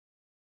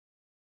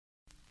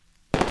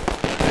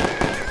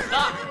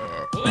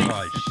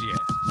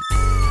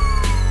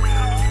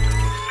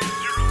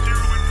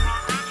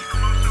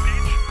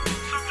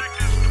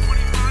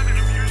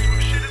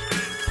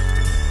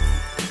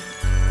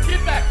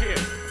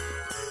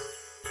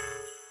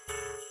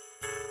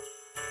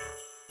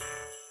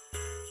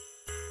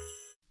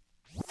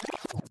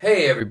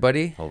Hey,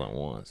 everybody. Hold on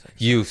one second.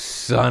 You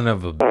son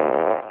of a...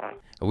 Are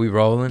we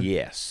rolling?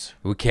 Yes.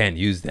 We can't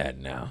use that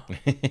now.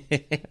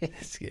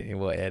 Just kidding.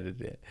 We'll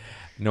edit it.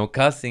 No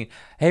cussing.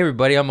 Hey,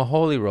 everybody. I'm a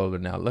holy roller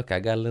now. Look, I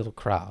got a little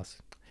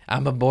cross.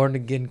 I'm a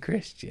born-again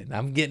Christian.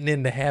 I'm getting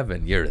into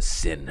heaven. You're a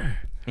sinner.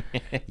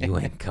 You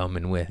ain't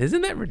coming with.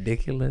 Isn't that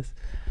ridiculous?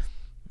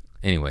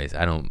 Anyways,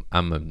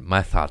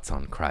 my thoughts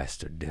on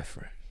Christ are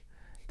different.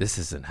 This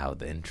isn't how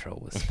the intro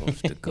was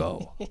supposed to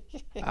go.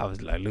 I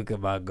was like, look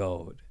at my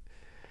gold.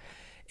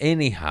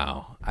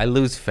 Anyhow, I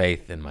lose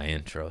faith in my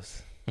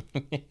intros.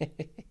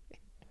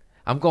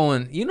 I'm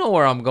going, you know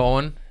where I'm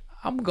going.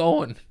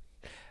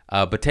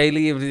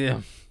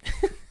 Batavia,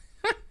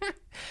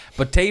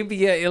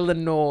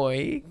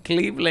 Illinois,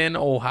 Cleveland,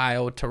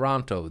 Ohio,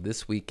 Toronto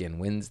this weekend,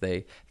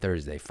 Wednesday,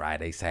 Thursday,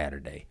 Friday,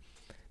 Saturday.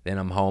 Then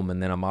I'm home,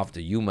 and then I'm off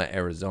to Yuma,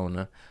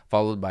 Arizona,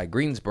 followed by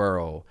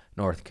Greensboro,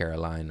 North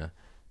Carolina,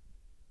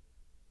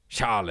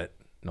 Charlotte,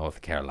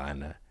 North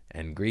Carolina,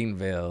 and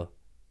Greenville,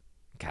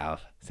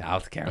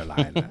 South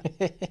Carolina.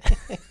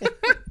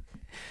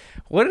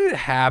 What did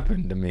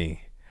happen to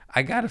me?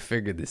 I got to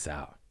figure this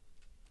out.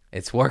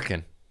 It's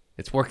working.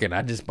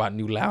 I just bought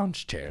new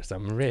lounge chairs.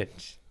 I'm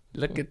rich.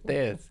 Look at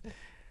this.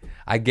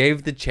 I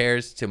gave the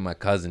chairs to my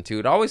cousin, too.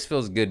 It always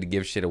feels good to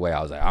give shit away.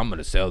 I was like, I'm going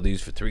to sell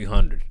these for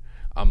 $300.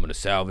 I'm going to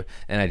salvage.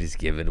 And I just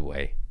give it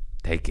away.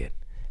 Take it.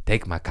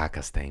 Take my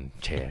caca stain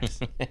chairs.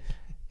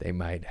 They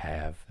might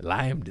have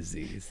Lyme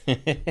disease.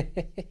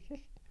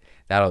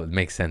 That'll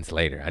make sense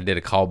later. I did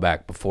a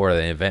callback before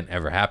the event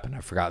ever happened.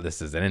 I forgot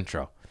this is an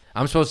intro.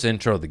 I'm supposed to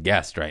intro the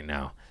guest right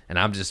now, and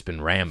I've just been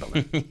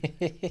rambling.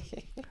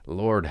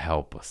 Lord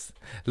help us.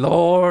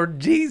 Lord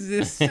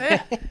Jesus,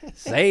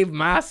 save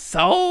my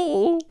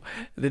soul.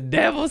 The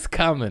devil's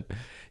coming.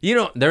 You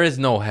know, there is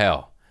no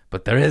hell,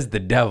 but there is the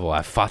devil.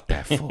 I fought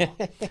that fool.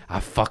 I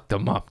fucked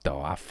him up,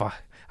 though.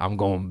 I'm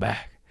going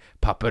back.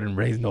 Papa didn't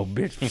raise no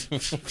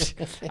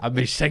bitch. I've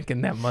been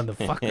shaking that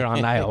motherfucker on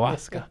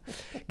ayahuasca.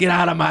 Get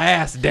out of my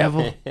ass,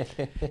 devil.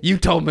 You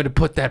told me to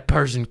put that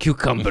Persian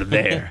cucumber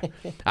there.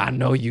 I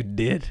know you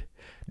did.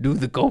 Do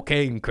the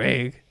cocaine,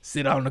 Craig.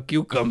 Sit on the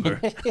cucumber.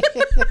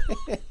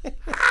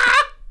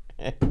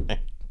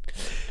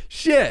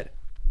 Shit.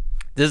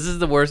 This is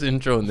the worst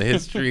intro in the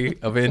history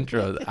of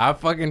intros. I'm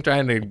fucking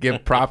trying to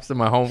give props to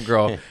my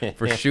homegirl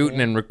for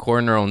shooting and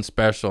recording her own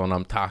special, and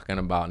I'm talking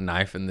about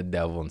knifing the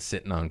devil and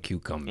sitting on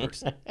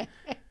cucumbers.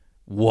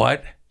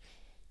 What?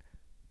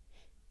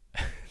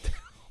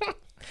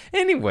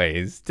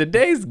 Anyways,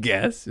 today's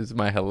guest is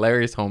my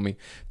hilarious homie,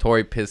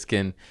 Tori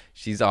Piskin.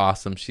 She's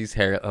awesome. She's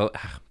hairy.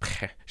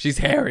 She's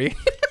hairy.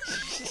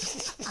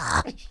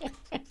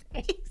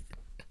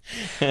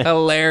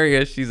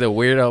 Hilarious. She's a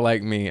weirdo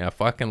like me. I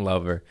fucking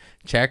love her.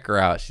 Check her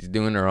out. She's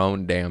doing her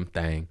own damn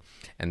thing,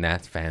 and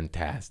that's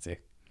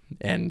fantastic.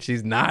 And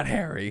she's not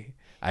hairy.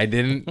 I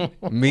didn't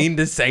mean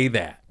to say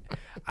that.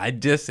 I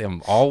just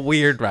am all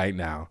weird right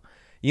now.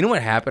 You know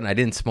what happened? I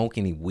didn't smoke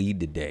any weed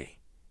today.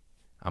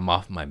 I'm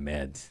off my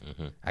meds.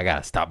 Mm-hmm. I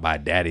gotta stop by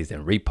Daddy's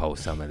and repost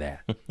some of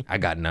that. I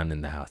got none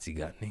in the house. You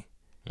got any?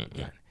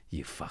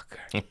 You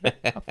fucker.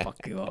 I'll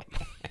fuck you up.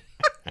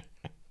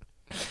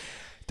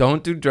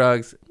 Don't do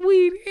drugs.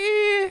 Weed,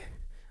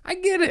 I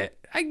get it.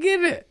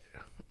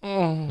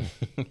 Oh.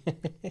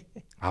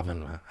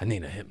 I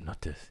need a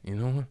hypnotist. You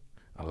know what?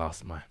 I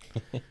lost mine.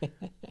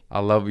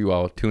 I love you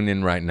all. Tune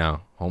in right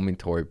now. Homie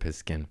Tori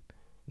Piskin.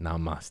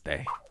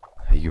 Namaste.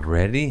 Are you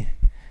ready?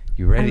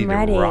 You ready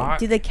to rock?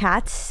 Do the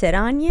cats sit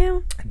on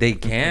you? They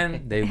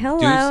can. They Hello.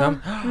 do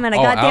some. I'm at a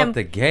goddamn, out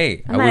the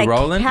gate. I'm Are we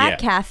rolling? Cat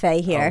cafe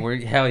here.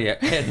 Hell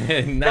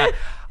yeah.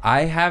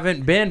 I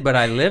haven't been, but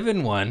I live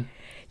in one.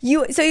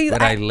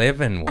 I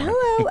live in one.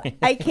 Hello.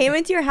 I came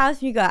into your house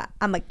and you go,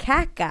 I'm a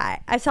cat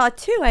guy. I saw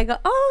 2. I go,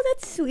 oh,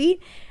 that's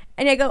sweet.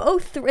 And I go, oh,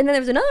 3. And then there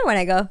was another one.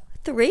 I go,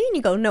 3. And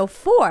you go, no,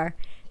 4.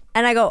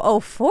 And I go, oh,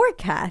 4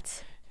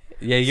 cats.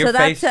 Yeah, your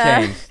face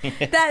changed.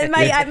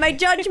 My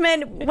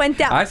judgment went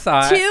down. I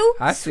saw 2, it.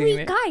 I sweet seen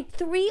it. guy.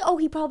 3, oh,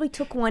 he probably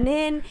took one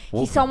in.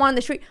 He saw one on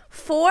the street.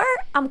 4,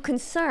 I'm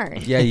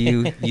concerned. Yeah,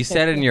 you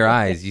said in your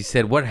eyes. You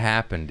said, what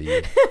happened to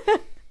you?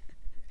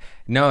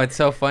 No, it's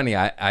so funny.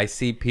 I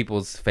see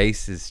people's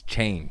faces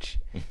change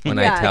when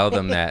I tell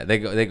them that. They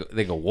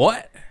go,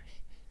 what?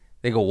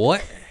 They go,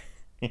 what?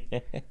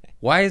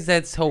 Why is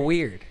that so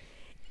weird?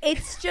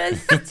 It's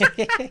just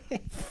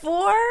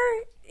 4.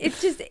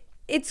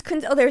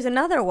 Oh, there's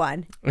another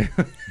one.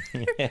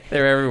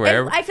 They're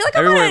everywhere. I feel like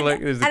I'm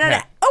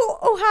on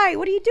oh, hi.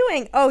 What are you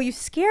doing? Oh, you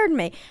scared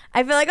me.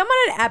 I feel like I'm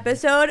on an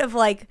episode of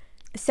like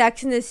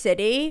Sex in the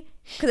City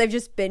because I've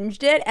just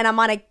binged it, and I'm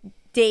on a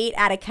date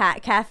at a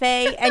cat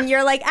cafe, and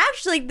you're like,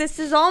 actually, this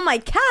is all my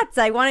cats.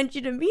 I wanted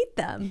you to meet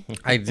them.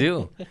 I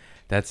do.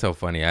 That's so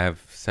funny. I have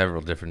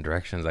several different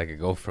directions I could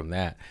go from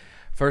that.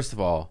 First of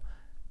all,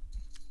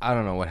 I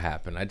don't know what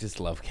happened. I just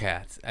love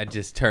cats. I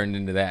just turned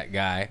into that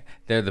guy.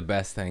 They're the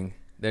best thing.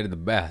 They're the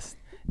best.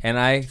 And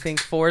I think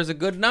 4 is a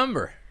good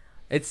number.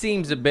 It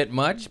seems a bit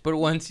much, but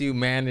once you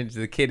manage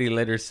the kitty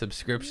litter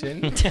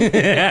subscription,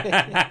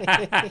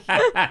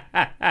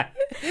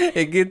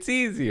 it gets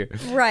easier.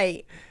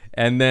 Right.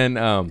 And then,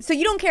 so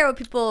you don't care what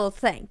people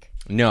think?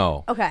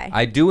 No. Okay.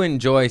 I do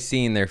enjoy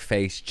seeing their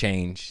face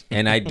change,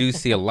 and I do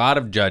see a lot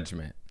of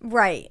judgment.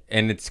 Right.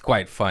 And it's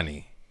quite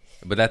funny.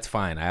 But that's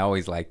fine. I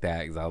always like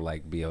that because I'll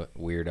like be a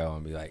weirdo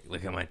and be like,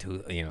 look at my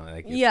tooth. You know,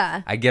 like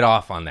yeah. I get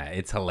off on that.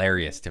 It's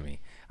hilarious to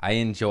me. I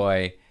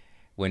enjoy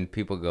when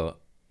people go,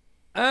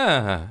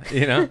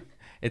 you know,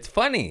 it's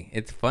funny.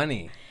 It's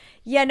funny.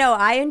 Yeah, no,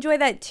 I enjoy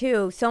that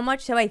too. So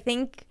much so I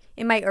think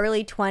in my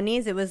early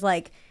 20s, it was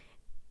like,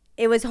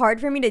 it was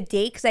hard for me to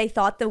date because I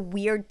thought the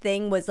weird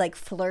thing was like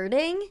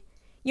flirting.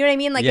 You know what I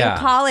mean? Like in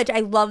college, I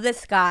love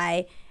this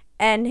guy.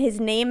 And his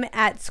name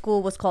at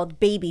school was called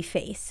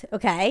Babyface,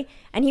 okay?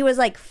 And he was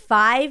like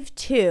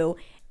 5'2",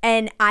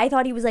 and I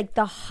thought he was like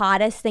the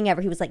hottest thing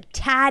ever. He was like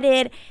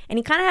tatted, and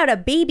he kind of had a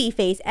baby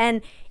face.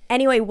 And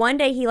anyway, one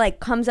day he like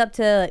comes up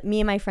to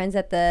me and my friends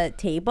at the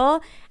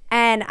table,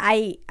 and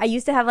I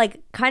used to have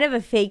like kind of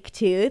a fake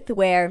tooth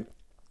where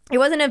it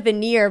wasn't a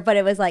veneer, but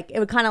it was like, it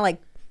would kind of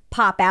like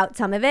pop out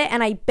some of it,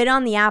 and I bit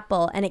on the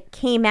apple and it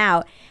came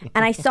out,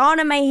 and I saw it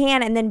in my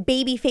hand, and then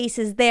Babyface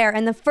is there,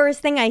 and the first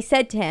thing I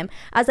said to him,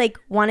 I was like,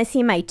 want to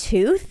see my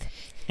tooth?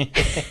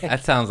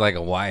 That sounds like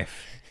a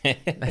wife.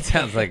 That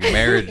sounds like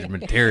marriage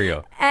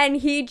material. And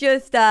he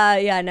just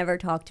never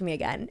talked to me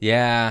again.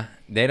 Yeah,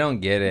 they don't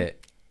get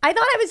it. I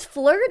thought I was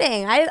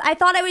flirting. I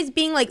thought I was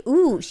being like,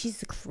 ooh,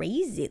 she's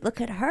crazy,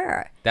 look at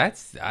her.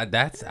 That's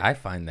I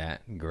find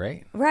that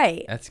great.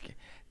 Right.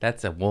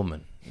 That's a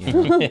woman. You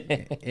know?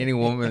 Any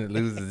woman that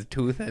loses a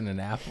tooth and an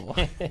apple,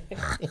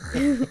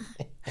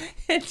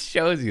 it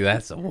shows you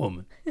that's a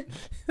woman.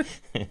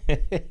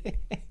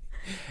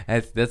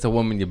 That's a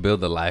woman you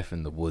build a life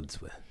in the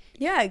woods with.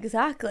 Yeah,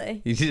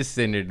 exactly. You just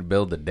send her to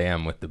build a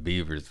dam with the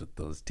beavers with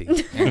those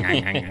teeth.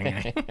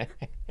 That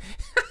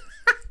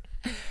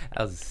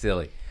was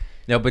silly.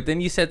 No, but then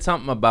you said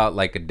something about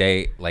like a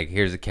date, like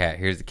here's a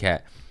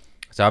cat.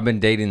 So I've been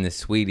dating this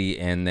sweetie,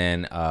 and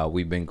then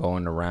we've been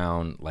going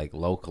around like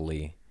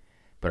locally.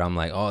 But I'm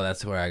like, oh,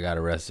 that's where I got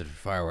arrested for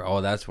fireworks.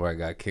 Oh, that's where I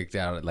got kicked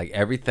out. Like,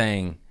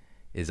 everything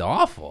is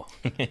awful.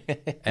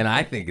 And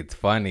I think it's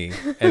funny.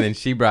 And then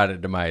she brought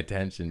it to my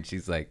attention.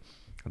 She's like,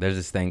 there's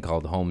this thing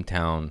called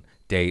hometown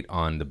date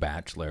on The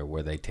Bachelor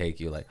where they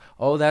take you like,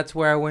 oh, that's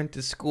where I went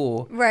to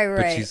school. Right.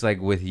 But she's like,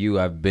 with you,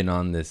 I've been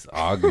on this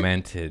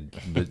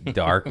augmented,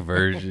 dark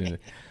version. Like,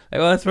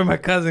 well, that's where my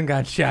cousin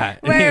got shot.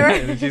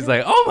 Right. And she's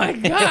like, oh, my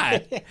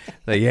God.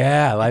 Like,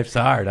 yeah, life's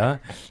hard, huh?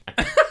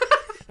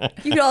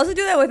 You could also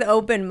do that with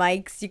open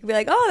mics. You could be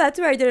like, oh, that's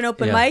where I did an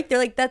open mic. They're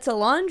like, that's a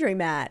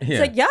laundromat. It's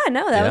like, that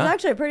was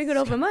actually a pretty good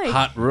open mic.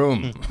 Hot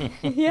room.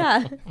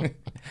 Yeah.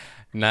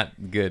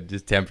 Not good,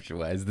 just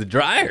temperature-wise. The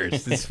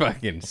dryers is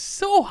fucking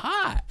so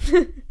hot.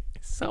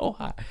 So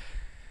hot.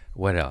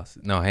 What else?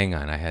 No, hang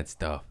on. I had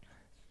stuff.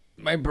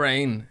 My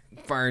brain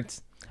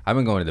farts. I've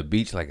been going to the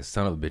beach like a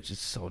son of a bitch. It's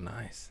so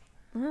nice.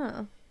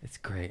 Oh. It's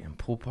great. And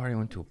pool party. I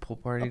went to a pool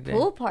party today.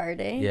 Pool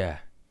party? Yeah.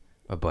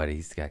 My buddy,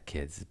 he's got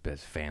kids. His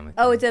best family.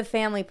 Oh, it's a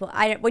family pool.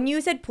 When you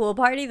said pool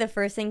party, the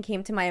first thing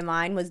came to my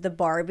mind was the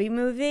Barbie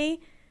movie.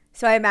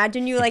 So I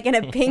imagine you like in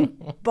a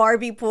pink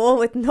Barbie pool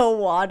with no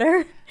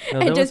water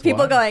and just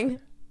people going.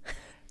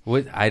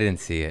 What? I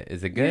didn't see it.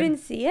 Is it good? You didn't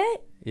see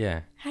it?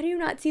 Yeah. How do you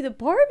not see the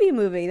Barbie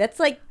movie? That's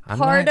like I'm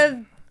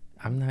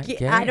not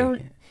gay. I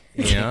don't.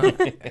 You know,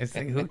 it's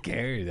like, who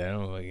cares? I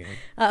don't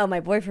fucking.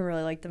 My boyfriend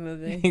really liked the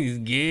movie. He's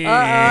gay.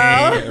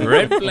 Uh-oh.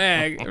 Red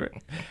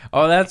flag.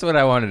 Oh, that's what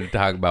I wanted to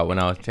talk about when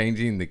I was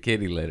changing the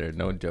kitty litter.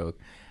 No joke.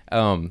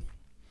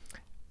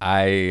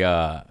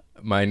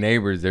 My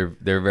neighbors, they're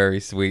very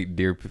sweet,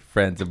 dear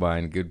friends of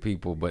mine, good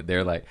people, but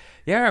they're like,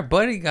 yeah, our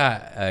buddy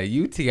got a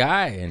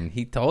UTI, and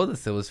he told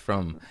us it was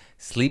from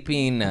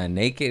sleeping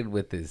naked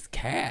with his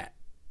cat.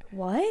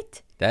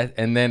 What?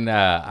 And then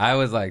I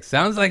was like,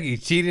 sounds like he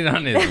cheated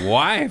on his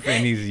wife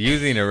and he's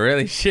using a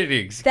really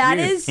shitty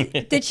excuse.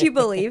 Did she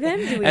believe him?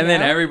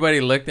 Then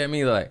everybody looked at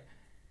me like,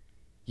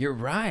 you're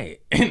right.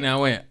 And I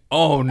went,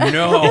 oh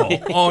no,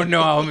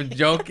 I'm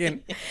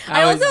joking.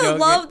 I also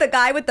love the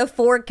guy with the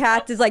 4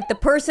 cats is like the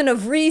person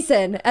of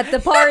reason at the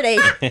party.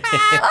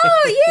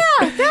 Oh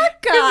yeah,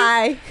 that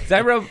guy.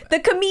 The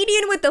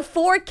comedian with the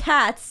 4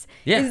 cats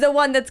is the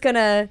one that's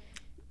gonna.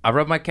 I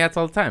rub my cats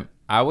all the time.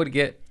 I would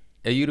get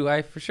a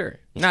UTI for sure.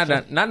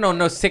 Not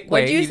no sick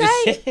way. What'd you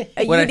say?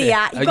 A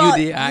UDI. You call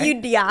it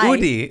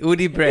UDI.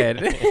 Udi bread.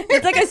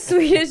 It's like a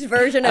Swedish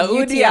version of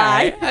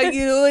UTI.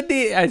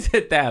 It's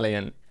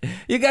Italian.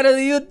 You got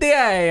a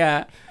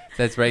UTI.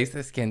 That's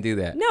racist. Can't do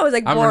that. No, it was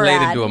like I'm Borat.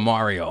 related to a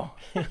Mario.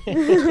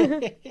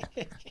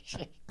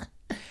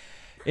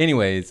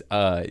 Anyways,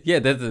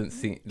 that doesn't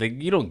seem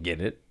like you don't get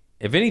it.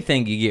 If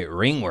anything, you get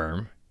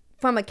ringworm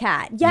from a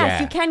cat.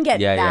 Yes, you can get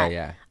that.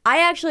 Yeah. I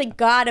actually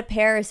got a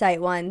parasite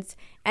once.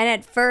 And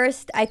at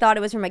first, I thought it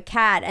was from a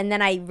cat. And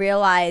then I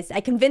realized, I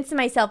convinced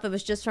myself it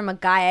was just from a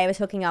guy I was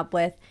hooking up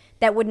with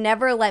that would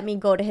never let me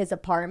go to his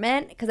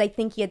apartment because I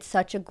think he had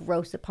such a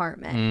gross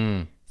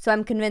apartment. So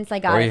I'm convinced I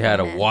got Or it. he had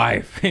a from him.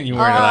 wife and you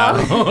weren't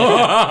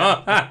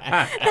allowed.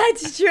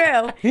 That's true.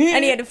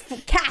 And he had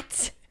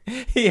cats.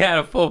 He had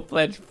a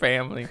full-fledged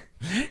family.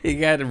 He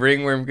got a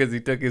ringworm because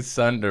he took his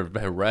son to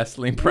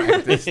wrestling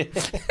practice.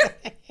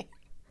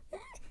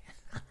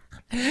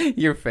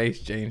 Your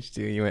face changed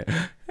too. You went,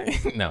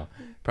 no,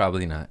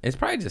 probably not. It's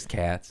probably just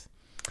cats.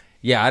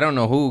 Yeah, I don't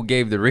know who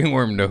gave the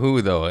ringworm to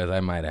who, though, as I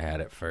might have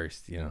had it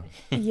first, you know.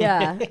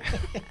 Yeah.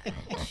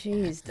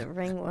 Jeez, the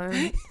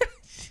ringworm.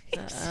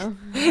 Uh-oh.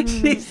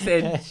 She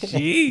said,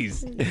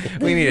 jeez.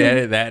 We need to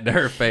edit that to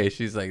her face.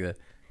 She's like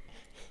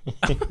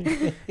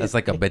that. That's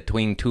like a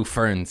between two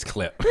ferns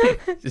clip.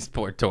 Just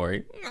poor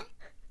Tori.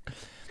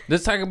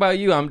 Let's talk about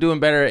you. I'm doing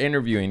better at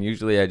interviewing.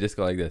 Usually I just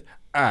go like this.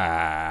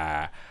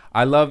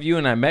 I love you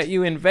and I met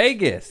you in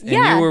Vegas. And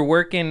Yeah. you were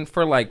working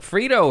for like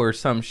Frito or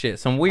some shit.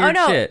 Some weird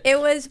shit. It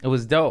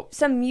was dope.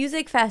 some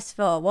music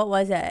festival. What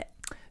was it?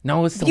 No,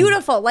 it was some,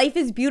 Beautiful. Life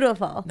is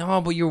beautiful.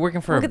 No, but you were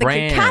working for Look a at the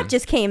brand. cat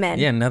just came in.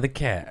 Yeah, another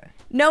cat.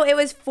 No, it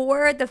was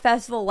for the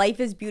festival Life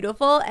is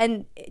Beautiful,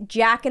 and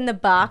Jack in the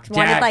Box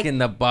wanted Jack like in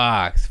the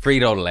Box.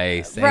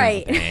 Frito-Lay. Same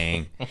Right.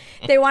 thing.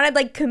 they wanted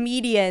like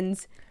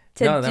comedians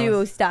to No, that do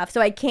was- stuff. So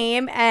I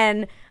came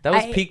and That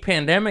was peak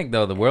pandemic,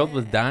 though. The world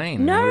was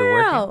dying. No, We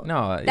were no, working.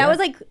 No, that yeah. was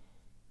like,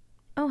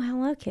 oh,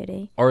 hello,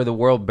 kitty. Or the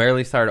world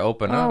barely started to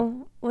open up.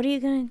 Oh, what are you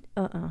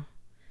gonna?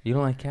 You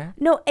don't like cats?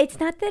 No, it's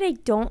not that I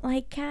don't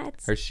like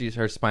cats.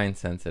 Her spine's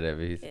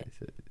sensitive. Stay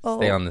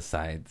Oh. on the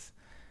sides.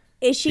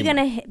 Is she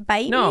gonna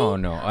bite me? No.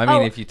 I mean,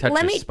 Oh, if you touch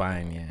let her me-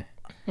 spine,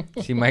 yeah.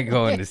 She might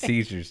go into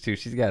seizures too.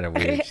 She's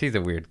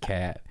a weird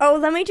cat. Oh,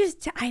 let me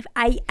just. I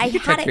You can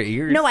had touch her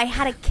ears. No, I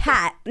had a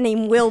cat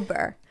named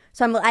Wilbur.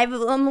 So I'm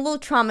a little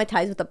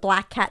traumatized with the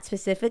black cat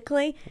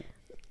specifically.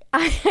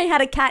 I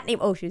had a cat named.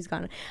 Oh, she's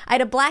gone. I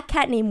had a black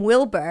cat named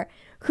Wilbur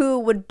who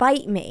would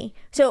bite me.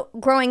 So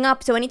growing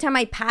up, so anytime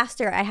I passed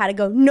her, I had to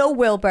go, no,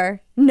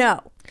 Wilbur,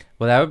 no.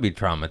 Well, that would be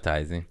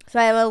traumatizing. So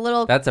I have a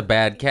little. That's a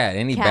bad cat.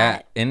 Any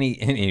Cat.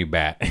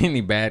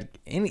 bat.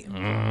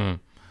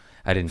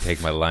 I didn't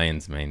take my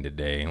lion's mane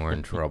today. We're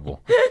in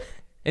trouble.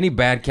 Any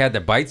bad cat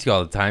that bites you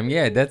all the time,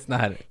 yeah, that's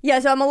not. Yeah,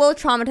 so I'm a little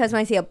traumatized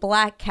when I see a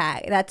black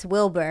cat. That's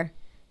Wilbur.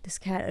 This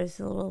cat is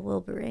a little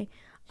Wilbury.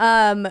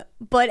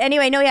 But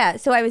anyway, no, yeah.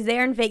 So I was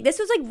there in Vegas. This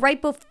was like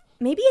right before,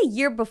 maybe a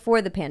year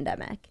before the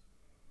pandemic.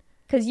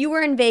 Because you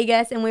were in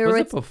Vegas and we were Was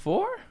with. it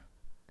before?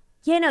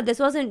 Yeah, no, this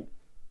wasn't.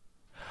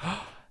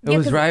 It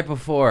was right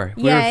before.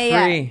 We Yeah, were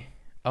yeah. free.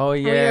 Oh,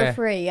 yeah. We were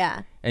free,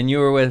 yeah. And you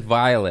were with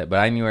Violet, but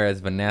I knew her as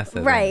Vanessa.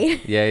 then.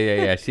 Right.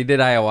 Yeah. She did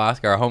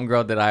ayahuasca. Our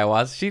homegirl did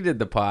ayahuasca. She did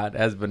the pot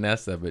as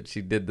Vanessa, but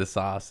she did the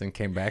sauce and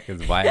came back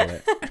as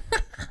Violet.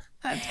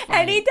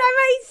 Anytime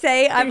I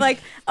say, I'm like,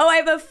 oh, I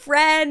have a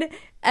friend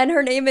and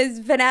her name is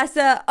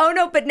Vanessa. Oh,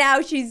 no, but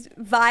now she's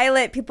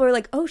Violet. People are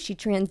like, oh, she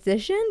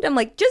transitioned? I'm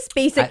like, just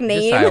basic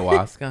name. Just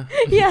ayahuasca.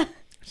 Yeah.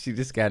 She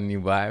just got a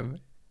new vibe.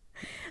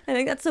 I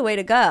think that's the way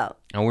to go.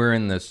 And we're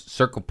in the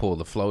circle pool,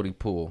 the floaty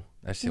pool.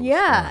 That shit was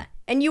Yeah. fun.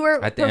 And you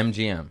were At the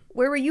MGM.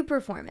 Where were you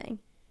performing?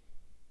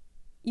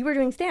 You were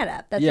doing stand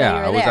up. That's Yeah, why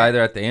you were I was there.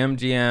 either at the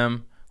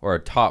MGM or a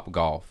Top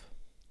Golf.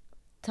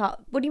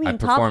 Top. What do you mean I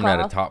performed Top at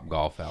a golf? Top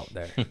Golf out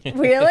there.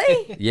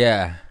 Really?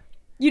 Yeah.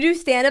 You do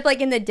stand up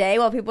like in the day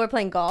while people are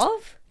playing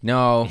golf?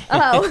 No.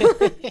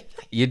 Oh.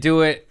 You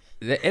do it.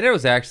 It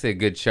was actually a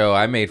good show.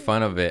 I made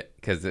fun of it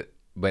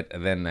but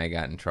then I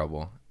got in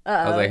trouble.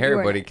 I was like, hey, you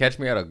were- everybody, catch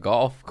me at a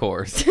golf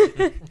course.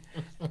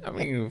 I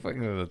mean,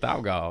 fucking the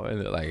Top Golf.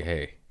 And they're like,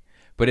 hey.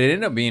 But it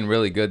ended up being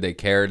really good. They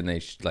cared and they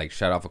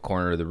shut off a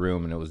corner of the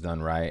room and it was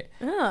done right.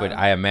 Oh. But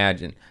I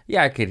imagine,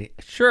 yeah, could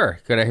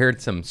I heard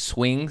some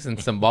swings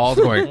and some balls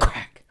going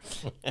crack.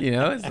 You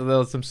know, so there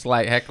was some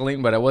slight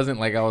heckling, but it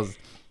wasn't like I was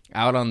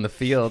out on the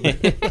field.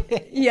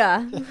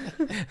 Yeah.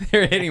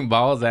 They're hitting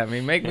balls at me.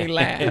 Make me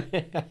laugh.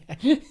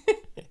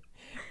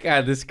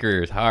 God, this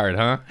career is hard,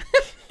 huh?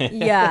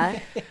 Yeah.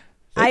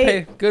 They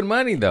pay good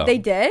money, though. They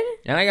did?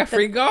 And I got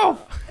free golf.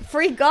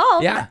 Free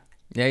golf? Yeah.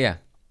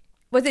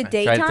 Was it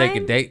daytime? Tried to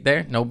take a date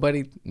there. No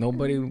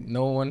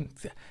one.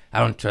 I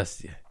don't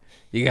trust you.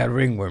 You got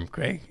ringworm,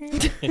 Craig.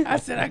 I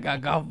said I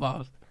got golf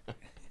balls.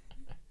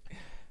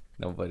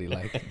 Nobody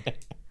liked me.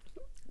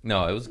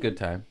 No, it was a good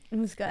time. It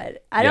was good.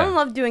 I don't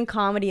love doing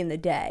comedy in the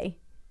day.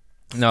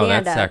 No,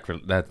 that's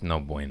Stand-up. That's no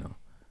bueno.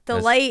 The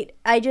light,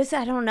 I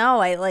don't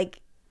know.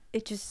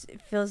 It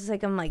feels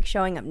like I'm like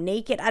showing up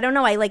naked. I don't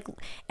know. I like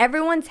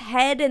everyone's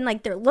head and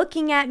like they're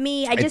looking at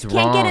me. I just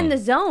can't get in the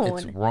zone.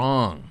 It's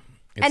wrong.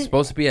 It's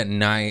supposed to be at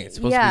night. It's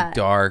supposed to be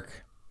dark.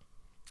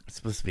 It's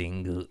supposed to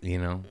be, you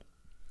know.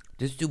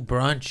 Just do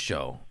brunch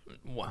show.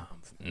 Wow.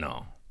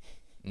 No.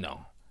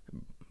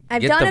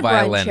 I've Get done the a brunch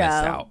violinists show.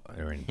 out.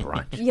 They're in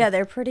brunch. Yeah,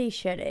 they're pretty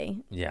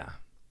shitty. Yeah.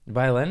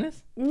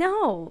 Violinists?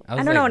 No, I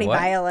was don't know like, any what?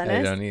 violinists.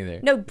 I don't either.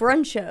 No,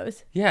 brunch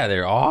shows. Yeah,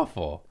 they're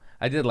awful.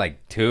 I did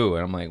like 2,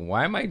 and I'm like,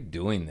 why am I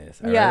doing this?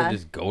 I'd Yeah. rather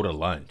just go to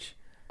lunch.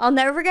 I'll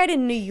never forget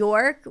in New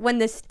York when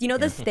this, you know,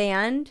 the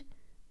Stand,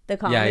 the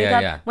comedy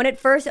club. yeah. When it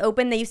first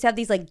opened, they used to have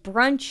these like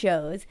brunch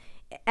shows,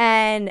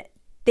 and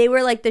they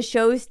were like the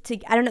shows to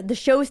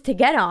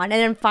get on. And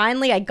then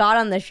finally I got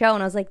on the show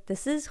and I was like,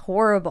 this is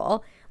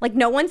horrible. Like,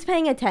 no one's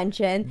paying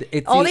attention.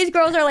 All these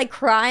girls are like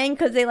crying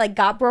because they like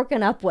got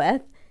broken up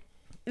with.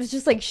 It was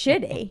just like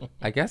shitty.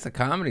 I guess a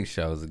comedy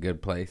show is a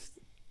good place.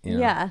 You know?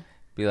 Yeah.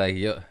 Be like,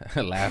 yo,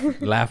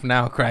 laugh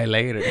now, cry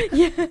later.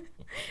 Yeah.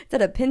 It's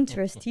at a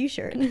Pinterest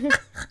t-shirt.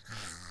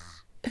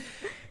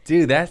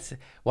 Dude, that's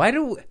why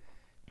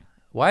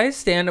is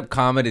stand-up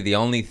comedy the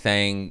only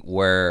thing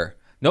where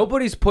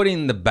nobody's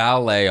putting the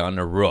ballet on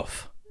the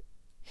roof?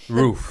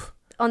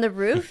 On the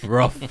roof?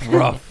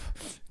 Rough.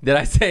 Did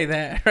I say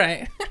that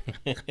right?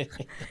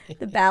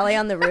 The ballet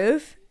on the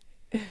roof?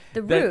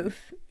 The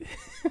roof.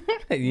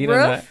 You don't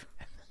know.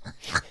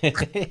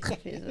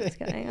 Jeez, what's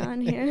going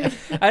on here?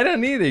 I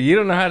don't either. You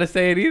don't know how to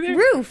say it either?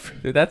 Roof.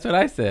 Dude, that's what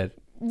I said.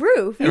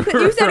 Roof. You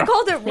said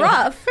called it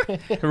rough.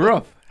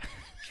 Roof.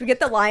 Should we get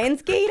the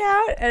Lionsgate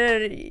out?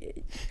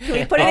 Can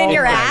we put it in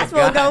your ass? God.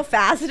 We'll go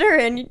faster.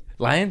 And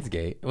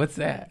Lionsgate? What's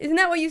that? isn't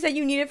that what you said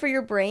you needed for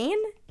your brain?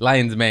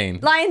 Lion's mane.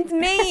 Lion's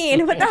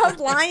mane. What the hell's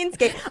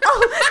Lionsgate?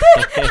 Oh,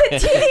 the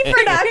TV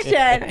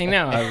production. I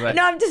know. I was like,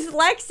 No, I'm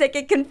dyslexic.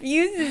 It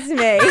confuses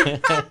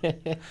me.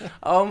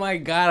 oh my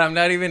God, I'm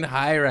not even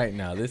high right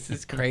now. This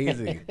is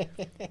crazy.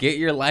 Get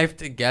your life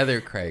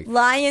together, Craig.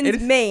 Lion's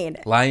mane.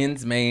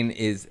 Lion's mane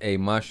is a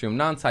mushroom,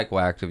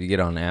 non-psychoactive. You get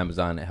it on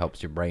Amazon. It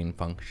helps your brain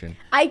function.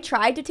 I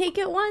tried to take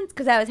it once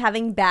because I was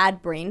having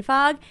bad brain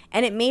fog,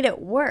 and it made it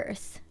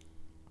worse.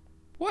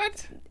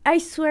 What? I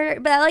swear,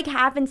 but that like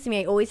happens to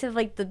me. I always have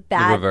like the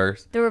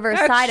reverse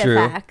That's side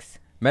true. effects.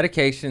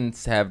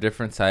 Medications have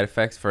different side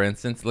effects. For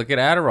instance, look at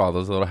Adderall.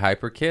 Those little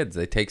hyper kids,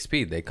 they take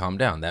speed. They calm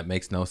down. That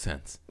makes no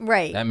sense.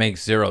 Right. That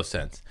makes zero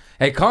sense.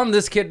 Hey, calm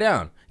this kid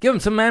down. Give him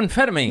some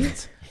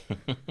amphetamines.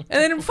 And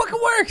then it fucking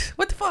works.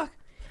 What the fuck?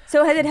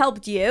 So has it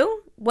helped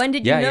you? When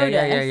did you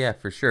notice? Yeah,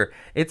 for sure.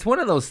 It's one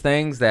of those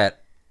things that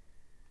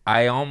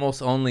I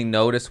almost only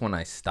notice when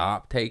I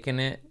stop taking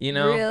it, you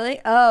know? Really?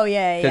 Oh,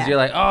 yeah. Because you're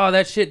like, oh,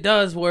 that shit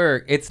does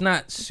work. It's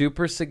not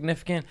super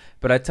significant,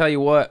 but I tell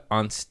you what,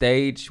 on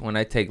stage, when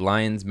I take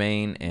Lion's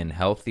Mane and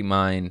Healthy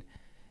Mind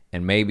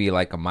and maybe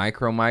like a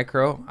micro,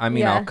 I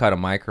mean, Yeah. I'll cut a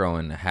micro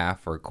in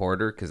half or a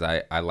quarter because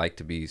I like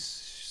to be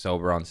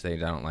sober on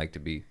stage. I don't like to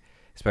be,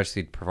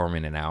 especially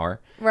performing an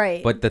hour.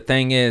 Right. But the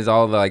thing is,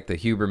 all the like the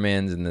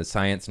Hubermans and the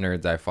science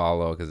nerds I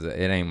follow, because it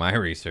ain't my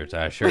research,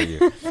 I assure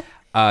you.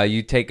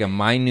 You take a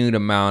minute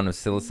amount of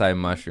psilocybin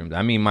mushrooms.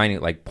 I mean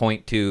minute, like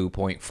 0.2,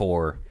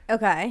 0.4.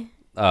 Okay.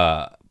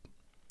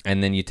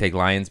 And then you take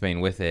lion's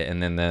mane with it,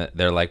 and then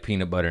they're like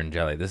peanut butter and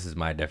jelly. This is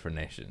my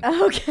definition.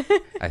 Okay.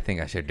 I think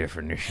I should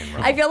definition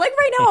wrong. I feel like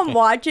right now I'm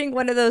watching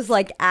one of those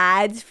like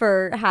ads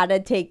for how to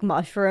take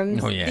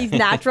mushrooms. Oh, yeah. These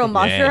natural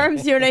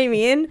mushrooms. You know what I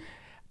mean?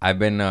 I've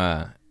been,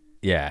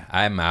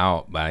 I'm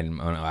out, but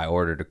I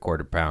ordered a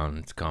quarter pound.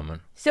 It's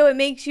coming. So it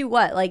makes you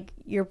what? Like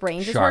your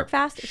brain just work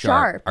faster?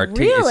 Sharp.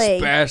 Really?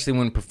 Especially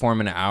when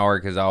performing an hour,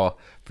 because I'll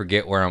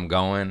forget where I'm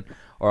going,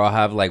 or I'll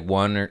have like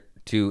one or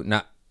two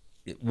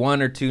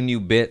new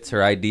bits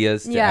or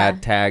ideas to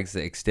add tags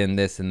that extend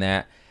this and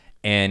that.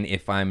 And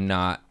if I'm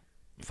not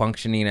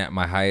functioning at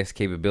my highest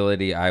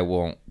capability, I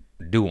won't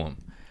do them.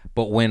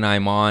 But when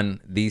I'm on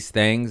these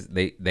things,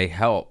 they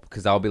help,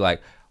 because I'll be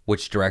like,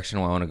 which direction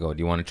do I want to go? Do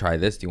you want to try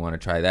this? Do you want to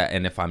try that?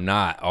 And if I'm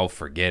not, I'll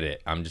forget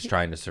it. I'm just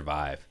trying to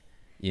survive.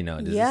 You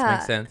know, does this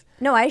make sense?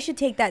 No, I should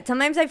take that.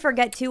 Sometimes I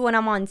forget too when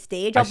I'm on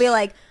stage. I'll be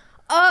like,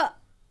 and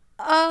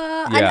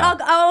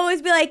I'll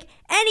always be like,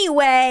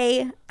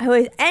 anyway,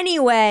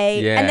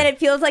 Yeah. and then it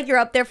feels like you're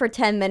up there for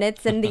 10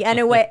 minutes, and the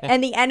anyway,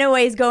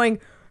 is going,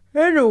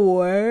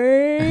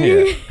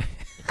 anyway.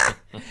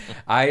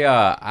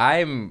 Yeah.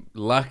 I'm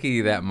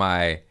lucky that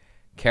my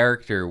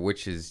character,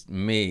 which is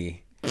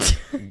me,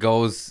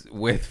 goes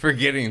with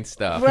forgetting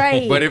stuff.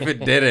 Right. But if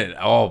it didn't,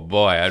 oh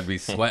boy, I'd be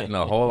sweating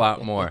a whole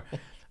lot more.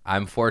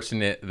 I'm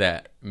fortunate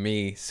that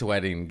me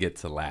sweating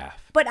gets a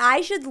laugh. But I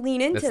should lean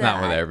into that. That's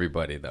not with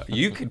everybody, though.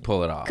 You could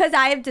pull it off. Because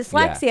I have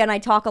dyslexia, and I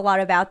talk a lot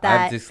about that.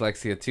 I have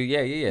dyslexia, too. Yeah.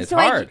 It's so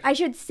hard. I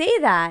should say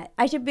that.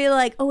 I should be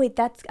like, oh, wait,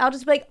 I'll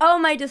just be like, oh,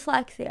 my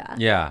dyslexia.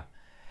 Yeah.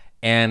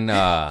 And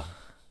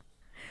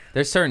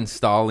there's certain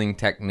stalling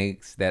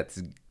techniques that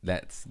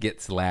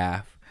gets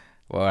laugh.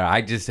 Well,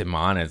 I just am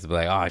honest, be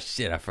like, oh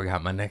shit, I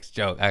forgot my next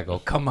joke. I go,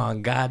 come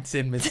on, God,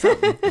 send me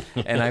something.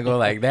 And I go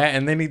like that,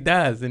 and then he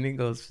does, and he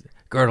goes,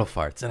 girdle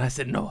farts. And I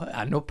said,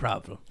 no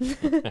problem.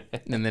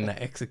 And then I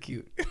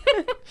execute.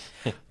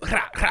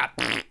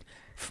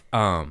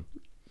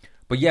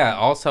 But yeah,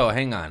 also,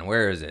 hang on,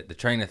 where is it? The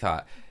train of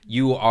thought.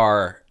 You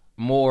are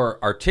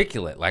more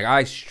articulate. Like,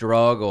 I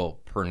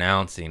struggle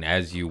pronouncing,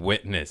 as you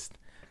witnessed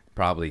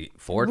probably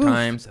 4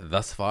 times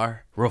thus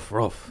far.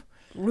 Roof.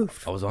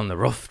 I was on the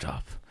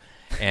rooftop.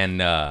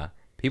 And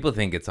people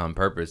think it's on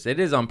purpose. It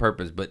is on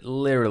purpose, but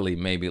literally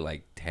maybe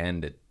like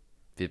 10 to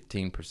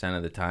 15%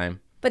 of the time.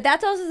 But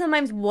that's also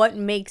sometimes what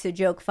makes a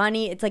joke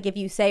funny. It's like if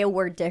you say a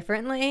word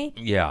differently.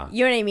 Yeah.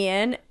 You know what I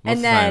mean? Most and of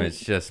the then time it's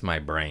just my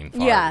brain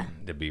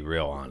farting, to be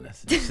real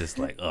honest. It's just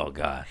like, oh,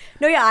 God.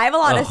 No, yeah, I have a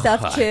lot of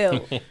stuff, too.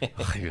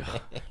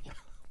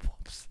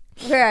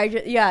 Where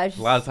A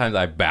lot of times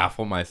I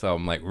baffle myself.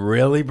 I'm like,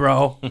 really,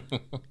 bro?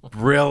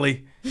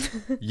 Really?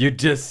 You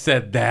just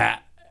said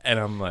that. And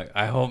I'm like,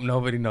 I hope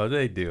nobody knows.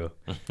 They do.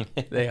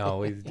 They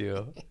always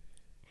do.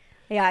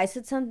 Yeah, I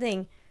said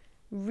something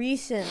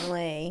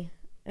recently.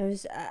 It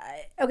was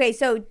okay.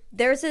 So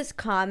there's this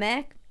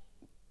comic,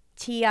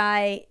 T.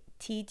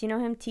 Do you know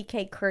him?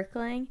 T.K.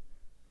 Kirkland.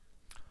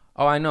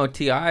 Oh, I know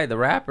T.I. the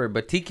rapper,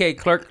 but T.K.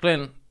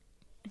 Kirkland,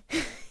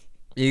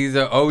 he's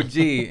an OG,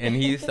 and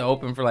he used to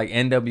open for like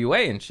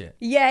NWA and shit.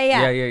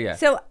 Yeah.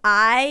 So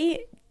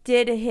I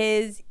did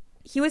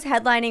he was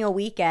headlining a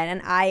weekend,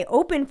 and I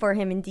opened for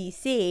him in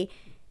D.C.,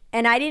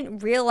 and I didn't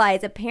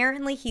realize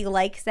apparently he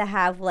likes to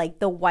have like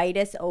the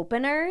whitest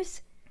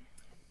openers.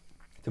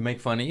 To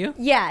make fun of you?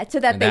 Yeah, so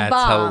that they bomb.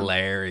 That's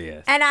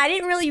hilarious. And I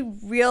didn't really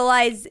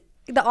realize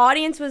the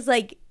audience was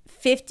like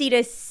 50 to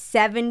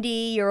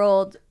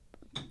 70-year-old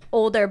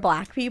older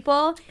black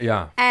people.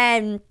 Yeah.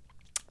 And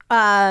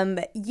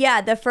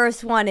the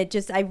first one,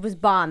 I was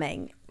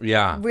bombing.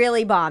 Yeah.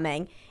 Really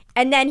bombing.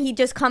 And then he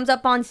just comes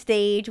up on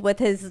stage with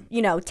his,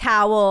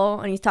 towel,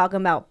 and he's talking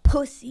about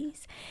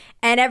pussies.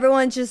 And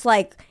everyone's just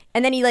like,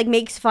 and then he like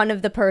makes fun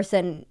of the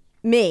person,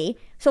 me.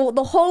 So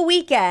the whole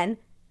weekend,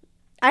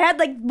 I had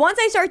like, once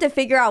I started to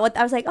figure out what,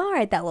 I was like, all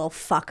right, that little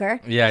fucker.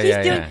 Yeah.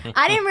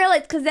 I didn't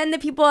realize, because then the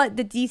people at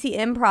the DC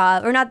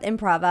Improv, or not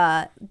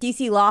Improv,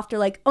 DC Loft are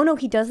like, oh no,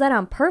 he does that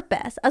on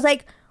purpose. I was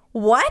like,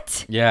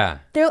 what? Yeah.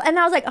 And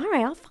I was like, all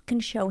right, I'll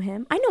fucking show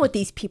him. I know what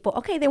these people,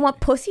 okay, they want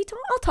pussy talk?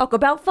 I'll talk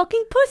about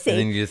fucking pussy. And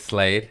then you just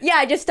slayed? Yeah,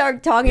 I just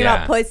started talking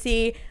about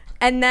pussy.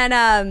 And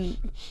then,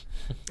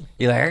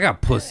 you're like, I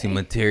got pussy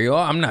material.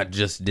 I'm not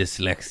just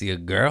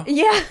dyslexia, girl.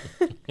 yeah.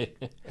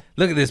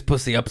 Look at this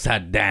pussy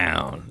upside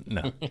down.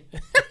 No.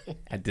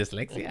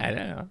 Dyslexia? I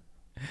don't know.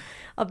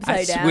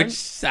 Upside down. I switch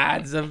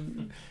sides of...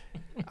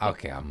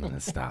 Okay, I'm going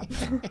to stop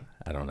now.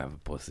 I don't have a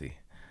pussy.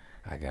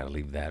 I got to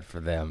leave that for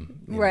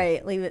them.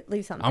 Right.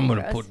 Leave something. I'm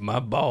going to put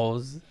my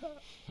balls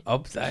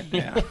upside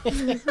down.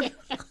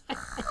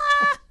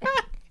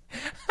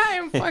 I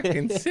am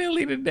fucking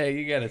silly today.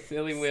 You got a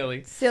silly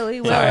willy.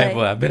 Silly willy. Sorry,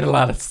 but I've been a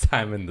lot of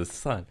time in the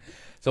sun.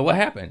 So what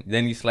happened?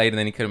 Then you slayed and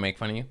then he couldn't make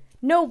fun of you?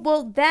 No,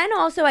 well, then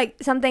also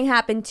something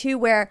happened too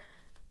where,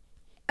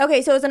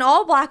 okay, so it was an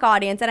all-black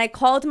audience, and I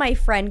called my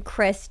friend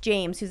Chris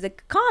James, who's a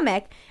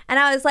comic, and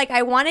I was like,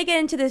 I want to get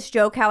into this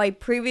joke how I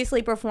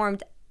previously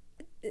performed.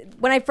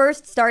 When I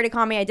first started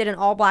comedy, I did an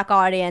all-black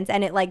audience,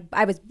 and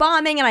I was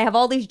bombing, and I have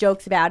all these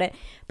jokes about it.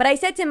 But I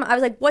said to him, I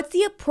was like, what's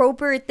the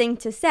appropriate thing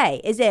to say?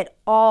 Is it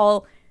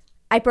I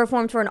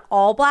performed for an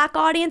all-black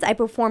audience? I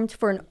performed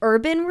for an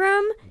urban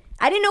room?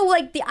 I didn't know,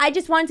 I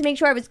just wanted to make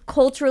sure I was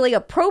culturally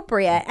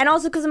appropriate. And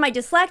also because of my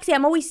dyslexia,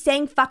 I'm always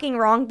saying fucking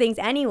wrong things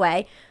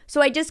anyway.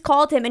 So I just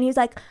called him, and he's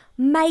like,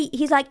 mate,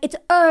 it's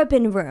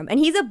urban room. And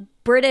he's a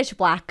British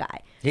black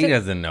guy. He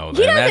doesn't know that.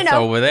 He doesn't That's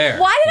know. over there.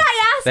 Why did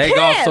I ask him?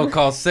 They also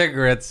call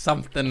cigarettes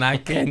something I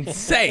can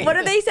say. What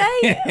do they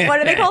say? What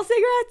do they call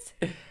cigarettes?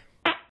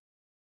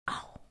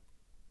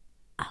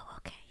 Oh,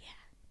 okay, yeah.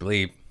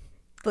 Bleep.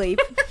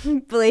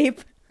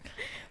 Bleep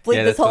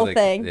this whole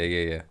thing.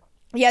 Yeah.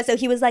 Yeah, so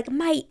he was like,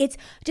 mate,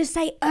 just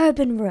say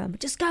urban room.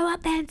 Just go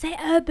up there and say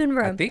urban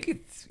room. I think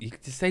you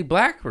could just say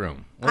black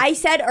room. I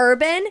said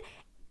urban.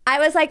 I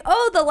was like,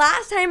 oh, the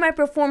last time I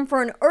performed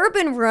for an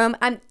urban room,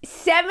 I'm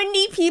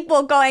 70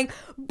 people going,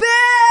 boo!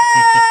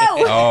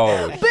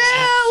 Oh,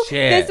 boo!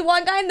 shit. This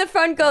one guy in the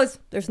front goes,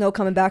 there's no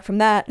coming back from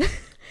that.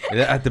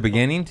 At the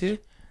beginning, too?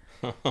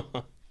 But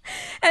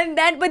then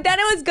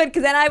it was good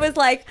because then I was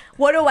like,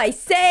 what do I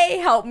say?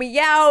 Help me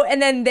out.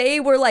 And then they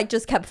were like,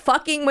 just kept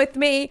fucking with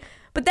me.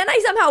 But then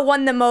I somehow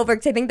won them over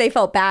because I think they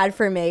felt bad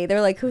for me. They're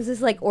like, who's this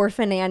like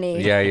orphan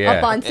nanny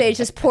up on stage?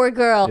 This poor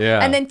girl. Yeah.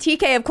 And then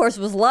TK, of course,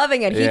 was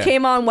loving it. He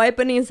came on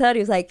wiping his head.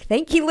 He was like,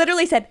 he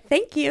literally said,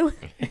 thank you.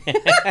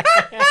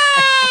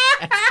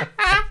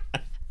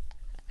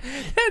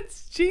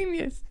 That's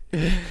genius.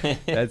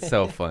 That's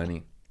so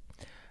funny.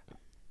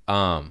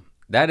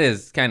 That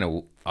is kind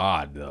of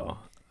odd, though,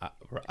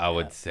 I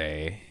would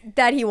say.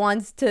 That he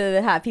wants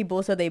to have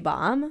people so they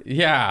bomb?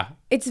 Yeah.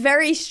 It's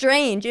very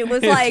strange. It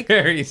was It's like,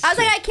 very I was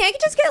like, I can't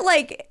just get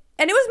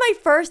and it was my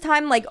first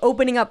time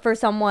opening up for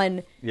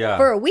someone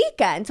for a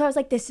weekend. So I was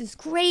like, this is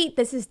great.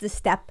 This is the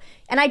step.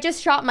 And I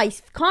just shot my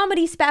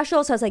comedy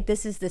special. So I was like,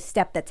 this is the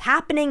step that's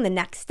happening, the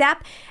next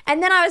step.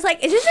 And then I was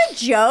like, is this a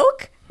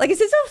joke? Is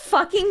this a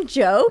fucking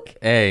joke?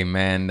 Hey,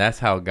 man, that's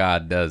how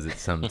God does it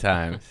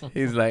sometimes.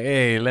 He's like,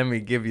 hey, let me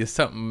give you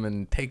something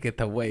and take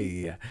it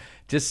away.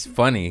 Just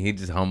funny. He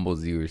just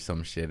humbles you or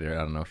some shit. Or I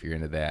don't know if you're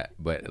into that.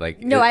 But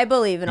no, I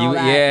believe in all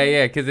that.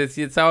 Yeah, because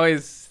it's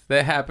always,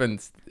 that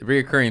happens,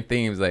 reoccurring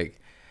themes.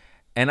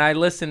 And I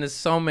listen to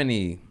so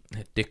many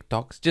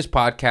TikToks, just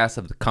podcasts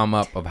of the come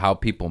up of how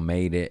people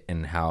made it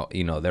and how,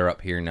 they're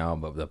up here now,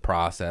 but the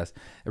process.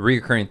 A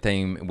reoccurring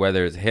theme,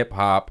 whether it's hip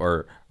hop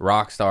or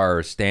rock star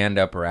or stand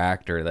up or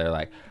actor, they're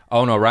like,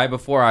 oh no, right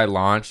before I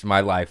launched,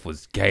 my life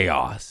was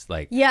chaos.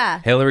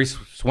 Hillary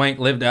Swank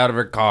lived out of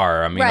her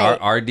car. I mean,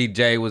 our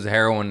DJ was a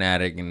heroin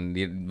addict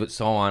and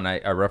so on.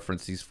 I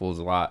reference these fools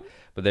a lot.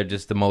 but they're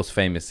just the most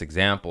famous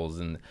examples,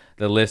 and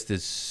the list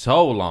is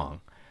so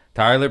long.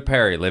 Tyler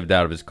Perry lived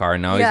out of his car,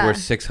 and now he's worth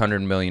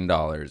 $600 million.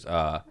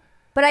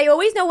 But I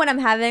always know when I'm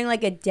having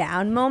like a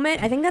down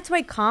moment. I think that's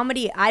why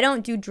comedy, I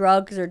don't do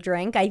drugs or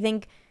drink. I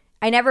think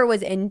I never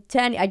was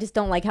into any. I just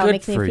don't like how it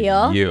makes me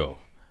feel. You.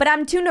 But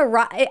I'm too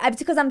neurotic. It's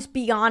because I'm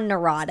beyond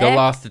neurotic. Still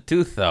lost a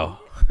tooth, though.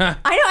 I know.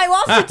 I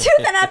lost a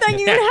tooth and nothing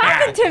even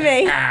happened to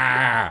me.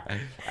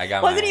 I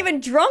wasn't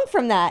even drunk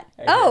from that.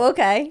 Oh,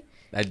 okay.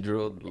 I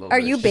drooled a little Are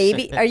bit. you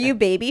baby? Are you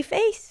baby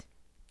face?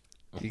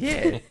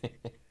 Yeah.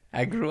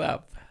 I grew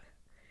up.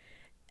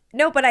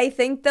 No, but I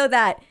think though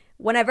that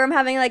whenever I'm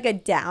having like a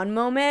down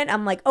moment,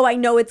 I'm like, oh, I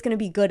know it's gonna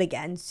be good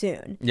again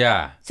soon.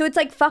 Yeah. So it's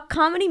like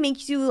comedy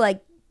makes you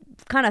like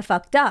kind of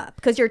fucked up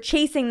because you're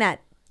chasing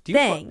that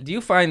thing. Do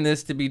you find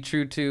this to be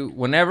true too?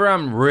 Whenever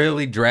I'm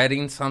really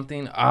dreading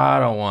something, I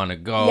don't want to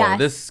go. Yes.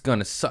 This is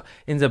gonna suck.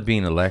 Ends up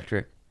being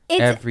electric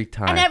every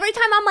time. And every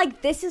time I'm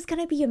like, this is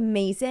gonna be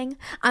amazing.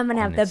 I'm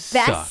gonna have the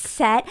best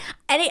set,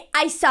 and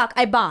I suck.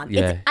 I bomb.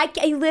 Yeah. I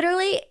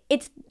literally,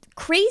 it's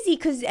crazy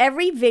because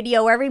every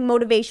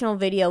motivational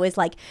video is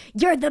like,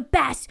 you're the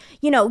best,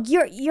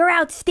 you're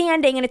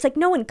outstanding, and it's like,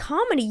 no, in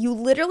comedy you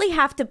literally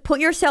have to put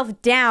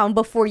yourself down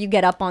before you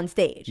get up on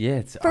stage. Yeah,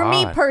 it's for odd.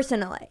 me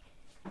personally.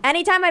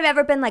 Anytime I've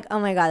ever been like, oh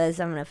my god,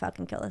 I'm gonna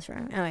fucking kill this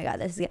room, oh my god,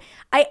 this is good,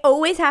 I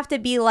always have to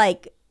be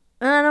like,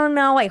 I don't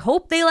know, I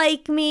hope they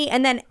like me,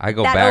 and then I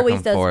go that back always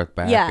and does, forth,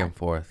 and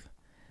forth.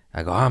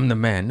 I go, I'm the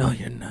man. No,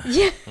 you're not.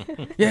 Yeah.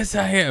 Yes,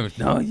 I am.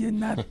 No, you're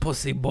not,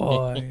 pussy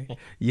boy.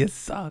 You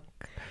suck.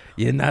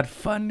 You're not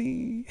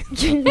funny.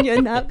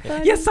 You're not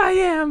funny. Yes, I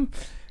am.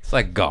 It's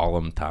like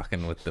Gollum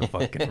talking with the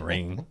fucking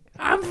ring.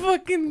 I'm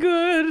fucking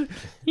good.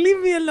 Leave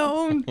me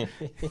alone.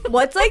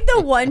 What's like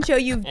the one show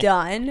you've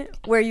done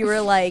where you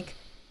were like,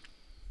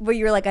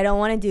 I don't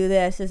want to do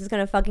this. This is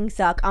going to fucking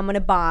suck. I'm going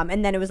to bomb.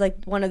 And then it was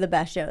like one of the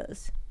best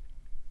shows.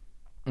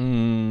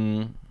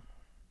 Hang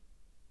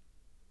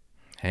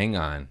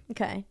on.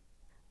 Okay.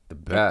 The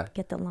best.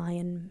 Get the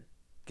lion.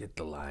 Get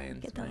the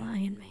lions. Get the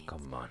lion, man.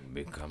 Come on,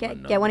 become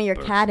Get one of your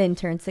cat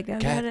interns to go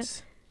get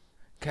it.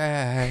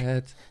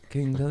 Cats,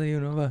 king of the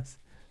universe.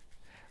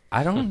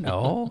 I don't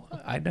know.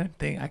 I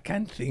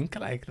can't think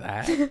like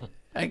that.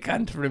 I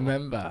can't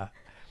remember.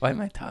 Why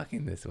am I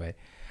talking this way?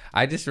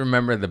 I just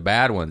remember the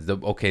bad ones.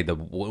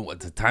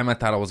 The time I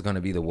thought I was going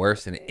to be the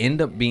worst, and it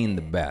ended up being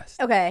the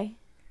best. Okay.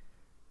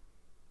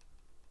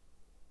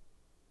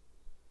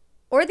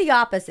 Or the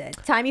opposite.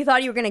 Time you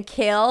thought you were going to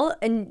kill,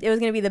 and it was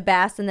going to be the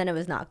best, and then it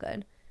was not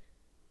good.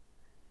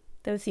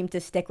 Those seem to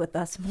stick with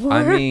us more.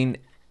 I mean,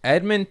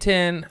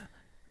 Edmonton,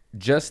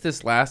 just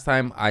this last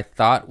time, I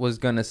thought was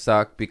going to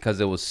suck because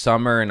it was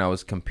summer and I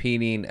was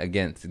competing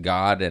against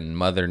God and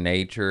Mother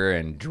Nature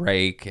and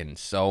Drake and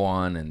so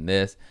on and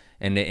this,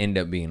 and it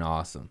ended up being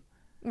awesome.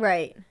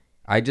 Right.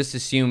 I just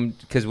assumed,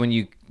 because when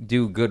you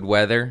do good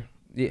weather,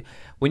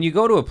 when you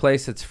go to a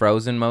place that's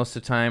frozen most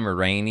of the time or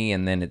rainy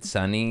and then it's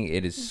sunny,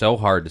 it is so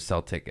hard to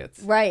sell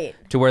tickets. Right.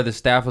 To where the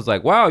staff was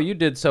like, wow, you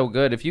did so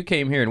good. If you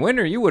came here in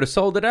winter, you would have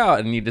sold it out.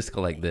 And you just go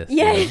like this.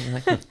 Yeah.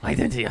 Like, why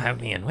didn't you have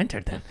me in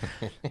winter then?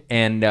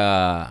 And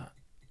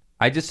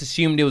I just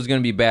assumed it was going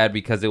to be bad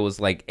because it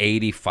was like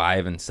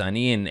 85 and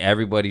sunny and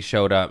everybody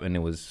showed up and it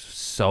was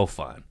so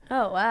fun.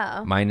 Oh,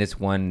 wow. Minus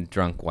one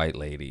drunk white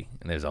lady.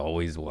 And there's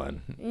always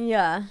one.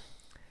 Yeah.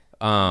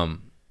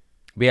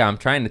 But yeah, I'm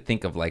trying to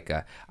think of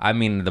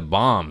the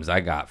bombs I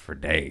got for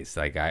days.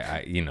 Like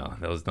I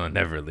those don't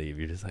never leave.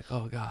 You're just like,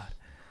 oh God.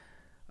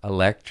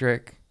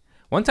 Electric.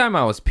 One time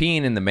I was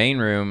peeing in the main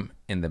room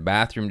in the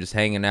bathroom, just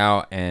hanging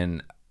out,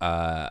 and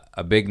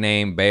a big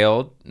name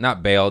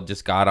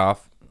just got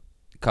off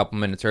a couple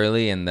minutes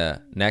early, and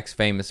the next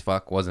famous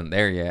fuck wasn't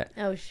there yet.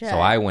 Oh shit. So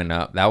I went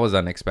up. That was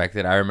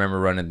unexpected. I remember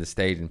running the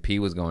stage and pee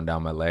was going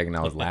down my leg and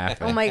I was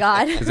laughing. Oh my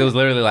God. Because it was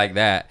literally like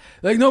that.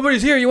 Like,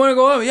 nobody's here. You want to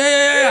go up?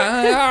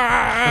 Yeah.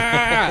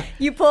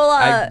 You pull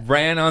up. I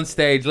ran on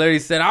stage, literally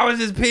said, I was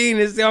just peeing.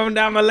 It's going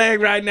down my leg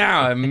right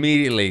now.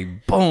 Immediately,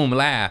 boom,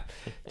 laugh.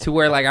 To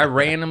where I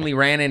randomly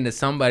ran into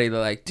somebody. They're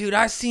like, dude,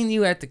 I seen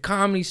you at the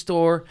Comedy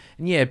Store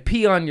and you had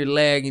pee on your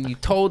leg and you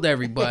told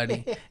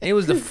everybody. And it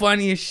was the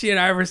funniest shit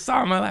I ever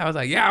saw in my life. I was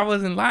like, yeah, I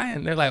wasn't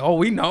lying. They're like, oh,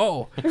 we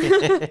know.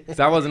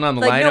 Because I wasn't on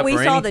the lineup or anything. No,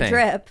 we saw the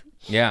drip.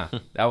 Yeah,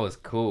 that was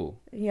cool.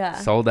 Yeah.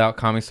 Sold out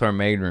Comedy Store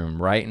main room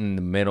right in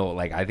the middle.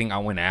 I think I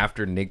went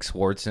after Nick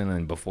Swartzen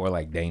and before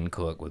Dane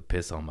Cook with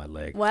piss on my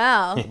leg.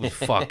 Wow. It was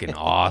fucking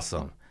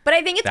awesome. But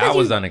I think it's that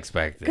was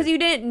unexpected. Because you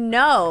didn't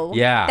know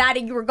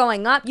that you were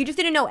going up. You just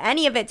didn't know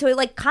any of it. So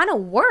it kind of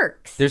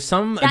works. There's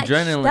some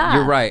adrenaline. Stuff.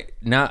 You're right.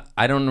 Now,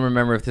 I don't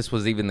remember if this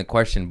was even the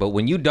question, but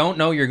when you don't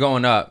know you're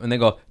going up and they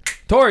go,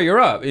 Tori, you're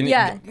up. And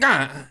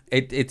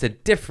it's a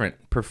different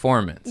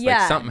performance.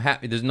 Yeah. Something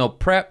happened. There's no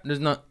prep.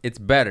 It's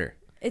better.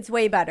 It's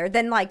way better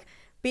than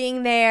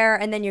being there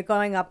and then you're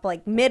going up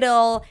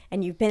middle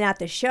and you've been at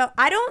the show.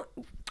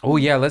 Oh,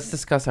 yeah, let's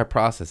discuss our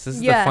process. This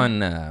is the fun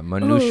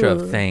minutia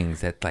of things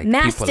that people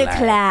like.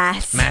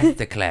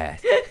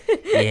 Masterclass.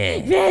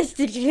 Yeah.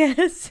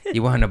 Vestiges.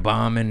 You want a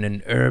bomb in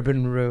an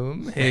urban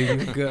room? Here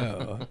you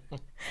go.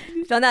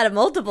 I've done that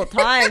multiple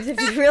times if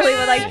you really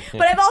would like.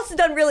 But I've also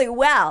done really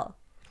well.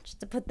 Just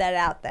to put that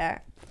out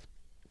there.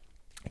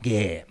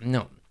 Yeah.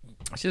 No.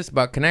 It's just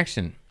about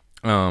connection.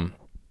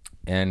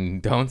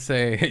 And don't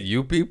say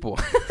you people.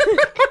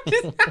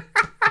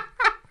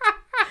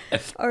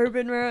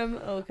 Urban room.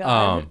 Oh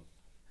god.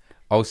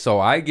 So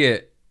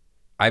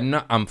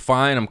I'm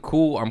fine, I'm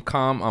cool, I'm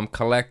calm, I'm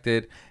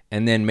collected,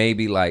 and then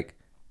maybe like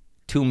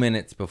 2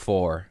 minutes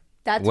before,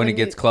 That's when it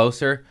gets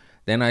closer,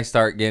 then I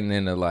start getting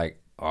into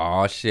like,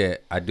 oh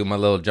shit, I do my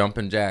little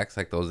jumping jacks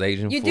like those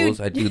Asian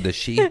fools. I do the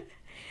sheet,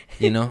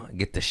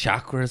 get the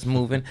chakras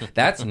moving.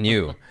 That's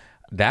new.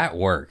 That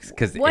works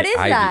because what is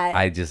that?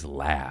 I just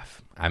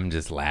laugh. I'm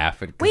just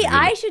laughing. Wait,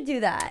 I should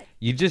do that.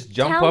 You just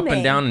jump up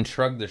and down and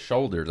shrug the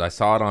shoulders. I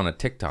saw it on a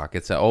TikTok.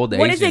 It's an old Asian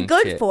What is it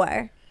good shit.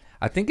 for?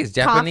 I think it's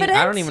Japanese. Confidence?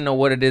 I don't even know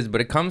what it is,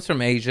 but it comes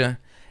from Asia,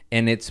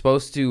 and it's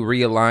supposed to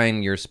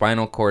realign your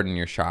spinal cord and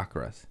your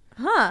chakras.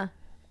 Huh.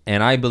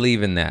 And I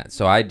believe in that,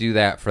 so I do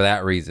that for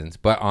that reasons.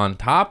 But on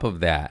top of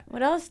that,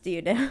 what else do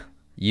you do?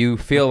 You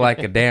feel like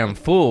a damn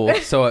fool,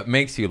 so it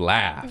makes you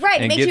laugh. Right,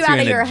 and makes gets you out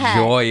in of your a head.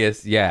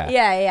 Joyous, yeah.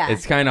 Yeah.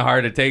 It's kind of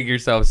hard to take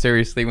yourself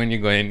seriously when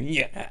you're going,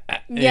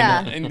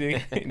 yeah. And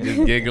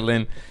just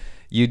giggling.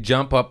 You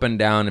jump up and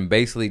down and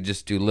basically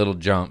just do little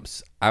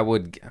jumps. I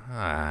would,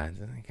 I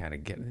gotta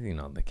get,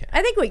 the cat.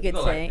 I think we could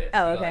Go say. like this,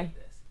 Oh, go okay. Like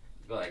this.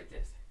 Go like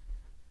this.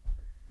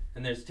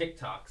 And there's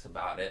TikToks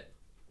about it.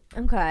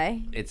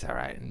 Okay. It's all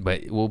right,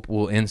 but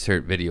we'll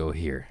insert video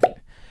here.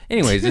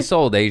 Anyways, this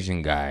old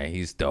Asian guy,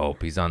 he's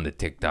dope. He's on the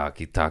TikTok.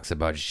 He talks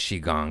about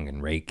Qigong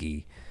and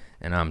Reiki,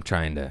 and I'm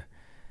trying to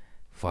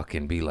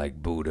fucking be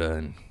like Buddha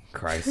and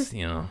Christ,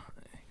 Can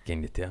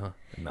you tell?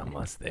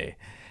 Namaste.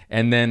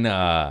 And then,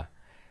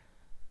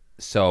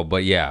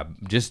 but yeah,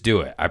 just do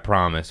it. I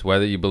promise.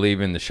 Whether you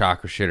believe in the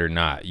chakra shit or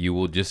not, you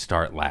will just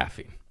start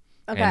laughing.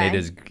 Okay. And it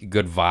is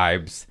good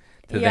vibes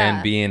to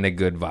then be in a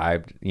good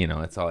vibe.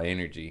 It's all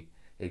energy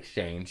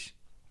exchange.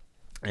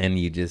 And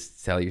you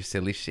just tell your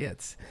silly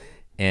shits.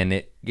 And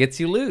it gets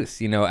you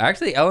loose.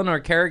 Actually,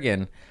 Eleanor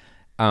Kerrigan,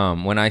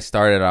 when I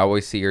started, I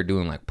always see her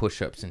doing like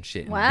push-ups and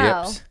shit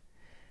and dips.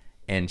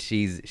 And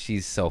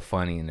she's so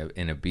funny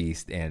and a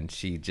beast. And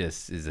she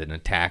just is an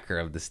attacker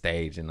of the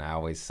stage. And I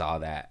always saw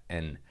that.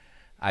 And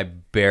I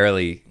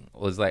barely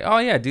was like, oh,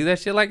 yeah, do that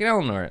shit like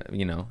Eleanor,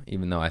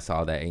 even though I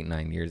saw that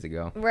 8-9 years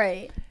ago.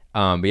 Right.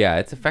 But yeah,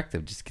 it's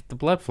effective. Just get the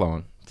blood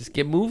flowing. Just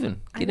get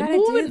moving. I gotta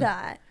do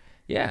that.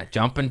 Yeah,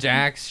 jumping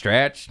jacks,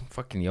 stretch,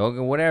 fucking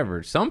yoga,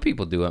 whatever. Some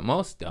people do it,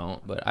 most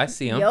don't, but I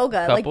see them.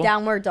 Yoga, like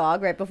downward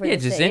dog right before the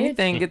stage. Yeah, just stage.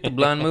 anything, get the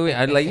blood moving.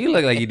 You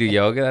look like you do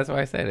yoga. That's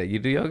why I said it. You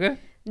do yoga?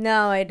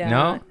 No, I don't.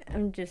 No?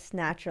 I'm just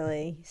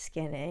naturally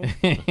skinny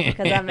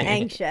because I'm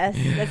anxious.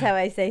 That's how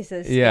I say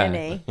so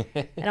skinny.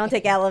 Yeah. I don't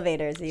take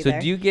elevators either. So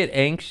do you get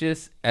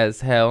anxious as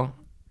hell,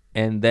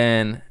 and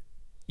then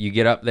you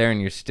get up there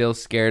and you're still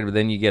scared, but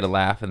then you get a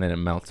laugh and then it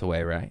melts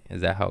away, right? Is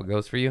that how it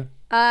goes for you?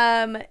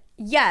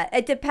 Yeah,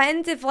 it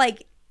depends if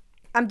like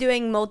I'm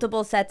doing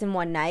multiple sets in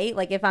one night.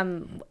 Like if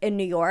I'm in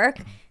New York,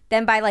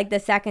 then by like the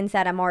second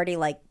set I'm already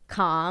like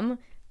calm.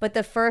 But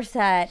the first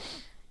set,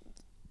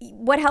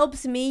 what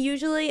helps me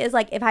usually is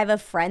like if I have a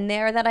friend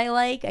there that I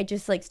like, I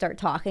just like start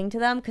talking to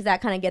them because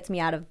that kind of gets me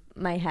out of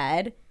my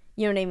head.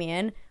 You know what I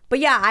mean? But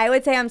yeah, I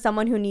would say I'm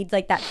someone who needs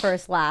like that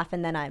first laugh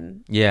and then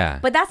I'm... Yeah.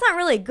 But that's not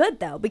really good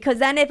though, because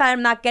then if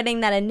I'm not getting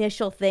that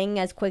initial thing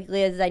as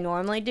quickly as I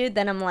normally do,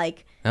 then I'm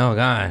like... Oh,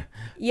 God.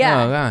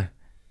 Yeah. Oh, God.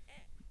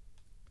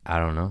 I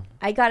don't know.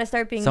 I got to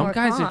start being more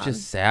calm. Some guys are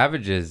just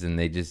savages and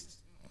they just...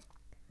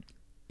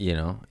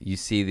 you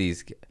see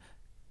these...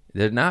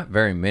 There's not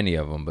very many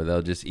of them, but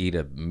they'll just eat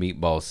a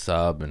meatball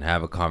sub and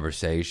have a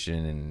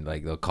conversation and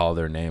like they'll call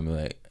their name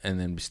and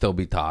then still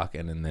be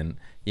talking and then,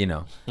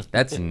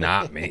 that's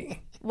not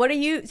me. What are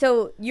you?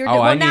 So you're.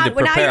 I need to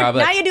prepare.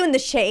 Now you're doing the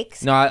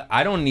shakes. No,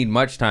 I don't need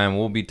much time.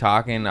 We'll be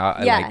talking.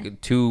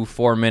 Like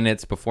 2-4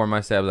 minutes before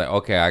my set. I was like,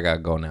 okay, I gotta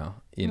go now.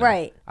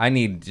 Right. I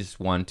need just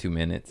 1-2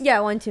 minutes. Yeah,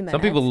 1-2 minutes.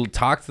 Some people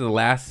talk to the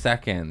last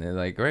second. They're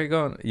like, where are you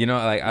going?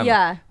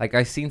 Like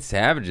I've seen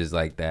savages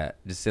like that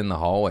just in the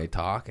hallway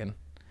talking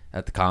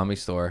at the Comedy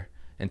Store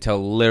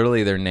until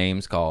literally their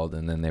name's called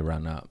and then they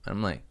run up.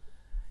 I'm like,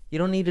 you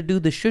don't need to do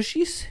the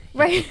shushies,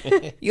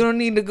 right? You don't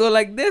need to go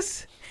like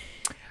this.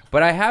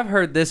 But I have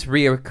heard this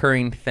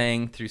reoccurring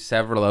thing through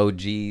several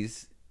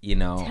OGs,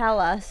 Tell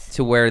us.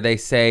 To where they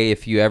say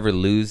if you ever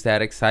lose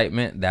that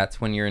excitement, that's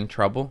when you're in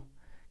trouble.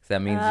 Because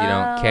that means you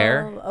don't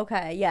care.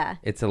 Okay, yeah.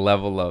 It's a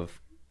level of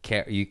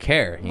care. You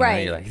care.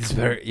 Right. You're like, it's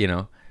better,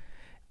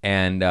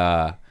 And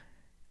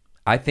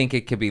I think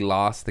it could be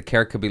lost. The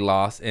care could be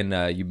lost.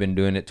 And you've been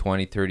doing it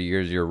 20, 30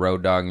 years. You're a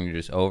road dog and you're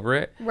just over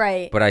it.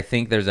 Right. But I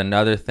think there's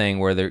another thing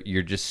where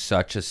you're just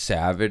such a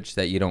savage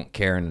that you don't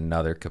care in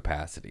another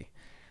capacity.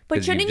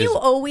 But shouldn't you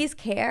always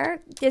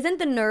care? Isn't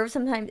the nerve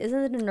sometimes?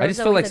 Isn't the nerve? I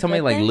just feel like somebody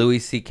like Louis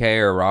C.K.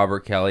 or Robert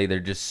Kelly, they're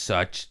just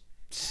such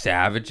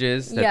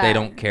savages that they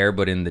don't care,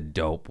 but in the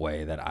dope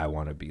way that I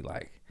want to be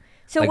like.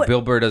 So like Bill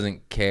Burr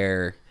doesn't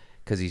care.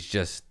 because he's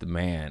just the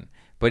man.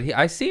 But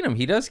I seen him.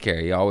 He does care.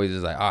 He always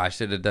is like, oh, I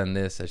should have done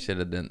this. I should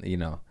have done, you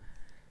know.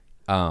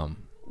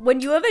 When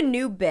you have a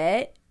new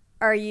bit,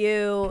 are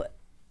you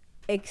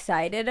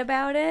excited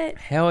about it?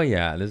 Hell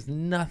yeah. There's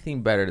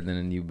nothing better than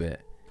a new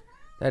bit.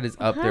 That is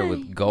up there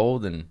with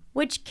gold. And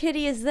which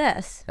kitty is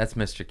this? that's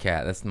Mr.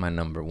 Cat. That's my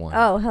number one.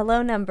 Oh,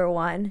 hello, number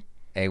one.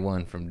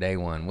 A1 from day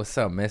one. What's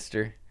up,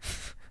 mister?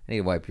 I need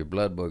to wipe your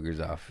blood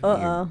boogers off.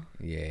 Uh-oh.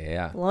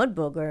 Yeah. Blood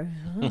booger.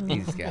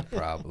 He's got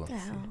problems.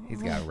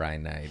 He's got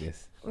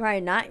rhinitis.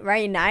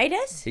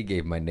 Rhinitis? He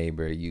gave my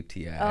neighbor a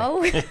UTI.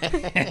 Oh.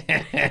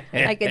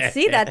 I can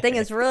see that thing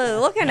is really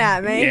looking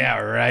at me. Yeah,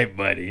 right,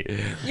 buddy.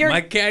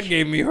 My cat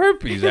gave me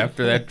herpes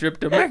after that trip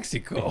to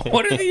Mexico.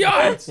 What are the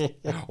odds?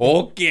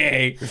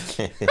 Okay.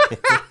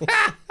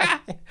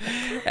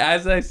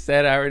 As I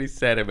said, I already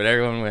said it, but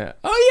everyone went,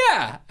 oh,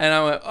 yeah. And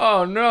I went,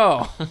 oh,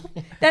 no.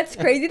 That's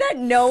crazy that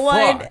no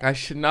one... Fuck, I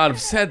should not have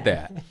said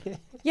that.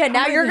 Yeah,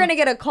 now you're going to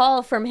get a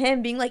call from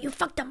him being like, you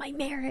fucked up my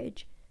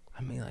marriage.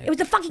 I mean, like, it was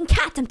the fucking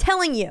cats, I'm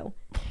telling you.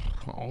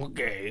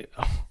 Okay.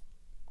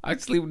 I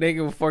sleep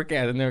naked with 4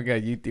 cats. I never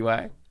got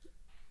UTI.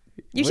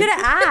 You should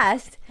have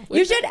asked.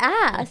 You should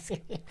ask.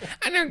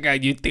 I never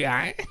got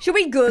UTI. Should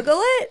we Google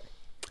it?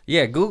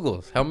 Yeah,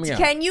 Google's. Help me out.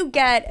 Can you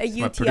get a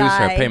UTI? My producer,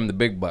 I pay him the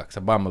big bucks. I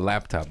bought him a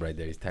laptop right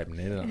there. He's typing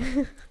it on.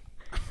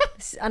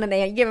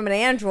 You give him an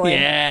Android.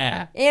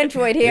 Yeah.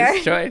 Android here.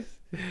 His choice.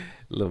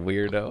 Little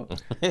weirdo.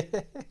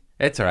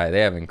 It's all right. They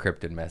have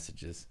encrypted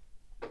messages.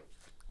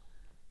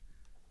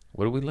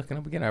 What are we looking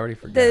up again? I already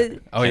forgot.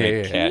 Oh,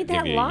 yeah. What did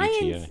that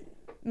lions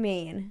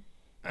mean?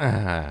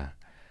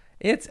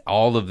 It's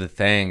all of the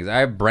things. I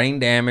have brain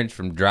damage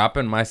from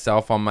dropping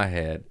myself on my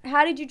head.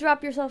 How did you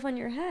drop yourself on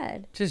your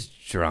head?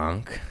 Just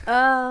drunk.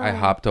 Oh. I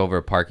hopped over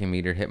a parking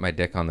meter, hit my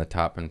dick on the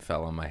top, and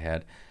fell on my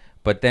head.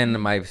 But then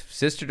my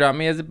sister dropped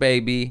me as a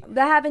baby.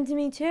 That happened to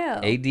me too.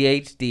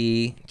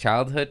 ADHD,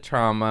 childhood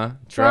trauma,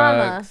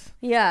 drugs.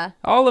 Yeah.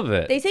 All of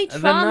it. They say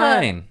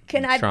trauma.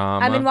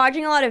 Trauma. I've been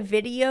watching a lot of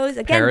videos.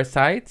 Again,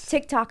 parasites?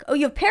 TikTok. Oh,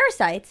 you have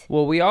parasites?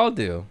 Well, we all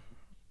do.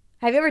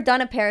 Have you ever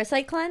done a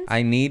parasite cleanse?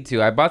 I need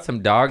to. I bought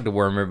some dog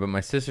dewormer, but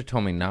my sister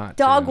told me not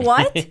Dog to.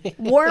 what?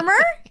 Warmer?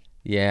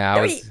 Yeah,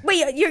 I was.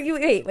 Wait,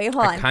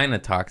 hold on. I kind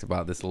of talked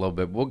about this a little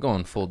bit. We'll go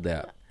in full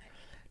depth.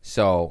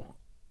 So.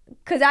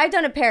 Because I've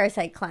done a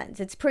parasite cleanse.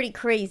 It's pretty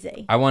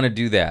crazy. I want to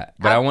do that,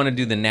 but I want to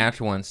do the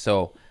natural one.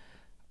 So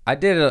I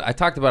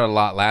talked about it a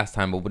lot last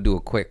time, but we'll do a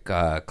quick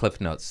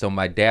cliff notes. So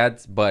my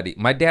dad's buddy,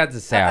 my dad's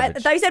a savage. I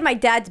thought you said my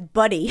dad's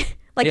buddy.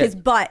 Like his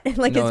butt.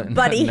 Like his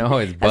buddy. No,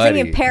 his buddy. I was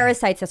thinking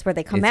parasites, that's where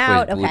they come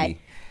out. Okay.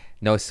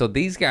 No, so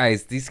these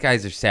guys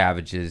are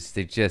savages.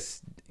 They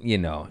just,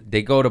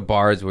 they go to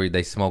bars where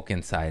they smoke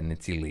inside and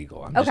it's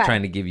illegal. I'm just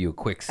trying to give you a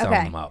quick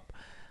sum up.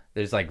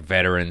 There's like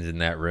veterans in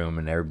that room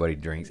and everybody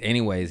drinks.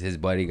 Anyways, his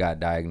buddy got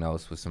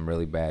diagnosed with some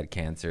really bad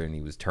cancer and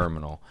he was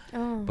terminal.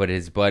 Oh. But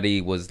his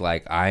buddy was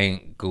like,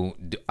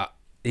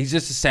 he's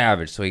just a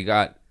savage. So he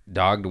got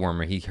dog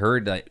dewormer. He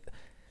heard that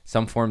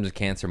some forms of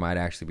cancer might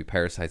actually be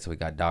parasites. So he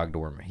got dog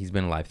dewormer. He's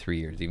been alive 3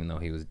 years, even though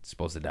he was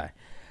supposed to die.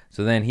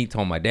 So then he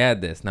told my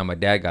dad this. Now my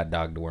dad got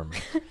dog dewormer.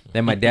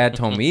 Then my dad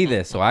told me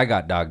this, so I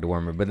got dog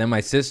dewormer. But then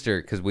my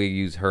sister, because we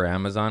use her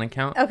Amazon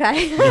account, was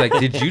like,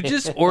 "Did you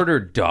just order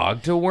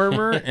dog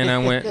dewormer?" And I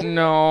went,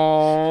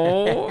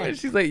 "No." And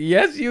she's like,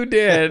 "Yes, you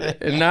did.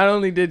 And not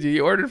only did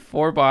you ordered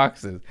 4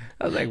 boxes."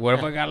 I was like, "What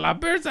if I got a lot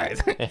of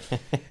parasites?"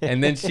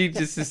 And then she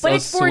just is so but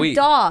it's sweet.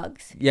 for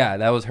dogs. Yeah,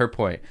 that was her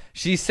point.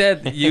 She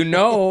said,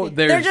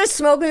 they're just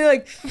smoking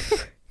like.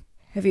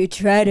 Have you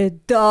tried a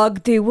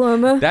dog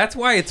dewormer? That's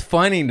why it's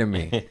funny to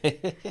me.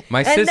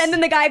 And then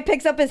the guy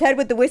picks up his head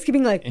with the whiskey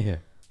being like,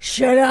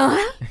 shut up.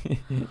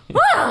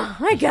 Oh,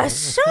 I guess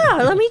so.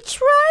 Let me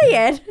try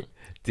it.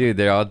 Dude,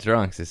 they're all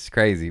drunks. It's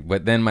crazy.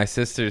 But then my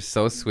sister's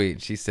so sweet.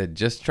 She said,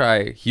 just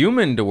try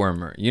human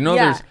dewormer.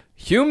 There's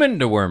human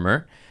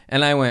dewormer.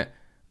 And I went,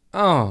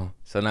 oh.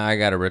 So now I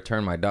got to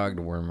return my dog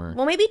dewormer.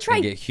 Well, maybe try.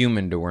 And get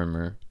human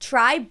dewormer.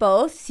 Try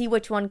both. See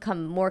which one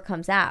more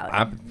comes out.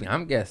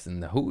 I'm guessing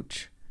the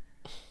hooch.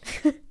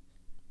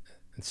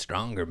 It's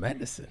stronger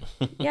medicine.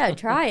 Yeah,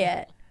 try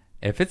it.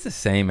 If it's the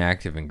same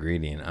active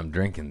ingredient, I'm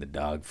drinking the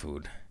dog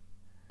food.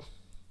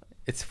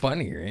 It's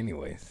funnier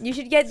anyways. You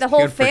should get the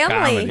whole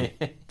family.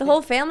 The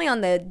whole family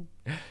on the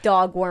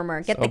dog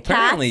warmer. Get the cats.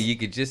 Apparently, you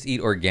could just eat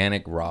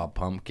organic raw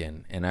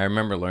pumpkin. And I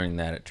remember learning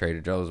that at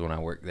Trader Joe's when I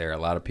worked there. A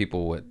lot of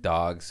people with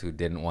dogs who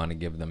didn't want to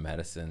give them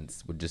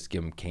medicines would just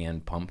give them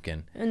canned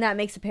pumpkin. And that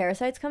makes the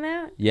parasites come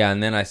out? Yeah,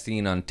 and then I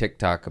seen on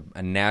TikTok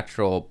a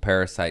natural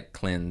parasite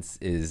cleanse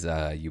is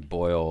you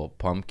boil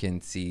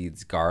pumpkin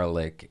seeds,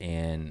 garlic,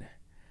 and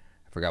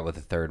I forgot what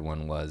the third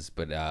one was,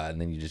 but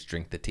and then you just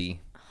drink the tea.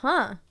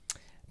 Huh.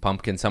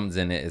 Pumpkin, something's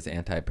in it is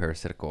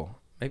anti-parasitical.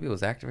 Maybe it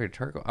was activated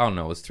charcoal. I don't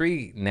know. It was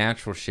 3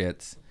 natural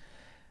shits.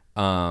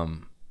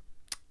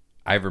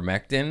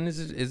 Ivermectin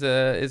is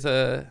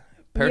a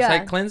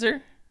parasite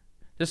cleanser.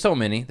 There's so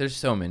many.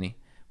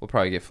 We'll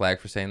probably get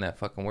flagged for saying that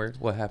fucking word.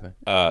 What happened?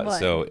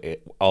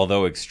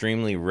 Although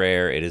extremely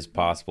rare, it is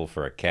possible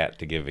for a cat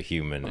to give a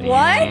human.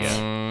 What?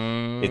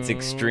 It's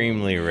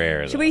extremely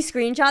rare. Should we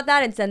screenshot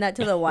that and send that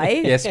to the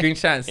wife? Yeah,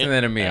 screenshot and send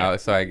that to me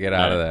so I get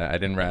out of that. I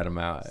didn't rat him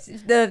out.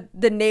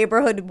 The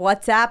neighborhood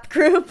WhatsApp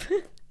group.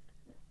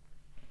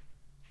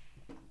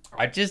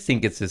 I just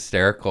think it's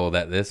hysterical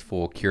that this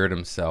fool cured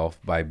himself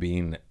by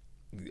being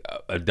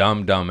a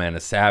dumb and a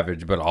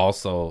savage, but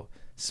also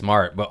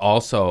smart, but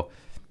also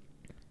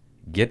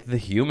get the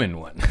human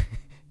one.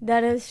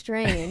 That is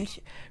strange.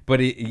 But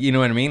you know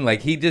what I mean?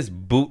 Like, he just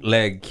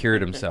bootleg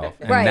cured himself.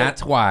 And Right.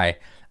 that's why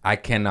I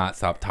cannot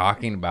stop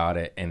talking about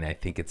it, and I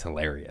think it's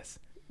hilarious.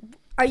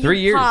 Are you 3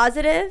 years.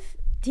 positive?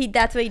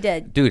 That's what he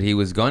did. Dude, he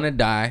was going to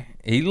die.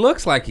 He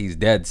looks like he's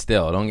dead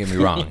still. Don't get me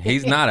wrong.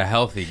 He's not a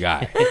healthy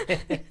guy.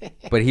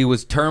 But he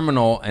was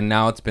terminal, and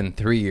now it's been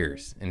 3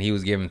 years. And he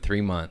was given 3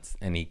 months,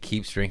 and he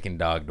keeps drinking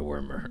dog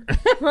dewormer.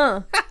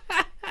 Huh.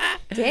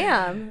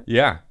 Damn.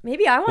 Yeah.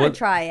 Maybe I want to Well-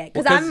 try it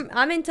because well, 'cause-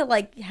 I'm into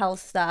like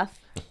health stuff.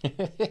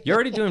 You're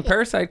already doing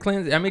parasite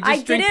cleanse. I mean,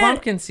 just drink did it-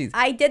 pumpkin seeds.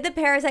 I did the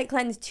parasite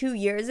cleanse 2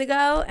 years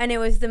ago, and it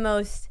was the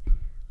most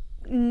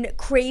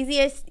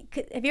craziest.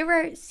 Have you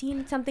ever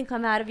seen something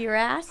come out of your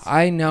ass?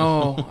 I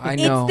know.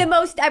 It's the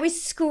most. I was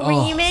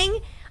screaming.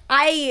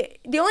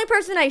 The only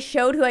person I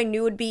showed who I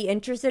knew would be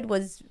interested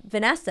was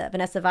Vanessa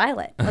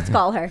Violet. Let's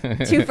call her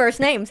 2 first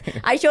names.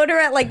 I showed her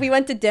at we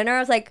went to dinner. I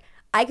was like,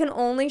 I can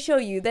only show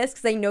you this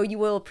because I know you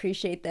will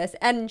appreciate this.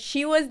 And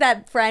she was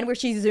that friend where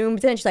she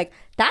zoomed in. She's like,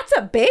 that's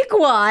a big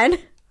one.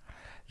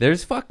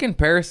 There's fucking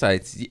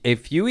parasites.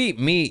 If you eat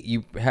meat,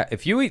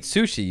 if you eat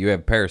sushi, you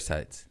have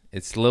parasites.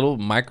 It's little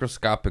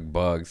microscopic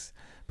bugs.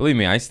 Believe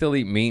me, I still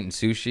eat meat and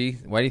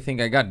sushi. Why do you think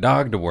I got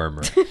dog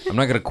dewormer? I'm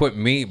not gonna quit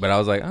meat, but I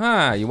was like,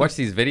 you watch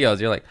these videos,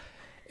 you're like,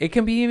 it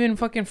can be even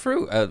fucking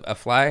fruit. A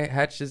fly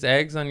hatches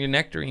eggs on your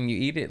nectarine, you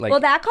eat it. Like, Well,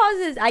 that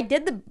causes. I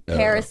did the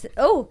parasite.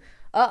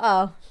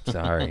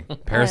 sorry,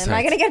 parasites. Am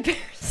I gonna get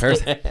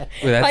parasites?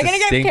 Am Am I gonna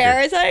get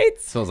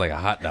parasites? Smells like a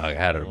hot dog I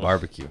had at a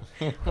barbecue.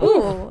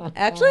 Ooh,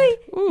 actually,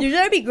 usually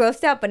I'd be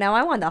grossed out, but now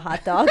I want the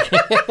hot dog.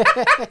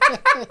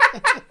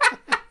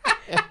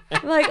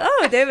 I'm like,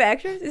 oh, they have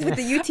extras? Is it with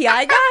the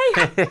UTI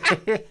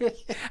guy?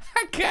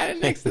 I got it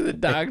next to the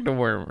dog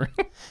dewormer.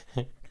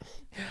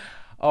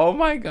 Oh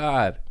my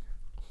god.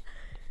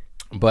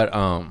 But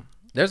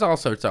there's all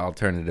sorts of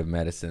alternative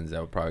medicines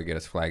that would probably get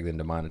us flagged and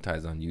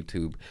demonetized on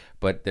YouTube.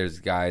 But there's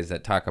guys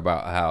that talk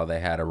about how they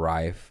had a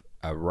rife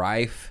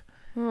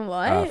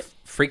What?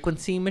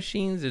 frequency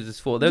machines. There's this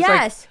fool. There's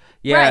Yes.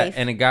 yeah,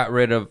 and it got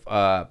rid of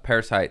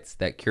parasites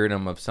that cured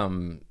them of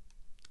some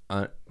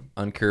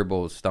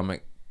uncurable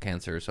stomach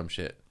cancer or some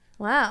shit.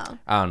 Wow.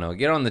 I don't know.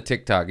 Get on the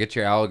TikTok. Get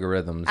your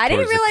algorithms. I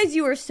didn't realize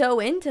you were so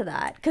into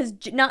that because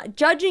not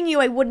judging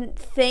you, I wouldn't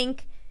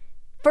think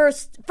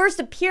first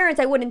appearance.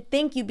 I wouldn't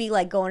think you'd be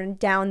like going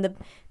down the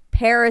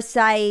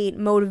parasite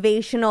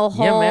motivational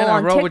hole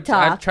on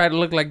TikTok. I try to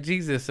look like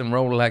Jesus and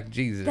roll like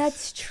Jesus.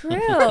 That's true.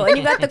 And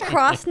you got the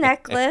cross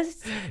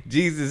necklace.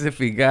 Jesus, if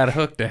he got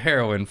hooked to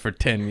heroin for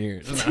 10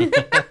 years.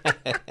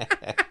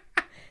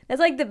 That's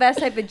like the best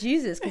type of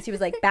Jesus because he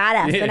was like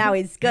badass, but now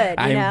he's good.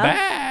 You I'm know?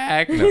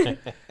 back.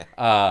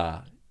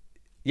 No.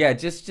 Yeah,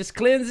 just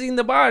cleansing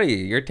the body,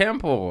 your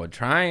temple.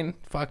 Trying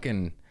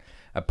fucking.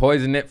 I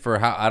poisoned it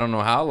for I don't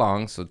know how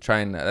long. So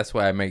that's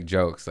why I make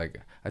jokes.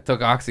 Like, I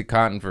took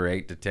OxyContin for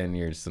 8 to 10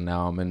 years. So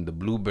now I'm in the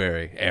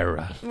blueberry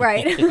era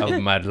Right.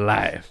 of my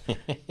life.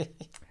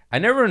 I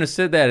never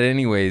understood that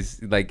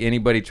anyways. Like,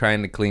 anybody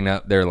trying to clean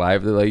up their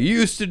life, they're like, you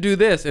used to do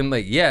this. And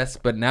like, yes,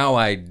 but now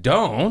I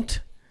don't.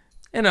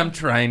 And I'm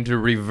trying to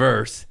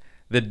reverse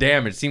the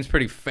damage. Seems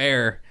pretty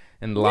fair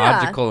and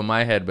logical in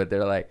my head, but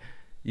they're like,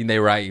 they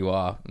write you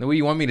off.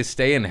 You want me to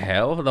stay in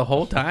hell the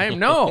whole time?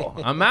 No,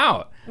 I'm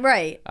out.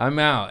 Right. I'm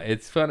out.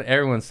 It's fun.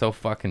 Everyone's so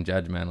fucking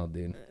judgmental,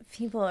 dude.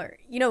 People are,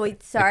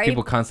 wait, sorry.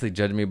 People constantly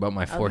judge me about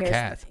my 4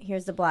 cats.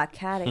 Here's the black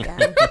cat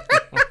again.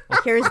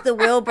 Here's the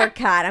Wilbur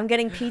cat. I'm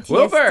getting PTSD.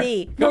 Wilbur,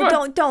 No,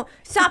 come don't.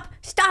 Stop.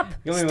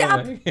 Give me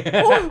Stop. one.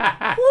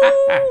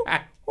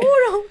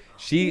 Oh, no.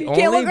 She You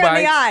can't only look her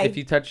in the bites اه. if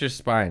you touch her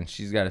spine.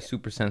 She's got a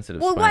super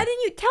sensitive Well, spine. why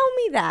didn't you tell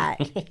me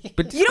that?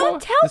 But You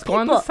don't tell just go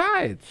on the people.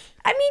 sides.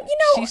 I mean,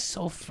 She's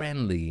so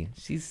friendly.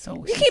 She's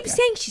so. you keep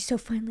saying she's so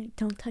friendly.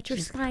 Don't touch her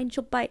spine.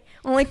 She'll bite.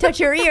 Only touch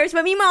her ears.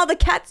 But meanwhile, the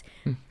cats.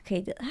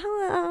 Okay,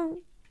 hello.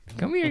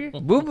 Come here,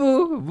 boo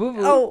boo, boo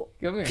boo. Oh.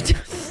 Come here.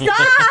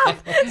 Stop!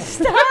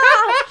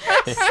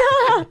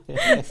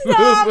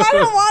 I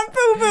don't want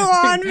poo poo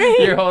on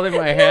me. You're holding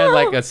my hand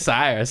like a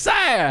sire.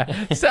 Sire.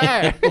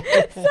 Sire,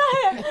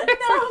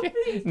 no,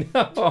 please.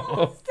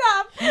 No.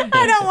 Stop.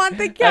 I don't want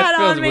the cat That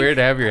feels on me. weird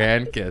to have your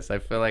hand kiss. I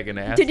feel like an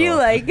asshole. Did you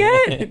like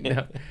it?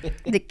 No.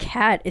 The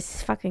cat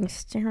is fucking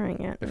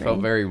staring at It me.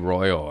 felt very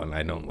royal, and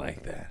I don't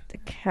like that. The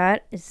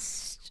cat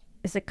is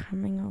it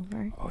coming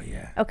over? Oh,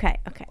 yeah. Okay.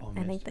 Oh,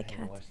 I think the mister,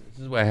 cat. watch this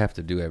is what I have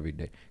to do every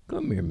day.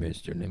 Come here,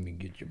 mister. Let me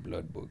get your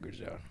blood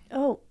boogers out.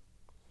 Oh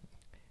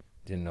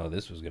Didn't know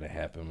this was going to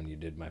happen when you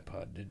did my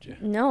pod, did you?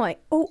 no!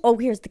 Oh,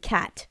 here's the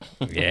cat.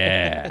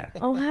 Yeah.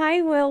 Oh,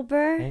 hi,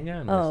 Wilbur. Hang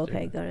on, Oh, mister.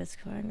 okay. Good. It's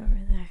going over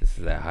there. This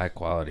is that high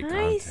quality Hi,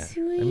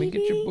 content. Let me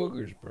get your sweetie.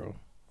 boogers, bro.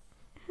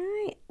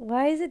 Hi.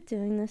 Why is it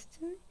doing this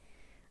to me?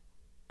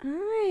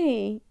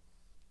 Hi.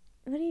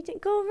 What do you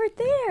think? Go over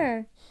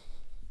there.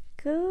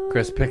 Go.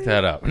 Chris, pick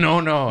that up.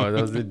 No,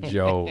 that was a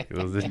joke. It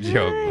was a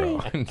joke,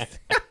 bro.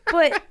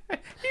 But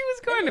he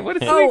was going. What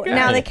is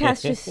now the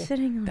cat's just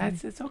sitting on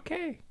it. It's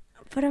okay.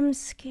 But I'm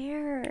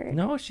scared.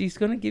 No, she's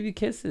gonna give you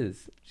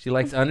kisses. She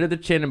likes under the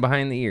chin and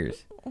behind the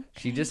ears. Okay.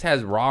 She just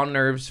has raw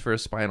nerves for a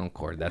spinal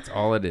cord. That's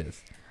all it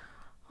is.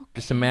 Okay.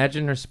 Just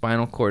imagine her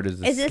spinal cord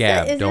is a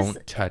scab.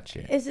 Don't touch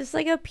it. Is this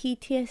like a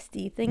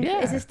PTSD thing? Yeah.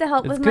 Is this to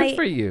help with good my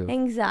for you.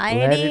 Anxiety?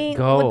 Let it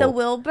go. With the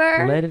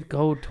Wilbur? Let it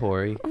go,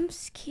 Tori. I'm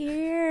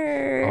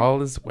scared.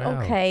 All is well.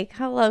 Okay.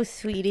 Hello,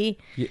 sweetie.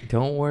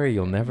 Don't worry.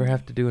 You'll never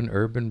have to do an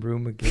urban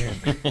broom again.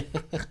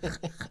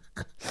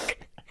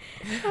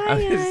 Hi, I'm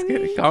just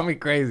gonna call me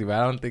crazy, but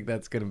I don't think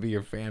that's gonna be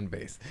your fan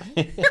base.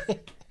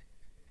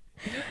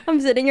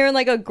 I'm sitting here in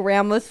like a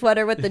grandma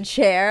sweater with the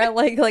chair,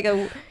 like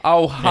a.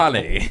 Oh,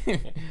 honey.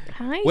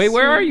 Hi. Wait,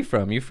 where are you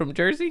from? You from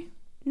Jersey?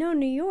 No,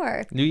 New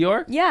York. New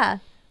York? Yeah.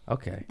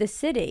 Okay. The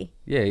city.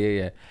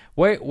 Yeah.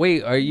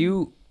 Wait. Are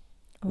you?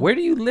 Where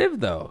do you live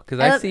though? Because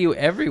I see you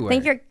everywhere. I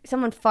think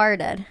someone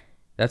farted.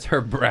 That's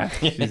her breath.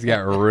 She's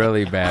got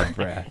really bad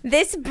breath.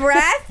 This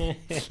breath?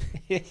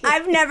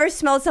 I've never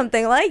smelled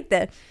something like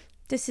this.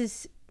 This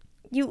is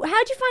you.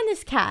 How'd you find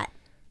this cat?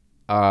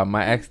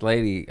 My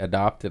ex-lady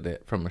adopted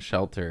it from a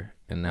shelter,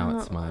 and now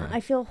it's mine.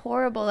 I feel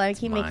horrible that I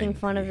keep making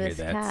fun of this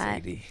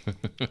cat.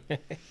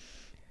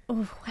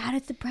 Oh, how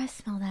does the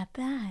breath smell that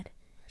bad?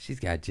 She's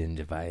got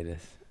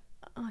gingivitis.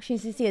 Oh, she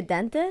needs to see a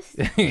dentist?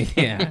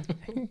 Yeah.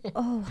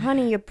 Oh,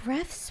 honey, your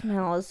breath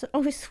smells.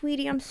 Oh,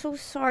 sweetie, I'm so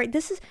sorry.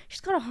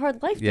 She's got a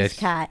hard life, this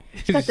cat.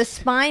 She's got the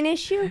spine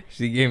issue.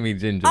 She gave me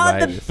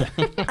gingivitis.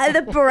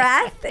 The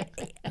breath.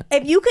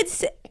 If you could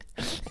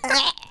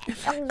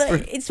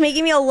it's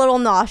making me a little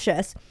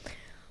nauseous.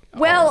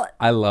 Well,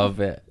 I love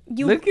it.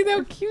 Look at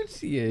how cute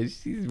she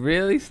is. She's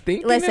really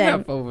stinking it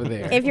up over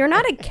there. If you're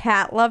not a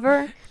cat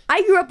lover,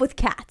 I grew up with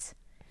cats.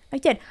 I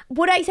did.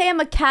 Would I say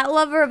I'm a cat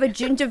lover of a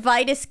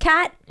gingivitis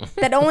cat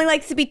that only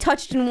likes to be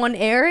touched in one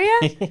area?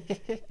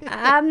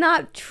 I'm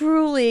not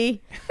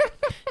truly.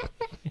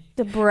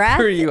 The breath.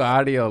 For you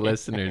audio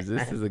listeners,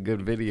 this is a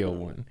good video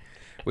one.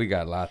 We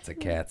got lots of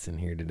cats in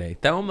here today.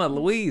 Thelma,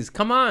 Louise,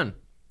 come on.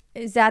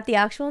 Is that the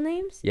actual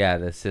names? Yeah,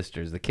 the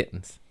sisters, the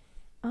kittens.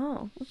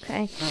 Oh,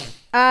 okay.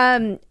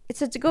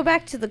 So to go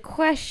back to the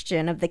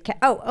question of the cat.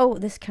 Oh,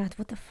 this cat.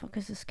 What the fuck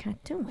is this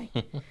cat doing?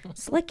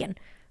 It's licking.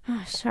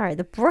 Oh, sorry.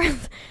 The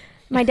breath.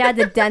 My dad's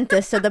a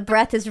dentist, so the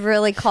breath is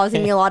really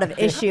causing me a lot of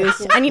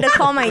issues. I need to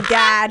call my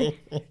dad.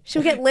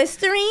 Should we get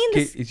Listerine?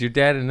 Is your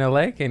dad in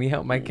LA? Can he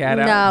help my cat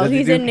out? No,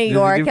 he's in New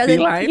York.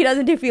 He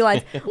doesn't do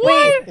felines.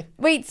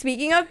 Wait.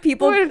 Speaking of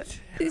people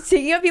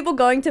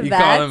going to vets. You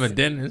call him a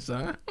dentist,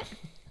 huh?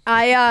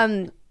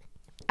 I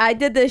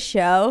did this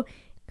show,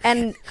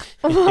 and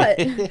what?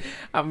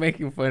 I'm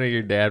making fun of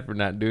your dad for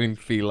not doing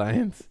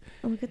felines.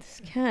 Oh, look at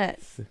this cat.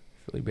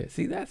 Silly bit.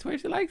 See, that's where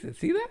she likes it.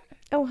 See that?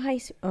 Oh, hi.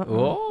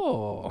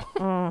 Oh,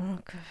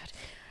 God.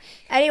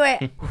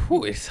 Anyway.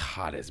 Whew, it's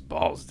hot as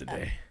balls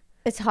today.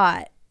 It's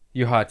hot.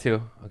 You hot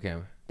too? Okay.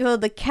 Well,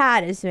 the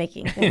cat is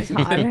making things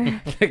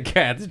hotter. The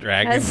cat's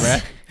dragging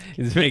breath.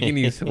 It's making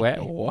you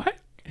sweat. What?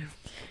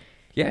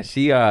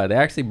 Yeah, they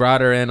actually brought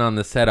her in on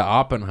the set of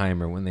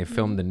Oppenheimer when they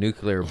filmed the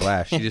nuclear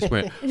blast. She just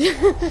went,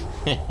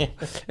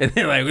 and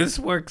they're like, "This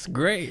works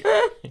great."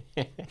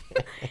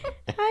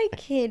 Hi,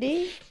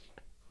 kitty.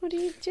 What are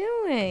you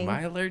doing? Am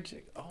I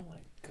allergic? Oh my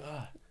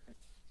god.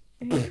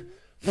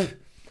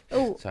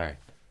 Oh. Sorry.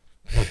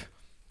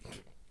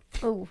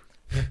 Oh.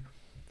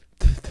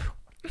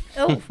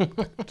 Oh.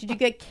 Did you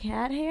get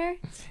cat hair?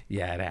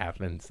 Yeah, it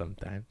happens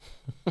sometimes.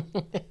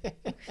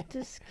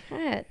 This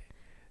cat.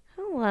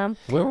 Hello.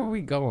 Where were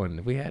we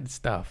going? We had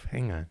stuff.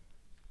 Hang on.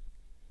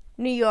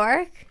 New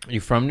York. You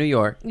from New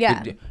York?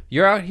 Yeah.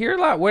 You're out here a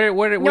lot. Where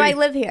no, I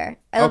live here.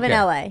 I live in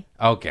LA.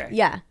 Okay.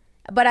 Yeah.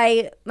 But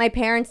my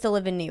parents still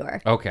live in New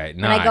York. Okay,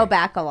 nice. And I go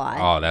back a lot.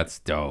 Oh, that's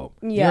dope.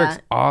 Yeah. New York's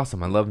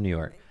awesome. I love New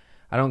York.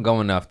 I don't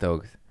go enough, though,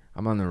 'cause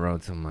I'm on the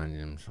road so much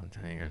and I'm so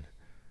tired.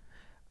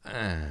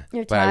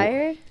 You're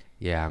tired?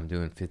 Yeah, I'm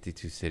doing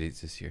 52 cities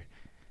this year.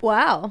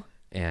 Wow.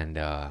 And,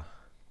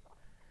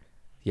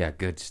 yeah,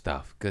 good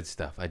stuff.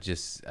 I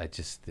just I'm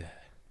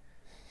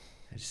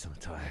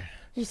tired.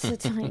 You're so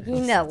tired. You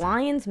need that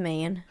lion's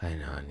mane. I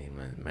know. I need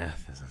my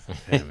math.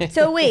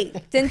 So wait,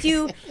 since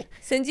you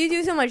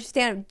do so much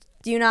stand-up,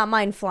 do you not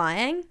mind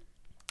flying?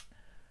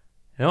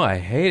 No, I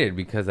hate it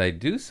because I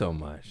do so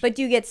much. But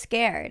do you get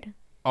scared?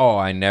 Oh,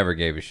 I never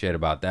gave a shit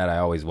about that. I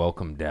always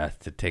welcome death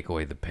to take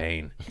away the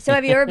pain. So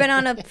have you ever been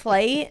on a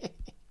flight?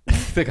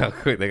 Look how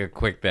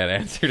quick that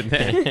answered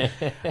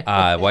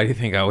that. Why do you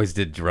think I always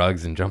did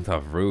drugs and jumped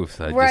off roofs?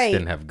 I just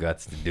didn't have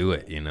guts to do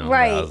it, you know?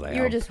 Right. I was like,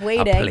 you were just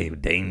waiting. I'll play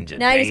danger.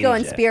 Now you just go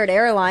on Spirit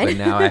Airline. But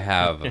now I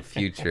have a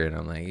future, and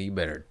I'm like, you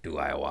better do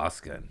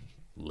ayahuasca and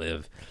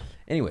live.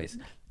 Anyways,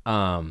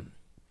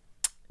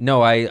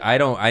 no,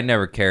 I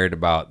never cared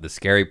about the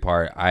scary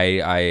part.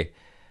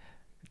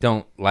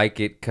 don't like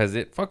it because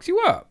it fucks you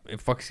up. It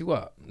fucks you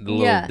up. A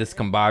little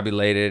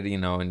discombobulated, you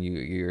know, and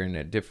you're in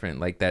a different,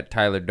 like that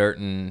Tyler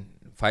Durden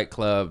Fight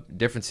Club,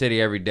 different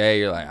city every day.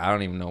 You're like, I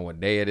don't even know what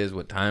day it is,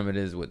 what time it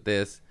is, what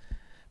this.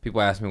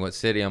 People ask me what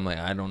city. I'm like,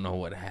 I don't know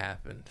what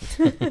happened.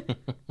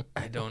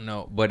 I don't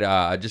know. But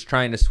just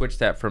trying to switch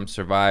that from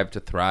survive to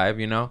thrive,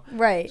 you know?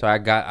 Right. So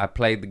I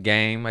played the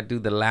game. I do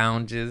the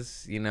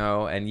lounges, you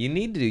know, and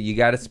you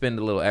got to spend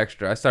a little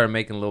extra. I started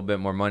making a little bit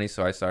more money,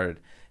 so I started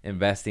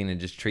investing and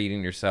just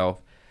treating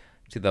yourself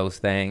to those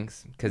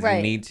things because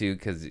you need to,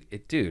 because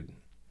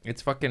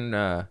it's fucking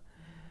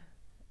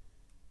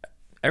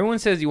everyone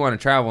says you want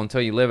to travel until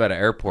you live at an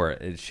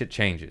airport. Shit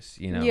changes,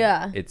 you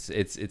know.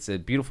 It's a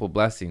beautiful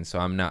blessing, so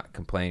I'm not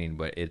complaining,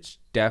 but it's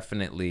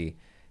definitely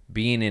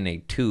being in a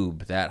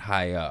tube that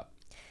high up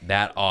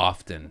that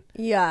often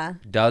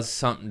does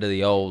something to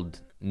the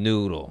old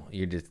noodle.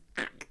 You're just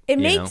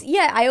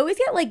I always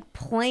get like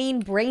plain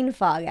brain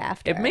fog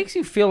after. It makes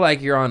you feel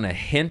like you're on a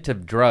hint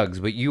of drugs,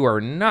 but you are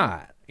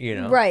not, you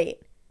know. Right.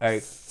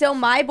 So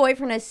my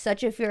boyfriend has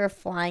such a fear of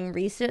flying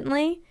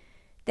recently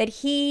that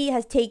he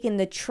has taken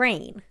the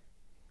train.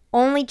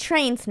 Only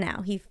trains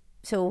now.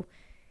 So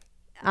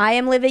I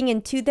am living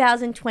in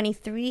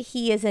 2023.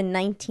 He is in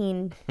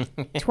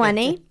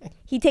 1920.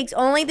 He takes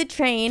only the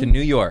train to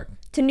New York.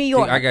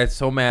 Dude, I got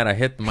so mad I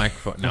hit the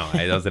microphone. No,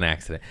 it was an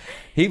accident.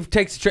 He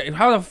takes the train.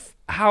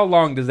 How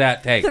long does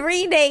that take?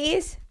 3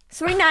 days,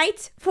 3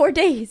 nights, 4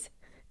 days.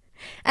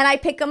 And I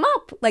pick him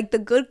up like the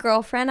good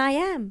girlfriend I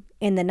am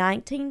in the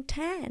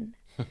 1910.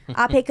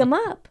 I pick him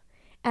up.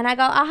 And I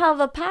go, I have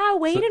a pie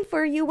waiting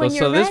for you when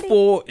you're ready. So this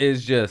fool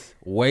is just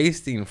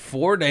wasting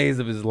 4 days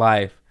of his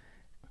life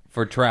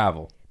for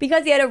travel.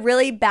 Because he had a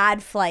really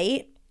bad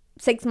flight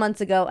 6 months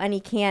ago and he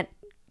can't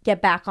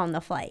get back on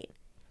the flight.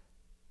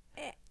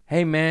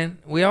 Hey, man,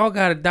 we all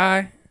got to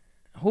die.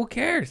 Who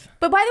cares?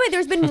 But by the way,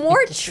 there's been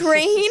more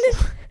train.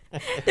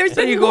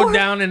 So you go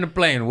down in the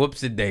plane,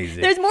 whoopsie-daisy.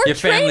 There's more Your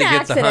train family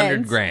gets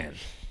accidents. $100,000.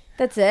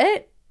 That's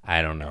it?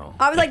 I don't know.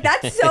 I was like,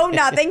 that's so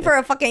nothing for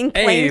a fucking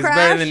plane hey, it's crash.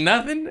 better than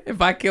nothing. If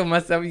I kill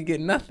myself, you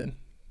get nothing.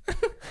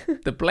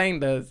 The plane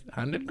does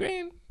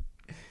 $100,000.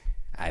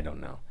 I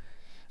don't know.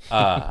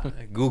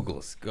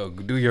 Google's. Go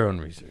do your own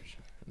research.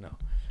 No.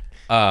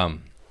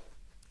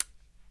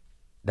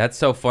 That's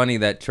so funny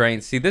that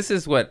trains. See, this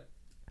is what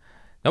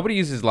nobody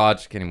uses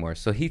logic anymore.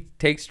 So he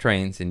takes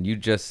trains, and you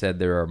just said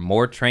there are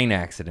more train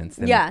accidents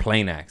than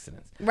plane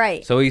accidents.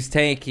 Right. So he's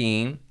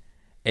taking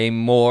a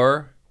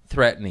more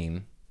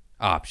threatening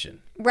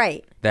option.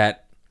 Right.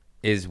 That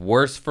is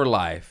worse for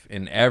life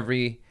in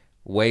every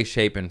way,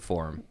 shape, and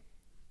form,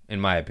 in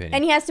my opinion.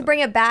 And he has to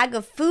bring a bag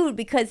of food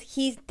because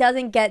he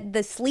doesn't get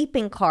the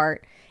sleeping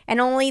cart. And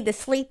only the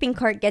sleeping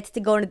cart gets to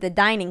go to the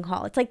dining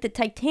hall. It's like the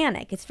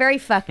Titanic. It's very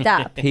fucked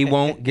up. He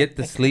won't get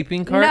the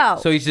sleeping cart? No.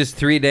 So he's just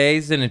 3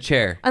 days in a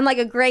chair? On like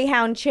a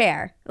Greyhound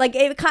chair. Like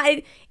it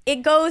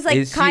goes like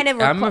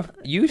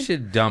you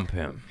should dump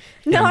him.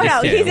 No,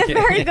 he's a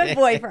very good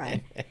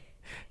boyfriend.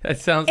 That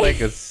sounds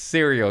like a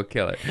serial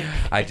killer.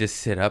 I just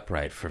sit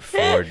upright for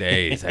 4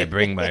 days. I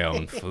bring my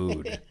own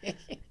food.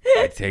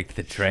 I take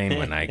the train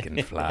when I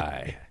can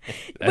fly.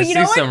 I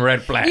see some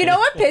red flag. You know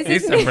what pisses me?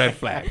 See some red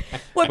flag.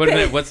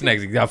 What's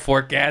next? You got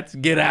 4 cats?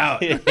 Get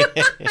out.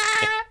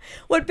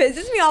 What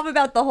pisses me off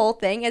about the whole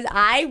thing is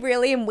I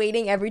really am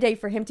waiting every day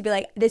for him to be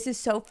like, this is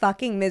so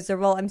fucking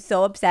miserable. I'm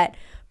so upset.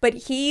 But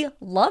he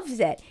loves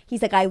it.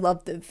 He's like, I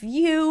love the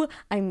view.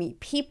 I meet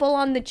people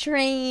on the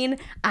train.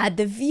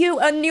 The view.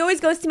 And he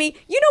always goes to me,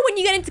 you know when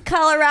you get into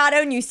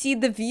Colorado and you see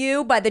the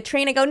view by the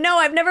train? I go, no,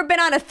 I've never been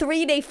on a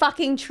 3-day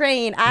fucking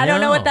train. I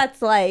don't know what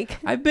that's like.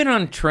 I've been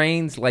on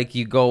trains like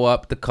you go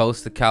up the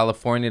coast of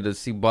California to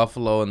see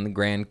Buffalo and the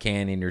Grand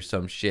Canyon or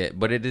some shit.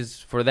 But it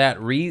is for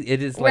that reason.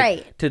 It is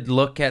like to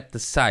look at the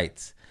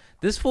sights.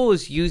 This fool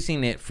is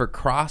using it for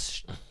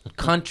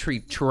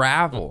cross-country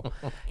travel.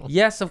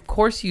 Yes, of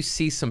course you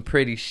see some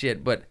pretty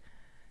shit, but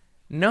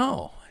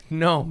no,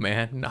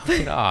 man, knock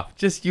it off.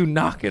 Just you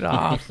knock it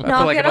off. I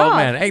feel like an old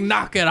man. Hey,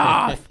 knock it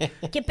off.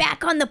 Get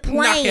back on the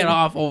plane. Knock it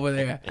off over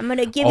there. I'm going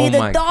to give you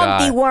the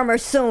dog dewormer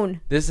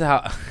soon. This is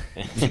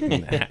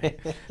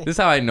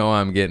how I know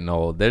I'm getting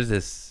old. There's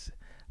this,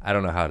 I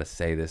don't know how to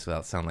say this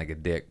without sounding like a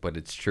dick, but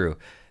it's true.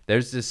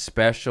 There's this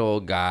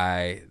special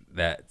guy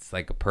that's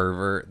like a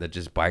pervert that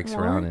just bikes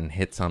around and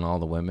hits on all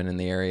the women in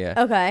the area.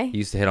 Okay. He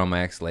used to hit on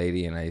my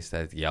ex-lady, and I used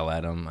to yell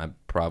at him. I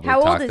probably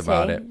talked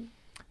about it.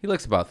 He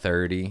looks about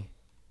 30.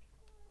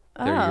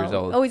 30 years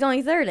old. Oh, he's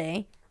only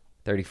 30.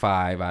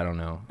 35, I don't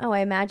know. Oh, I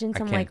imagine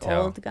some like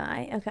tell. old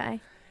guy. Okay.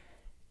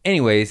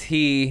 Anyways,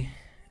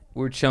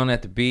 we're chilling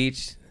at the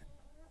beach.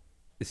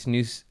 This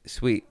new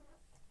sweet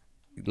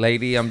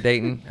lady I'm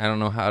dating, I don't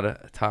know how to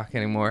talk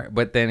anymore,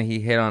 but then he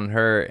hit on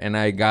her, and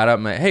I got up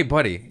and I, hey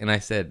buddy, and I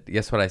said,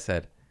 guess what I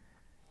said?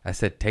 I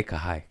said, take a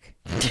hike.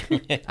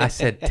 I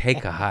said,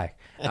 take a hike.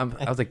 I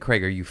was like,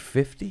 Craig, are you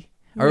 50?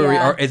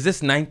 Or is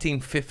this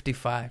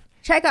 1955?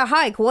 Take a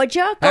hike, would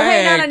you? Go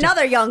hang on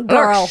another young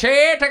girl. Look,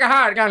 shit, take a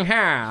hike on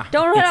here.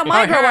 Don't hit on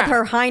my girl with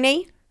her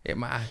hiney.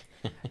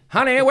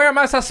 Honey, where are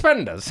my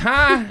suspenders,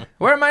 huh?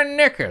 Where are my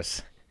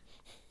knickers?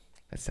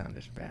 That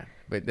sounded bad.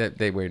 But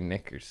they wear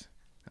knickers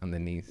on the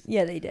knees.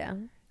 Yeah, they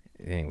do.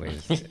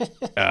 Anyways.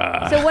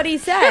 So what do you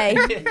say?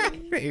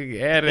 You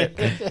get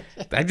it.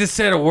 I just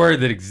said a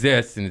word that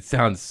exists, and it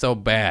sounds so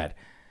bad.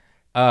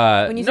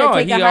 When you No, say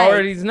take he a hike.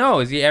 already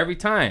knows. He every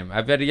time.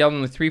 I've had to yell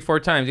him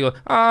 3-4 times. He goes,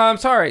 "Oh, I'm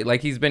sorry."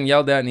 Like he's been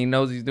yelled at, and he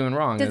knows he's doing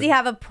wrong. Does he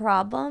have a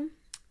problem?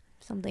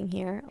 Something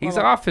here. He's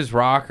off his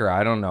rocker.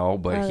 I don't know,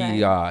 but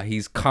Okay.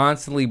 he's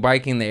constantly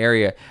biking the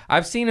area.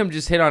 I've seen him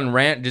just hit on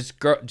rant.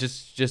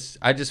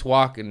 I just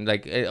walk and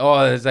like,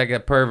 oh, it's like a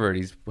pervert.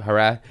 He's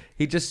harass.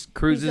 He just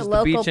cruises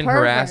the beach and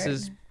pervert.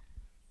 harasses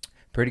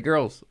pretty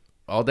girls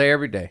all day,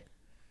 every day.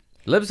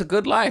 Lives a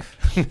good life.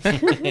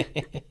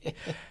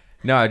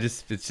 No,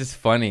 it's just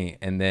funny,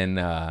 and then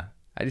I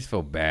just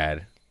feel bad.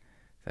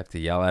 I have to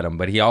yell at him,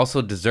 but he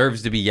also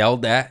deserves to be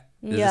yelled at.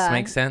 Does this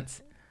make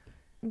sense?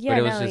 Yeah, But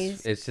it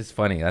was it's just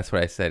funny. That's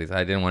what I said.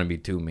 I didn't want to be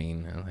too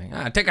mean. I was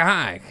like, take a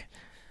hike.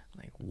 I'm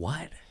like,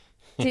 what?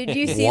 Did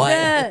you see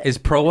What? Is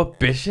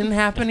prohibition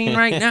happening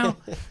right now?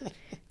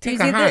 Take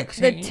a hike.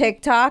 the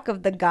TikTok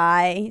of the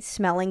guy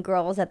smelling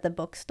girls at the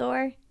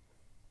bookstore?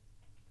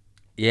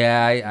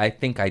 Yeah, I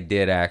think I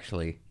did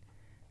actually.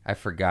 I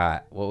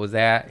forgot. What was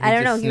that? I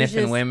don't know. Just He was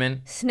sniffing just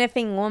women.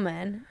 Sniffing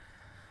women.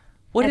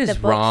 What at is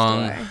the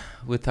wrong bookstore.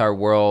 with our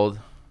world?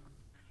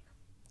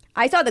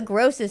 I saw the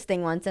grossest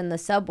thing once in the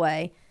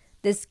subway.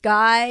 This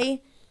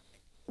guy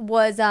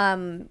was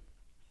it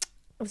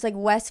was like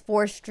West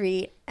 4th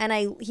Street, and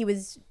he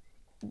was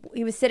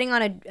sitting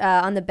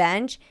on the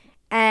bench,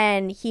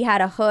 and he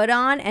had a hood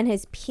on, and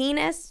his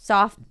penis,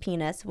 soft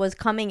penis, was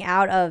coming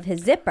out of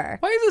his zipper.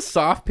 Why is a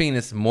soft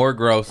penis more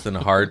gross than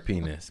a hard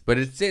penis? But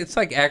it's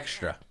like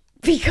extra.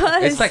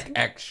 Because It's like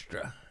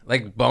extra.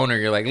 Like boner,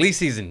 you're like, at least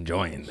he's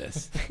enjoying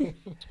this.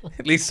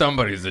 At least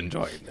somebody's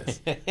enjoying this.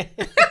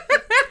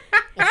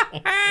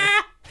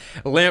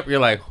 Limp, you're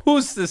like,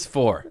 who's this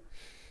for?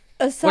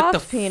 a soft the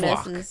penis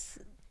fuck? is.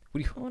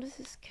 What is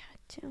this cat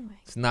doing?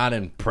 It's not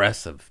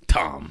impressive,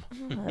 Tom.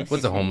 Oh,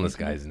 What's the homeless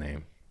guy's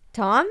name?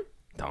 Tom?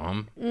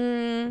 Tom?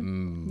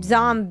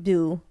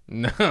 Zombu.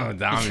 No,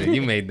 Tom,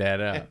 you made that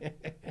up.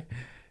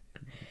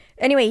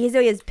 Anyway,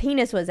 his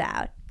penis was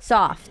out,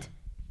 soft,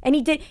 and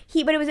but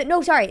it was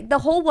no, sorry, the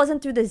hole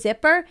wasn't through the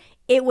zipper;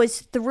 it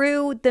was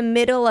through the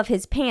middle of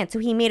his pants. So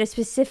he made a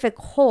specific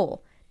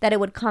hole that it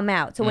would come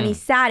out. So when he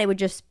sat, it would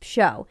just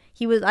show.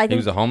 He was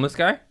a homeless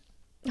guy?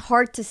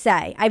 hard to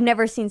say. I've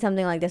never seen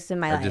something like this in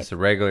my Or life. just a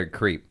regular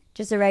creep?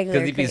 Just a regular.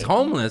 Because if he's creep.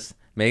 homeless,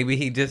 maybe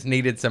he just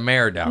needed some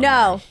air down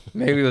No.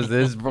 there. Maybe it was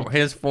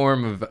his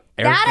form of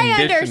air That I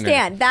conditioner.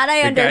 understand. That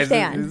I The guy's-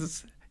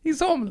 understand. he's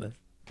homeless.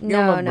 Give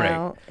him a break.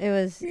 No, it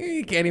was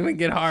He can't even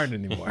get hard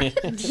anymore.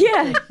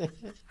 yeah.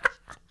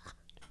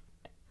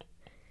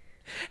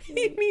 He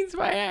needs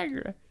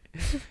Viagra.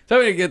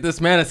 Somebody get this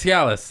man a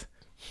Cialis.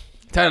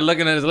 Tired of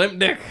looking at his limp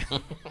dick.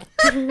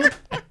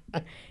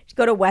 Just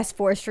go to West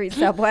 4th Street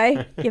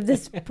subway. Give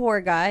this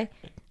poor guy.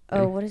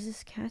 Oh, what is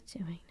this cat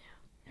doing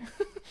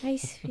now? Hi,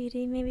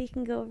 sweetie. Maybe you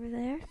can go over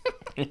there.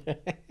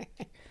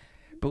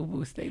 Boo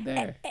Boo, stay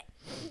there.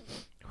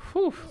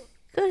 Whew.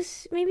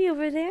 Maybe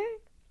over there.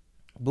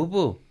 Boo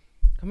Boo.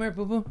 Come here,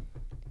 Boo Boo.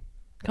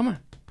 Come on.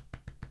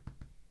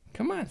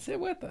 Come on, sit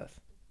with us.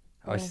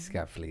 Oh, she's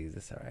got fleas.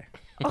 It's all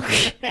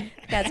right.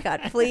 Cat's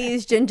got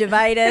fleas,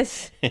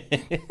 gingivitis.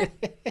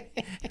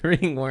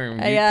 Ringworm,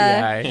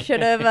 I UTI.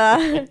 should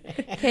have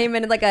came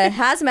in like a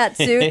hazmat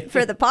suit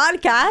for the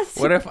podcast.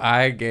 What if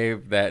I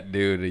gave that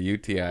dude a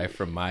UTI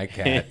from my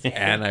cats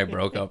and I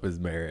broke up his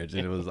marriage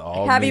and it was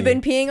all Have me? you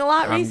been peeing a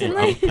lot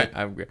recently?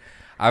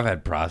 I've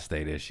had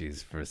prostate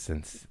issues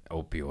since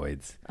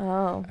opioids.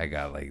 Oh. I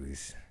got like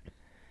these.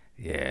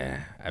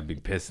 Yeah, I've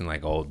been pissing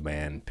like old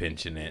man,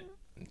 pinching it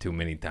too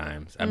many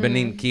times. I've been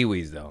eating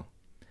kiwis though.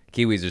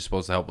 Kiwis are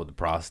supposed to help with the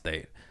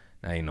prostate.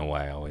 Now you know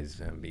why I always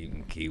am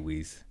eating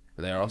kiwis.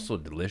 But they're also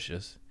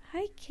delicious.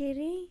 Hi,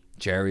 kitty.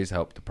 Cherries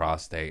help the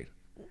prostate.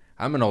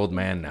 I'm an old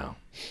man now.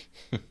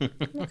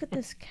 Look at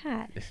this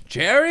cat.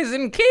 Cherries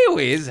and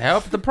kiwis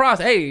help the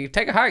prostate. Hey,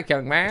 take a hike,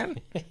 young man.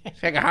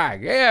 Take a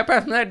hike. Yeah,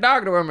 pass me that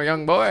dog to him,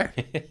 young boy.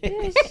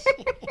 Yes.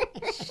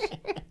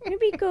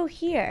 Maybe go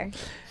here.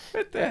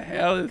 What the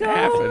hell is Go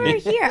happening? over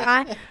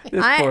here.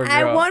 This poor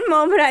At girl. one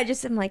moment,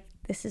 I'm like,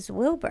 this is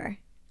Wilbur.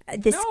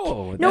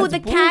 No, No, that's the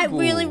cat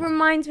Boo-Boo. really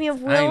reminds me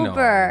of I know.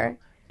 Wilbur.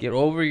 Get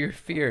over your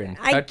fear and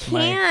I touch my...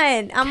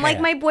 can't. I'm like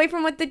cat. my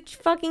boyfriend with the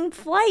fucking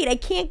flight. I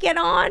can't get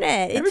on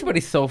it. It's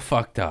Everybody's so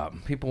fucked up.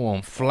 People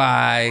won't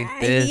fly,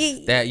 this,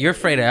 I- that. You're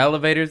afraid of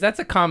elevators. That's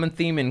a common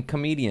theme in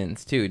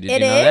comedians, too. Did It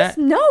you know is? that?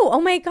 No. Oh,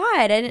 my God.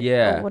 I didn't.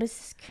 Yeah. Oh, what is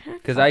this cat?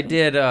 Because I fucking-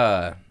 did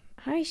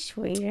Hi,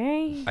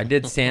 sweetie. I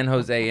did San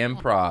Jose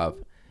Improv,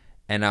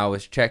 and I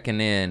was checking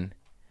in,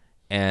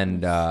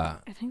 and I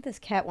think this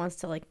cat wants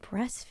to like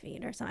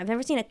breastfeed or something. I've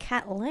never seen a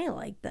cat lay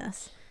like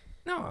this.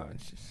 no,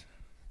 it's just...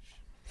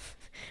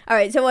 All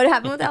right. So what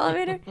happened with the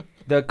elevator?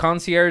 The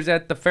concierge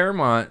at the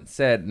Fairmont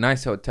said,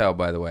 nice hotel,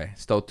 by the way.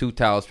 Stole 2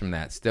 towels from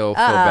that. Still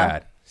feel Uh-oh.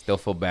 bad. Still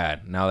feel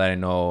bad now that I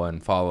know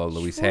and follow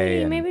Louise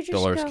Hay and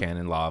Dolores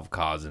Cannon law of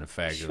cause and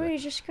effect.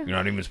 You're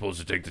not even supposed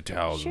to take the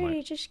towels.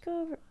 Just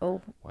go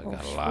over. Oh, I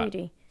got a lot.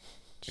 I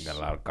got a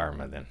lot of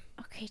karma then.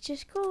 Okay,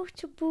 just go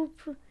to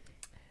boop.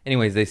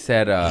 Anyways, they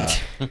said,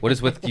 what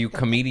is with you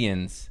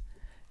comedians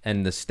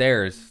and the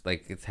stairs?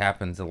 Like, it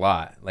happens a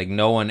lot. Like,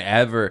 no one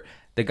ever...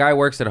 The guy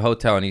works at a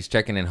hotel, and he's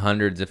checking in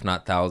hundreds, if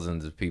not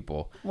thousands of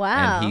people.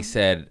 Wow. And he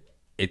said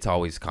it's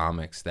always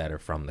comics that are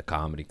from the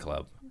comedy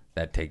club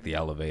that take the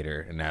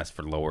elevator and ask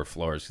for lower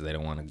floors because they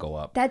don't want to go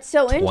up. That's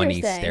so 20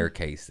 interesting.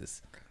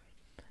 Staircases.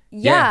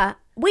 Yeah.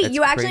 Wait,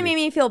 you actually crazy. made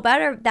me feel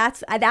better.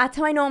 That's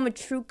how I know I'm a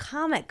true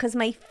comic, because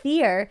my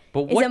fear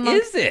But what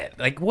is it?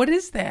 Like, what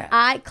is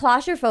that?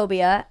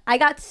 Claustrophobia. I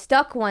got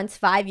stuck once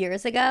 5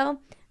 years ago.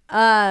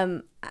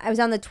 I was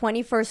on the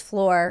 21st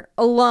floor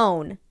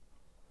alone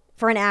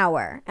for an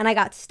hour, and I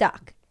got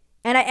stuck.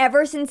 And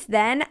ever since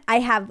then, I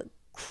have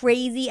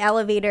crazy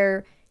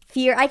elevator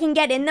fear. I can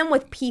get in them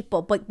with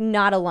people, but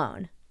not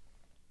alone.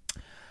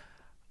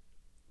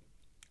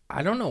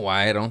 I don't know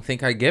why I don't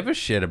think I give a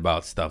shit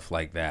about stuff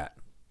like that.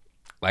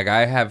 Like,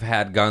 I have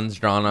had guns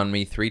drawn on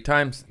me 3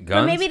 times. Guns,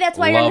 but maybe that's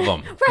why love you're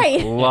them.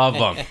 Right. Love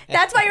them.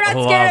 That's why you're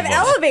not scared of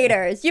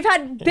elevators. You've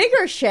had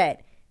bigger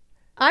shit.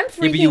 I'm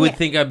freaking. Yeah, but you would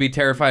think I'd be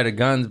terrified of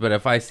guns, but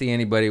if I see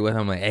anybody with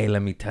them, I'm like, hey,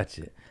 let me touch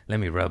it. Let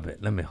me rub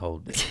it. Let me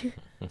hold it.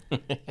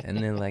 And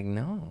they're like,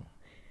 no.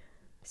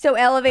 So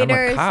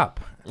elevators. I'm a cop.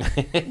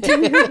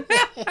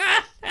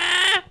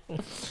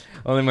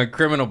 Only my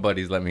criminal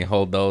buddies let me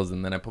hold those,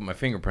 and then I put my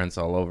fingerprints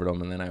all over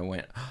them, and then I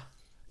went, oh,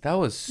 that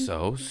was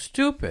so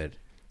stupid.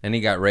 And he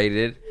got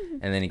raided,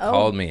 and then he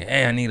called me,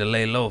 hey, I need to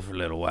lay low for a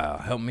little while.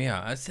 Help me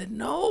out. I said,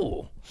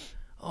 no.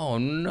 Oh,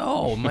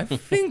 no, my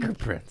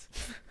fingerprints.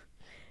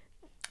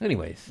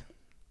 Anyways,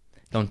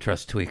 don't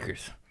trust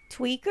tweakers.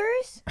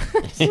 Tweakers?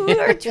 Who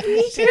are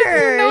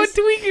tweakers? No,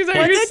 tweakers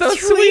are. You're so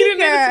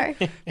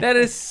sweet. That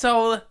is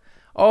so...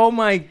 Oh,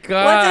 my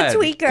God. What's a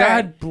tweaker?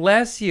 God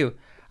bless you.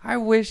 I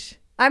wish...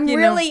 I'm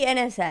really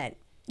innocent.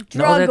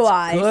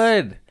 Drug-wise. No,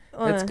 that's good.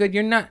 That's good.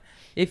 You're not...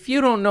 If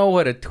you don't know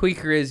what a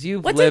tweaker is,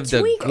 you've lived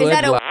a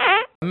good life.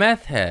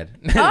 Meth head.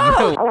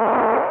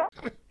 Oh.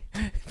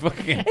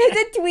 Fucking... Is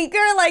a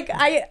tweaker like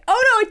I...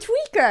 Oh, no, a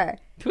tweaker.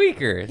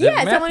 Tweaker.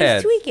 Yeah, someone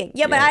who's tweaking.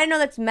 Yeah, but I didn't know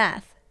that's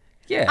meth.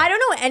 Yeah. I don't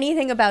know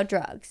anything about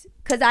drugs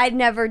because I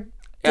never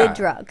did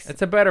drugs.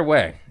 It's a better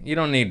way. You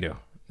don't need to.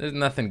 There's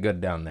nothing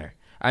good down there.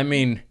 I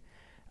mean,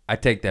 I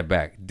take that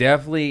back.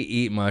 Definitely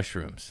eat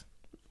mushrooms.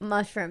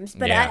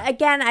 But I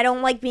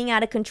don't like being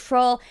out of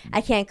control.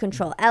 I can't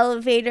control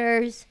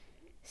elevators.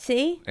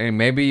 See? And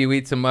maybe you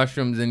eat some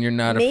mushrooms and you're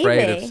not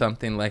afraid of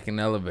something like an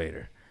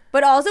elevator.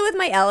 But also with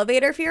my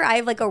elevator fear, I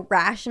have like a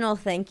rational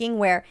thinking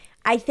where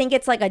I think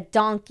it's like a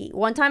donkey.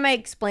 One time I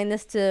explained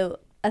this to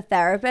a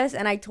therapist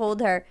and I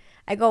told her,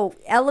 I go,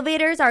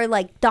 elevators are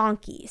like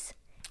donkeys.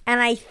 And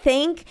I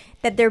think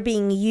that they're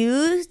being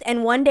used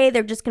and one day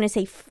they're just going to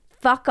say,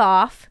 fuck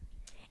off,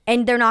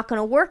 and they're not going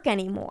to work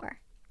anymore.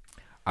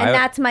 And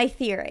that's my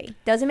theory.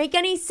 Doesn't make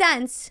any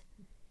sense,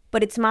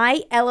 but it's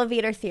my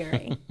elevator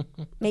theory.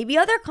 Maybe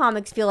other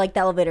comics feel like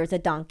the elevator is a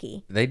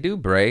donkey. They do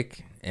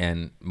break,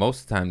 and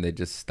most of the time they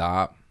just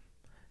stop.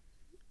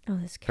 Oh,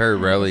 this Very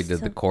rarely did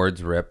the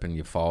cords rip and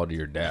you fall to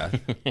your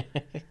death.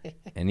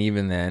 And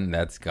even then,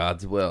 that's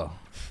God's will.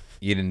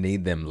 You didn't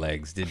need them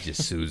legs, did you,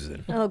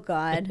 Susan? Oh,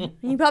 God.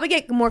 You probably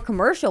get more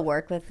commercial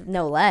work with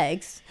no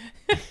legs.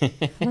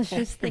 Let's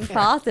just think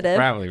positive.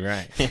 Probably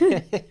right.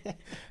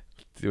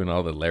 Doing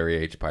all the Larry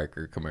H.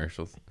 Parker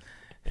commercials.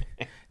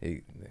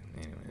 I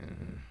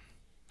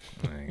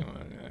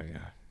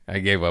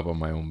gave up on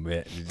my own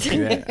bit. Did you see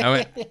that? I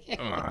went,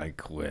 I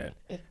quit.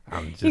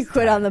 I'm just You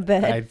quit on the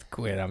bit. I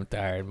quit. I'm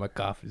tired. My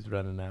coffee's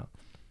running out.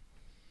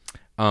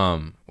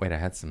 Wait, I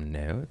had some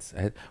notes.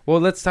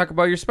 Well, let's talk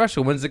about your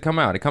special. When's it come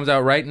out? It comes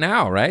out right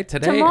now, right?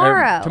 Today?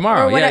 Tomorrow.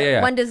 Tomorrow.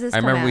 Yeah. When does this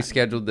come out? I remember we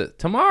scheduled it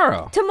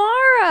tomorrow.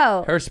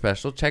 Tomorrow. Her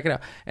special. Check it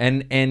out.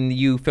 And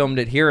you filmed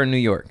it here in New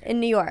York. In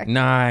New York.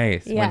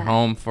 Nice. Yeah. Went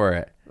home for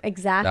it.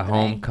 Exactly. The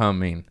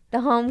homecoming. The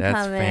homecoming.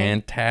 That's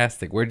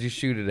fantastic. Where'd you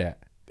shoot it at?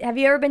 Have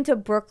you ever been to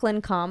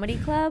Brooklyn Comedy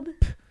Club?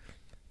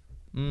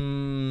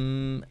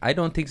 I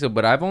don't think so,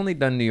 but I've only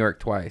done New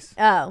York twice.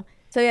 Oh.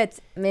 So yeah,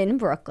 it's in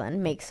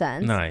Brooklyn. Makes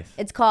sense. Nice.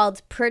 It's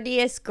called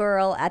Prettiest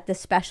Girl at the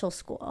Special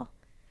School.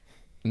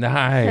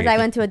 Nice. Because I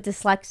went to a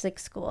dyslexic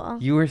school.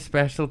 You were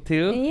special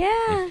too?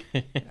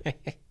 Yeah.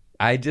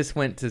 I just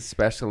went to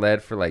special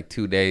ed for like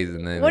 2 days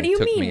and then they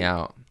took me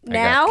out.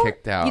 Now? I got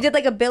kicked out. You did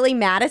like a Billy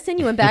Madison?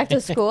 You went back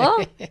to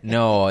school?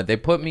 No, they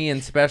put me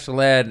in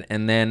special ed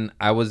and then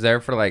I was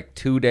there for like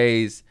 2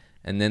 days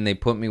and then they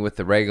put me with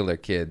the regular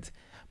kids.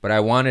 But I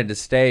wanted to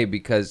stay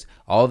because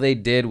all they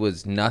did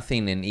was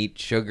nothing and eat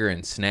sugar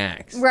and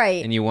snacks.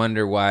 Right. And you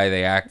wonder why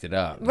they acted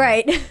up.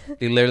 Right.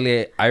 They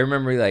literally, I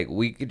remember like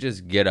we could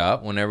just get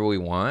up whenever we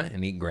want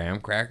and eat graham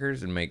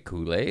crackers and make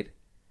Kool-Aid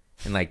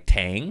and like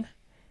Tang.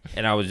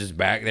 And I was just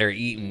back there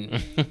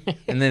eating.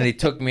 And then they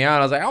took me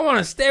out. I was like, I want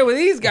to stay with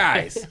these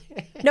guys.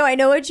 No, I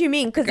know what you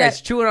mean. The guy's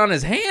chewing on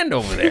his hand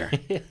over there.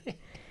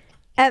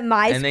 At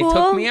my and school, they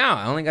took me out.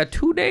 I only got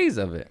 2 days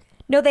of it.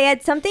 No, they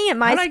had something at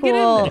my How'd I get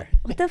in school. there?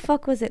 What the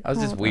fuck was it I was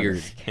called? just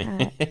weird.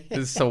 This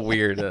is so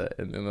weird.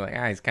 And they're like,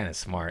 he's kind of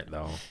smart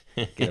though.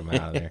 Get him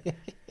out of there.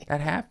 That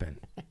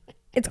happened.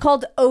 It's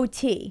called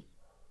OT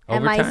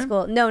at my Overtime?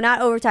 school. No,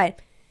 not overtime.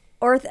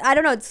 I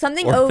don't know. It's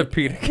something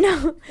Orthopedic.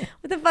 No,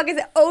 what the fuck is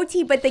it?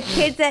 OT. But the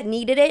kids that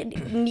needed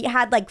it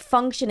had like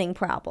functioning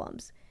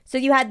problems. So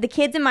you had the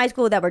kids in my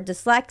school that were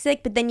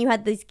dyslexic, but then you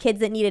had these kids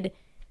that needed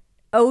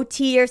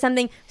OT or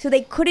something. So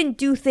they couldn't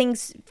do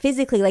things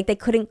physically, like they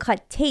couldn't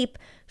cut tape.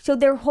 So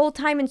their whole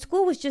time in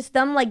school was just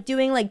them like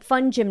doing like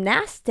fun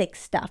gymnastic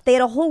stuff. They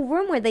had a whole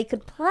room where they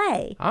could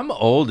play. I'm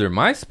older.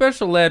 My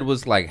special ed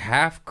was like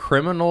half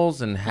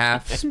criminals and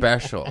half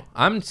special.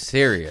 I'm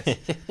serious.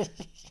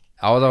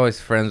 I was always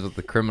friends with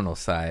the criminal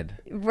side.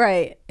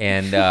 Right.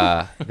 And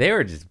they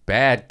were just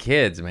bad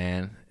kids,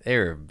 man. They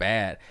were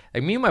bad.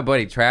 Like me and my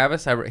buddy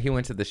Travis, he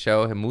went to the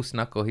show. And Moose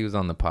Knuckle, he was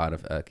on the pod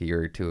a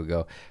year or two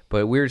ago.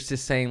 But we were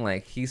just saying,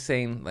 like, he's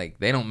saying, like,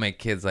 they don't make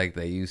kids like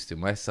they used to.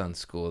 My son's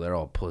school, they're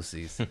all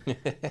pussies.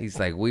 He's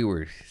like, we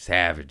were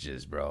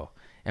savages, bro.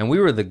 And we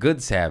were the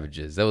good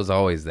savages. That was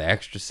always the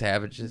extra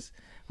savages.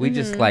 We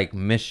just like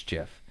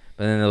mischief.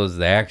 But then there was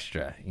the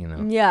extra, you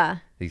know. Yeah.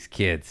 These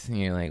kids. And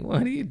you're like,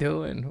 what are you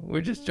doing?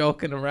 We're just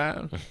joking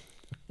around.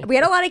 We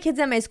had a lot of kids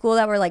at my school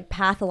that were like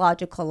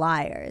pathological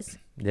liars.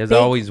 There's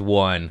always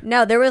one.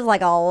 No, there was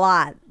like a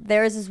lot.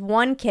 There was this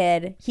one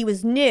kid. He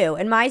was new.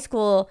 In my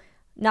school,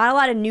 not a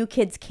lot of new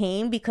kids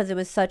came because it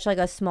was such like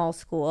a small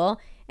school.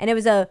 And it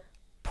was a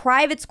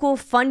private school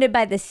funded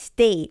by the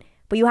state.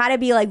 But you had to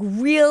be like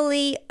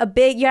you had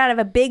to have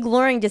a big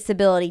learning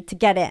disability to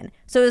get in.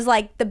 So it was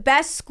like the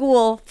best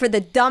school for the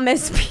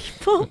dumbest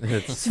people.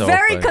 It's so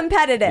very funny.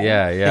 competitive.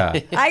 Yeah.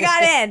 I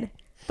got in.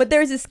 But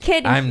there was this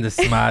kid. I'm the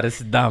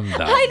smartest dumb.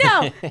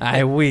 I know.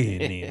 I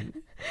win.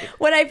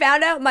 When I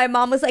found out, my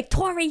mom was like,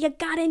 Tori, you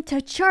got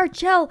into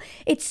Churchill.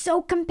 It's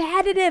so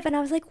competitive. And I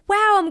was like,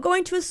 wow, I'm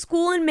going to a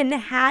school in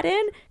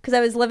Manhattan because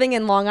I was living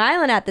in Long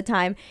Island at the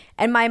time.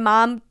 And my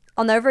mom,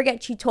 I'll never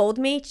forget, she told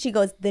me, she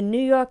goes, the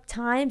New York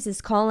Times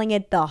is calling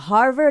it the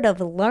Harvard of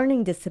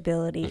learning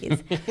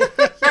disabilities.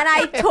 And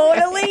I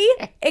totally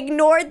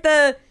ignored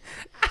the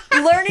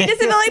learning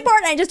disability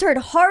part. And I just heard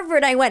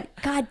Harvard. I went,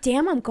 God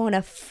damn, I'm going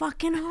to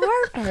fucking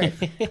Harvard. I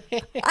was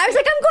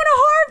like, I'm going to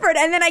Harvard.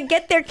 And then I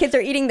get there, kids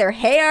are eating their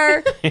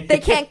hair. They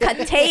can't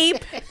cut tape.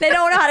 They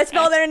don't know how to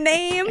spell their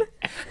name.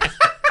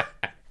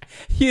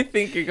 You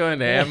think you're going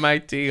to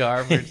MIT,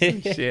 Harvard,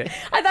 some shit?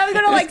 I thought I was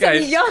going to like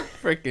some young.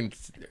 Freaking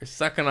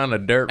sucking on a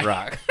dirt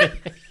rock.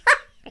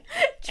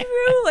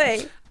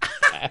 Truly.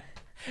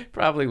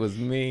 Probably was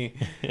me.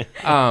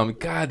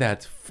 God,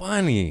 that's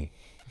funny.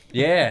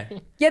 Yeah.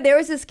 Yeah, there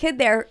was this kid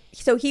there.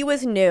 So he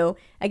was new.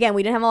 Again,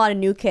 we didn't have a lot of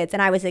new kids.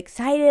 And I was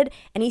excited.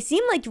 And he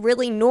seemed like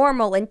really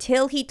normal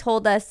until he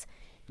told us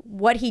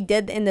what he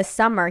did in the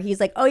summer. He's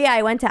like, oh, yeah,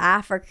 I went to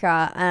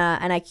Africa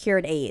and I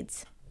cured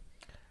AIDS.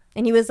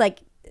 And he was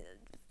like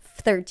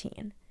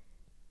 13.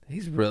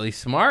 He's really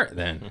smart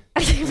then.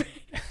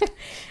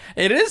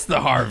 It is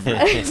the Harvard.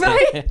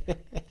 Right?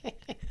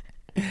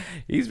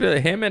 He's really,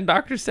 him and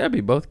Dr.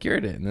 Sebi both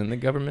cured it. And then the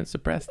government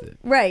suppressed it.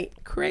 Right.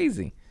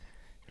 Crazy.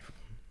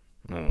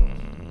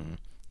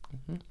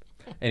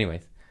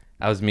 Anyways,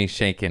 that was me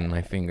shaking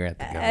my finger at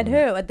the government. At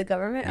who? At the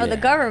government? Oh, the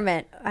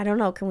government. I don't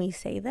know. Can we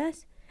say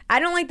this? I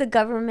don't like the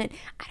government.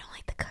 I don't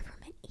like the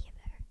government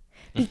either.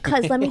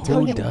 Because let me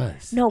tell you. Who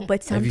does? No,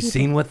 but some Have you people,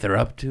 seen what they're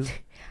up to?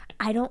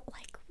 I don't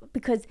like,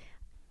 because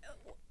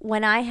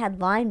when I had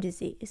Lyme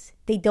disease,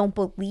 they don't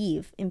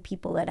believe in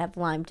people that have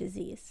Lyme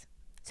disease.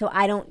 So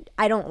I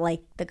don't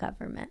like the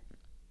government.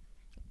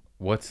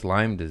 What's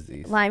Lyme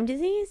disease? Lyme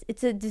disease?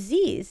 It's a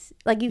disease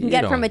like you can You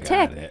get from a don't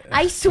got tick. it.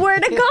 I swear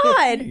to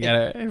God. You got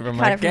it from Got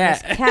my it from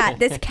cat. this cat.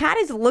 This cat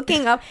is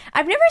looking up.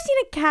 I've never seen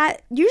a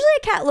cat. Usually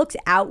a cat looks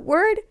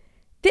outward.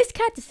 This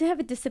cat, does it have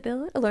a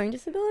disability, a learning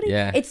disability?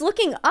 Yeah. It's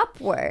looking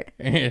upward.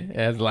 It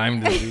has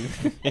Lyme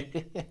disease.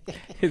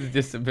 His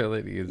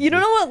disability is. You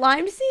don't know what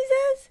Lyme disease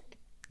is?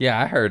 Yeah,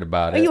 I heard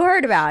about Oh, it. you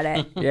heard about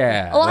it.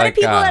 Yeah. A lot of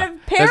people that have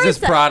There's this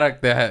parasites.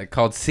 product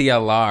called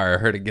CLR. I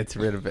heard it gets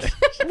rid of it.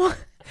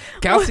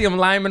 Calcium,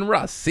 lime, and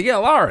rust.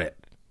 CLR it.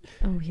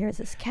 Oh, here's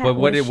this cat. But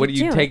what is do she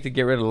you doing? take to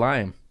get rid of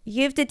Lyme?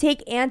 You have to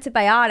take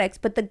antibiotics,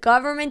 but the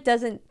government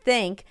doesn't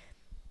think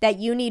that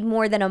you need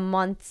more than a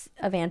month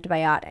of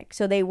antibiotics.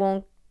 So they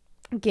won't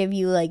give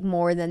you like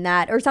more than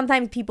that. Or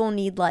sometimes people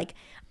need like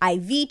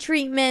IV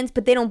treatments,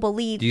 but they don't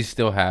believe. Do you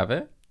still have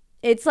it?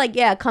 It's like,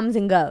 yeah, it comes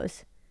and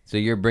goes. So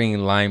you're bringing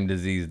Lyme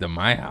disease to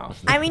my house.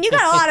 I mean, you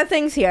got a lot of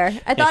things here.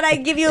 I thought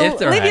I'd give you, It's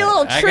all leave you a right.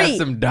 little treat. I got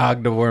some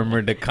dog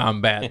dewormer to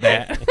combat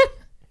that.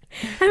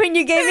 I mean,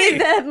 you gave me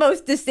the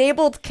most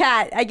disabled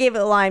cat. I gave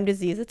it Lyme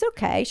disease. It's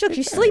okay.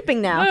 She's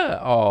sleeping now.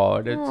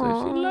 She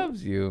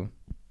loves you.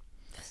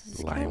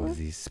 Lyme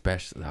disease,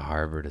 the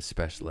Harvard of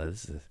special ed.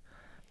 This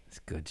is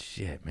good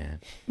shit,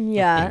 man.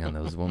 Yeah. Hang on,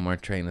 there was one more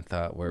train of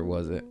thought. Where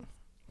was it?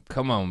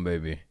 Come on,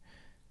 baby.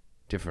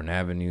 Different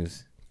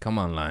avenues. Come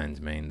on,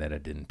 Lions, Maine, that I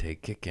didn't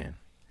take. Kick in.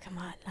 Come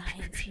on,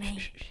 Lions,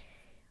 mate.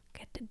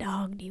 Get the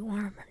dog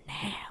dewormer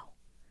now.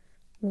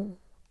 Ooh,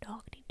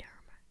 dog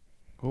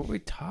dewormer. What were we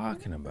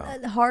talking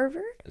about?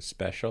 Harvard? A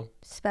special?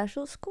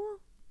 Special school?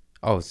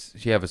 Oh,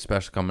 she have a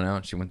special coming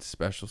out. She went to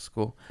special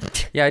school.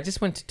 Yeah, I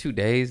just went to 2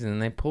 days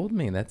and they pulled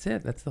me. That's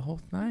it. That's the whole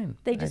thing.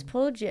 They just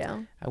pulled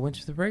you. I went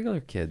to the regular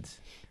kids.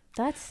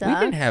 That sucks.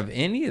 We didn't have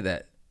any of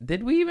that.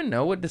 Did we even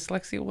know what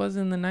dyslexia was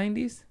in the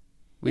 90s?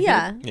 We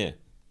yeah. did? Yeah.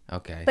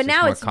 Okay. But It's now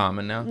just more it's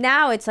common now.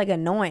 Now it's like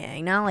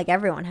annoying. Now like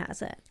everyone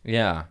has it.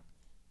 Yeah.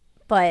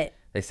 But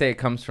They say it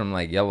comes from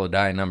like yellow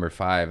dye number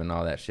 5 and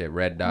all that shit.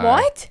 Red dye.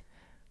 what?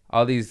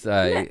 All these.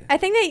 I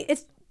think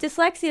it's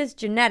dyslexia is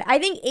genetic. I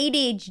think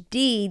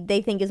ADHD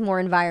they think is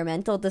more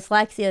environmental.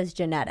 Dyslexia is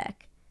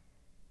genetic.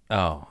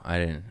 Oh, I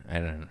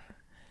didn't.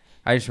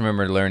 I just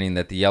remember learning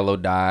that the yellow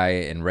dye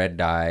and red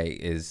dye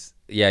is.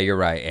 Yeah, you're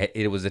right.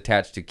 It was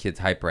attached to kids'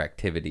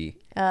 hyperactivity.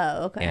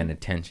 Oh, okay. And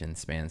attention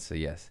span. So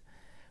yes,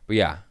 but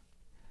yeah,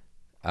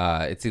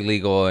 it's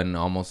illegal in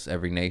almost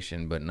every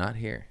nation, but not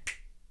here.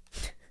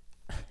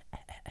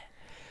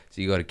 So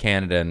you go to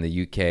Canada and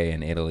the UK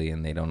and Italy,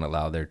 and they don't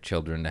allow their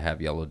children to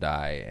have yellow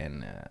dye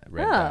and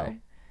red dye.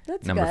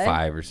 That's Number good.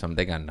 5 or something.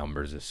 They got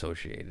numbers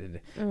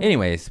associated.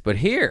 Anyways, but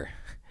here,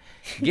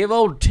 give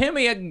old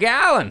Timmy a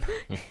gallon.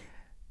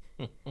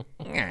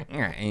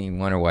 And you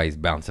wonder why he's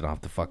bouncing off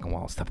the fucking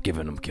wall. Stop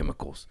giving him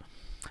chemicals.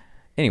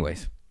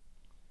 Anyways,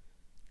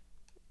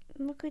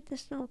 Look at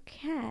this little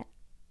cat.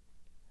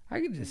 I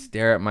could just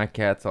stare at my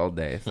cats all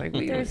day. It's like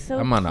They're so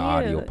I'm on an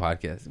audio cute.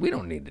 podcast. We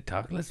don't need to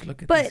talk. Let's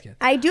look at But these cats.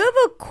 I do have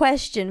a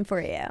question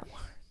for you.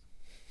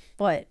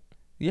 What?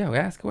 Yeah,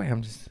 ask away.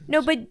 I'm just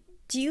No, but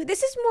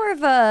this is more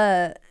of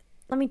a,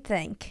 let me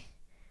think.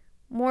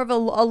 More of a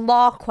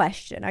law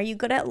question. Are you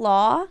good at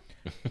law?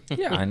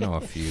 yeah. I know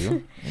a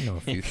few. I know a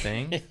few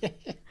things.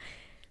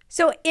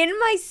 So in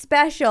my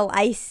special,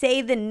 I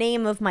say the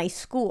name of my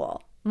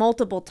school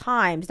multiple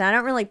times, and I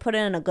don't really put it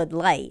in a good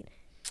light.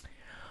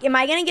 Am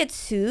I going to get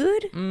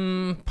sued?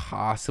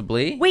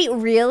 Possibly. Wait,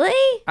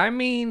 really? I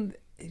mean,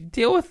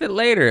 deal with it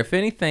later. If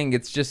anything,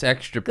 it's just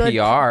extra Good,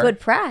 PR. Good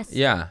press.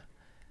 Yeah.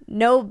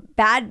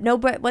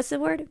 What's the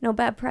word? No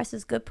bad press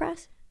is good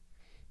press?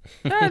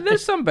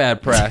 There's some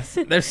bad press.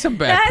 There's some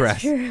bad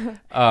press. True.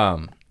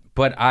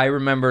 But I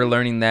remember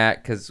learning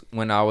that because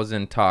when I was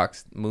in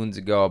talks moons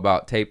ago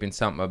about taping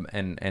something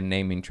and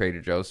naming Trader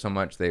Joe's so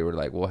much, they were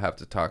like, we'll have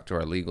to talk to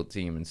our legal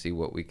team and see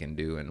what we can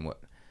do and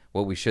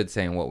what we should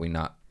say and what we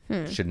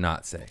should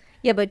not say.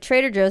 Yeah, but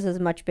Trader Joe's is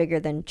much bigger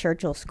than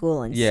Churchill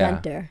School and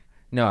Center.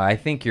 No, I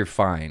think you're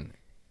fine.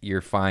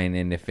 You're fine.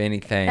 And if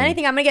anything, I'm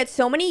going to get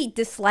so many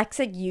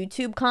dyslexic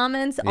YouTube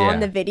comments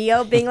on the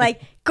video being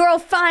like, girl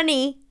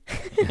funny.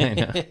 I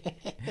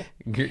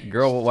know.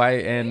 Girl,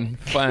 white and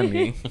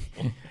funny.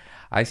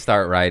 I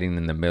start writing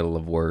in the middle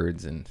of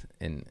words and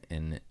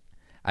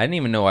I didn't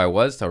even know I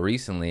was till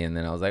recently, and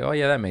then I was like, oh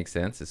yeah, that makes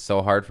sense. It's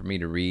so hard for me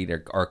to read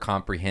or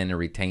comprehend or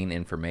retain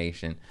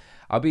information.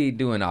 I'll be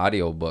doing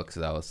audiobooks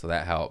though, so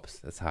that helps.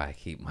 That's how I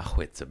keep my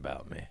wits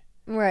about me.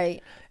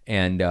 Right.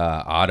 And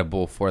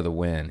Audible for the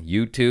win.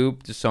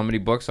 YouTube, just so many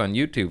books on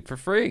YouTube for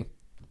free.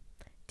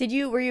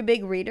 Were you a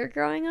big reader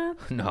growing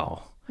up?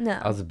 No. No.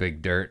 I was a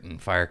big dirt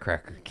and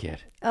firecracker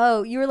kid.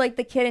 Oh, you were like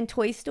the kid in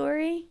Toy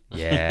Story?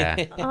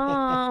 Yeah.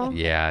 Oh.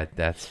 Yeah,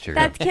 that's true.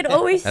 That kid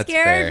always That's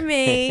scared fair.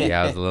 me.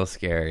 Yeah, I was a little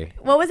scary.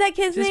 What was that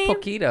kid's Just name?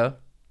 Poquito.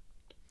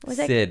 Was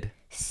that Sid.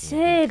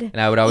 Sid. And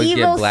I would always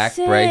Evil get black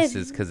Sid.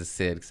 braces because of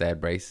Sid, because I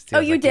had braces too. Oh,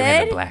 I was you like, "Give me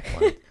the did? black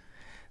one.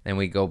 Then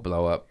we go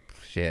blow up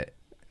shit.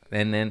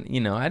 And then,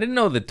 I didn't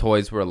know the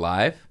toys were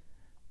alive.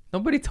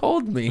 Nobody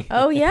told me.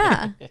 Oh,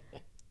 yeah.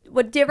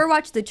 Did you ever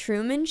watch The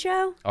Truman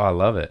Show? Oh, I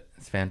love it.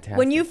 It's fantastic.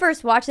 When you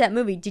first watched that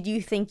movie, did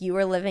you think you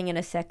were living in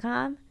a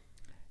sitcom?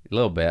 A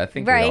little bit. I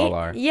think Right? we all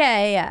are.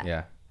 Yeah.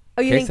 Yeah.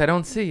 Oh, In you case think I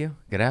don't see you.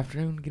 Good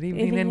afternoon, good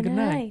evening, and good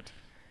night.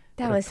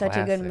 That What a was such a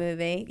good classic.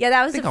 movie. Yeah,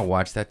 that I was think I'll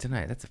watch that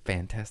tonight. That's a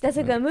fantastic that's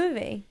a movie. good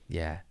movie.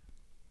 Yeah.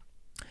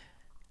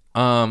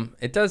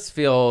 It does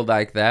feel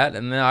like that.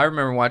 And then I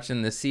remember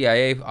watching the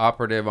CIA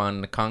operative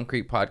on the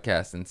Concrete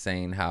podcast and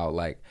saying how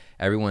like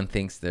everyone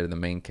thinks they're the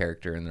main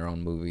character in their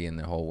own movie and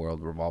the whole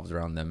world revolves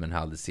around them, and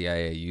how the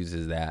CIA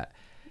uses that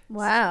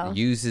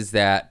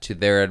to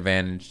their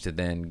advantage to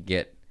then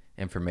get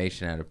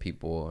information out of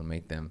people and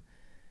make them.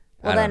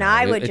 Well, don't then know.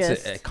 I would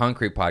It's just. a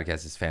Concrete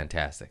podcast is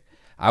fantastic.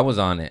 I was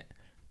on it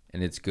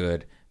and it's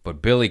good,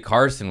 but Billy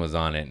Carson was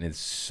on it and it's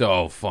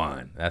so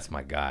fun. That's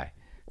my guy.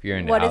 If you're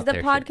into What is out the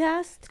there shit.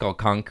 podcast? It's called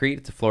Concrete.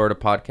 It's a Florida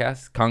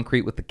podcast.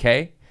 Concrete with the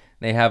K.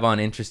 They have on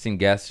interesting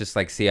guests, just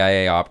like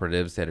CIA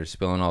operatives that are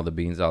spilling all the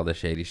beans, all the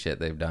shady shit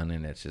they've done,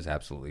 and it's just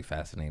absolutely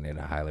fascinating.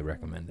 I highly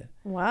recommend it.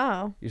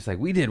 Wow. You're just like,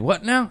 we did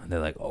what now? And they're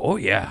like, oh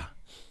yeah.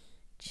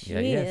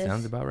 Jeez. Yeah,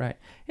 sounds about right.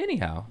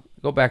 Anyhow,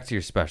 go back to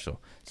your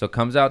special. So it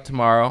comes out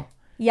tomorrow,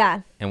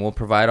 Yeah. and we'll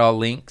provide all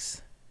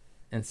links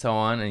and so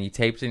on. And you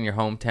taped in your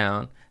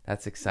hometown.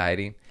 That's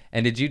exciting.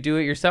 And did you do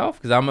it yourself?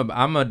 Because I'm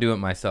gonna do it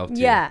myself too.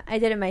 Yeah, I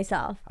did it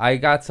myself. I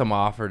got some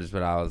offers,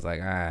 but I was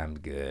like, I'm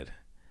good.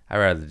 I'd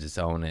rather just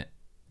own it.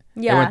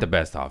 They Yeah. weren't the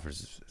best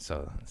offers,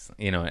 so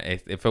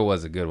if it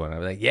was a good one, I'd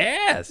be like,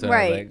 yeah. So I was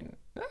Right. like,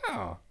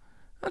 Oh,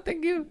 I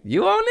think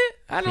you own it.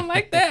 I don't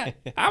like that.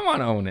 I want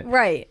to own it.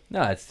 Right.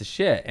 No, it's the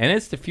shit, and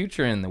it's the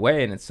future in the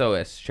way, and it's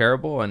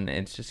shareable, and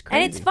it's just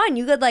crazy. And it's fun.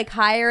 You could like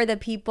hire the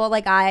people.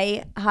 Like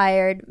I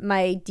hired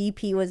my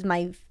DP was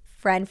my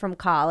friend from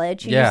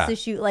college who used to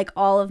shoot like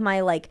all of my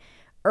like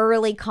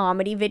early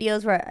comedy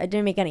videos where it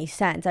didn't make any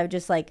sense. I would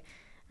just like,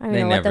 I don't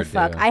know what the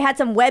fuck. I had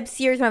some web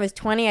series when I was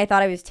 20. I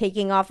thought I was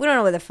taking off. We don't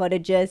know where the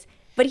footage is,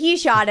 but he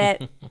shot it.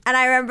 And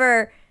I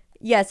remember,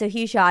 so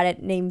he shot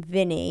it named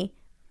Vinny.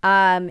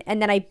 And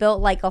then I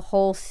built like a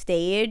whole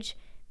stage.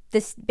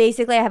 This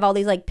basically I have all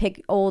these like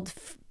old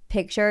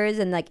pictures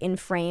and like in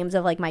frames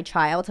of like my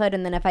childhood,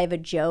 and then if I have a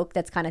joke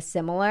that's kind of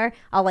similar,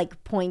 I'll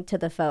like point to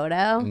the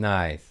photo.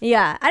 Nice.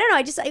 Yeah, I don't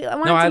know. I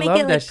wanted to make love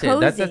it like that shit.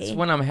 cozy. That's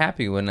when I'm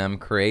happy, when I'm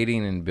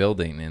creating and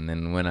building, and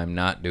then when I'm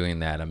not doing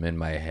that, I'm in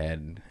my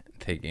head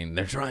thinking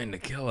they're trying to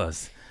kill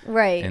us,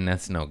 right? And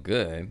that's no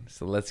good.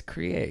 So let's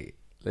create.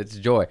 Let's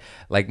joy.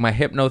 Like my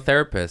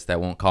hypnotherapist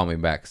that won't call me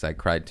back because I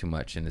cried too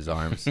much in his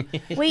arms.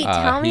 Wait,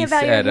 tell me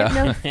about your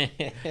hypno.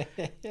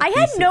 I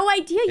had no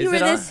idea you were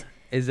this.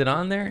 Is it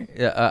on there?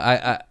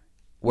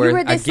 Where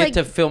I get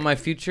to feel my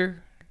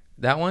future.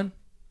 That one?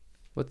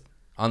 What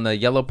on the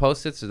yellow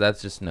post-its, or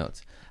that's just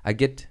notes? I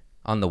get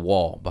on the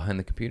wall behind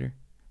the computer.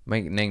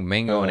 Named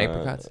Mango and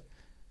Apricots.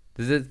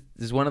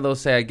 Does one of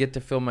those say I get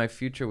to fill my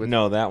future with?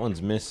 No, that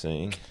one's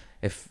missing.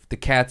 If the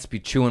cats be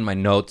chewing my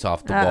notes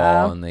off the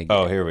wall and they.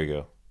 Oh, here we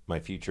go. My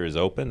future is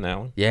open. That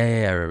one.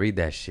 Yeah. Read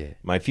that shit.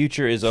 My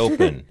future is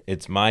open.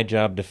 It's my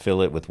job to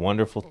fill it with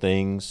wonderful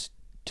things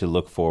to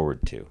look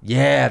forward to.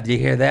 Yeah, do you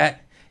hear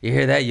that? You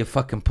hear that, you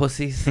fucking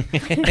pussies? Wait,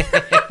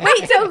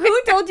 so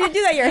who told you to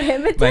do that? Your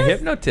hypnotist? My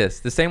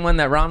hypnotist. The same one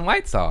that Ron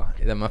White saw.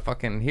 That's my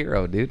fucking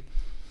hero, dude.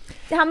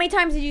 How many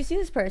times did you see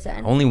this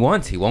person? Only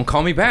once. He won't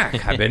call me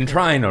back. I've been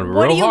trying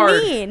real hard.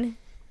 What do you mean?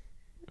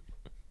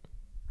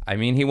 I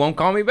mean, he won't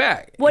call me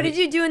back. What did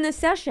you do in this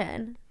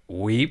session?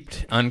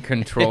 Weeped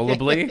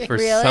uncontrollably for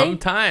Really? some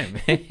time.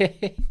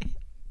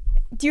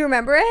 Do you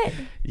remember it?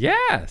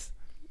 Yes.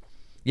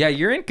 Yeah,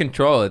 you're in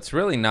control. It's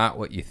really not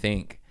what you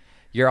think.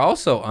 You're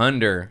also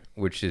under,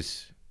 which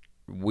is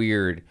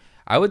weird.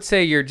 I would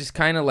say you're just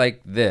kind of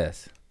like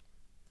this.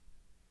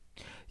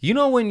 You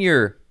know when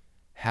you're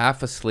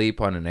half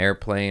asleep on an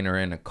airplane or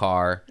in a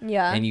car,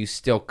 and you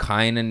still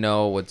kind of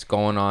know what's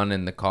going on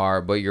in the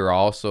car, but you're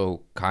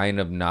also kind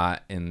of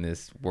not in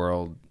this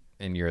world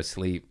and you're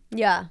asleep?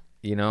 Yeah.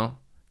 You know?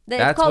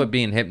 That's what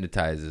being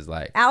hypnotized is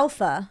like.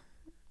 Alpha.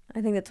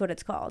 I think that's what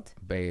it's called.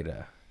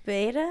 Beta.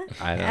 Beta?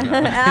 I don't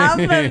know.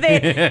 Alpha,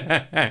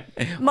 beta.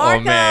 Marco,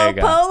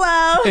 Omega.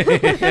 Polo.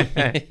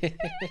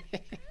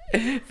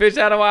 Fish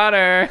out of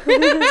water.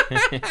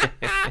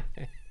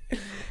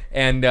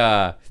 And,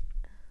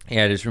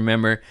 yeah, just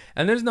remember.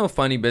 And there's no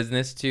funny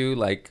business, too.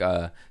 Like,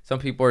 some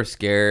people are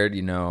scared,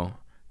 you know.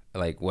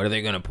 Like, what are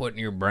they going to put in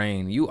your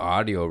brain? You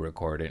audio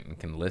record it and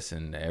can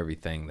listen to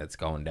everything that's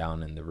going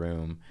down in the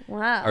room.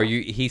 Wow. Or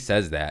he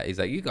says that. He's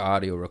like, you can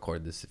audio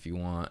record this if you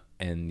want.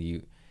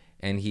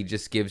 And he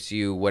just gives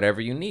you whatever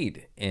you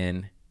need.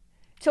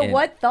 So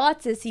what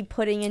thoughts is he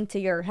putting into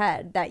your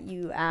head that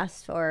you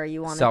asked for or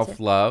you wanted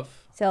self-love.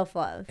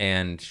 Self-love.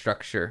 And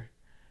structure.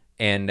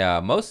 And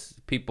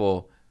most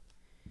people,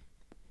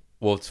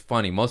 well, it's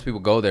funny. Most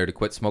people go there to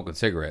quit smoking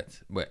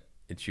cigarettes. But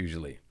it's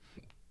usually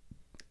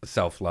a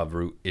self-love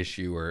root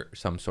issue or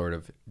some sort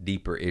of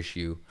deeper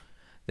issue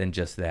than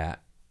just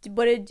that.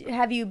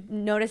 Have you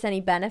noticed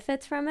any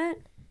benefits from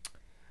it?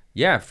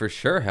 Yeah, for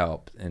sure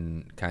helped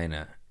and kind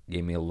of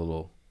gave me a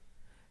little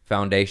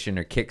foundation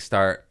or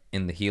kickstart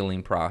in the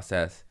healing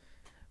process.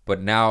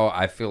 But now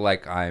I feel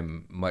like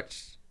I'm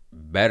much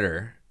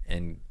better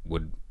and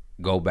would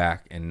go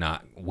back and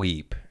not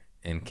weep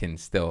and can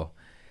still...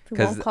 He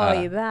won't call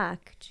you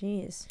back.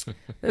 Jeez.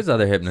 There's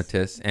other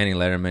hypnotists. Annie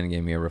Letterman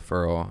gave me a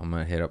referral. I'm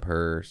going to hit up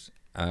hers.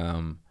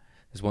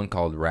 There's one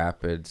called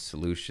Rapid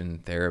Solution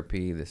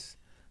Therapy. This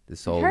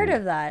old... Heard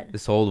of that.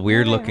 This old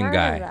weird-looking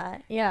guy. Of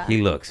that. Yeah.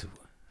 He looks...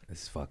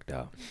 It's fucked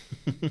up.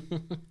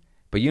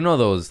 But you know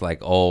those,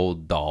 like,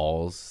 old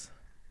dolls?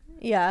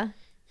 Yeah.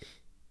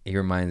 He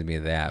reminds me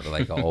of that, but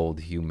like an old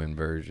human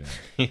version.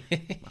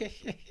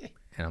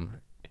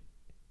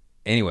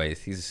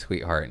 Anyways, he's a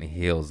sweetheart and he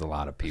heals a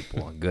lot of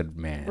people. A good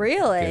man.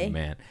 Really? Good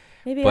man.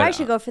 Maybe I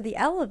should go for the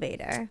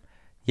elevator.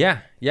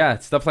 Yeah,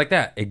 stuff like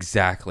that.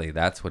 Exactly.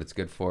 That's what it's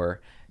good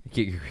for.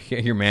 Get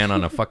your man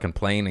on a fucking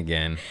plane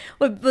again.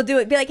 We'll do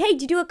it. Be like, hey,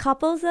 do you do a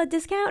couples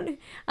discount?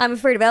 I'm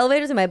afraid of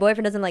elevators and my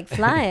boyfriend doesn't like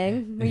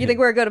flying. You think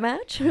we're a good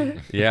match?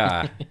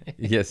 Yeah.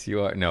 Yes,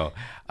 you are. No.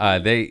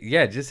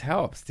 It just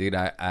helps, dude.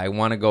 I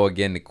want to go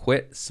again to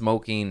quit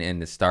smoking and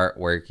to start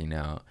working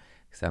out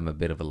because I'm a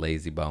bit of a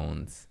lazy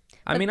bones.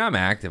 I mean, I'm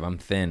active. I'm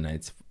thin.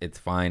 It's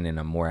fine, and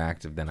I'm more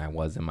active than I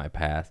was in my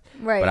past.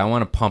 Right. But I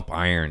want to pump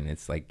iron.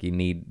 It's like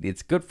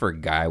it's good for a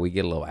guy. We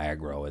get a little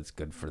aggro. It's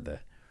good for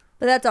the...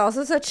 But that's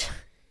also such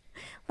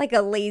like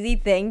a lazy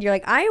thing. You're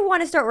like, I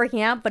want to start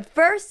working out, but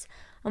first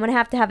I'm going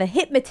to have a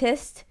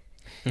hypnotist.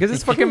 Because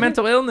it's fucking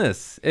mental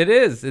illness. It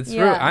is. It's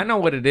true. I know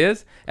what it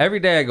is. Every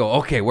day I go,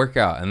 okay, work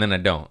out, and then I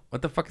don't.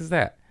 What the fuck is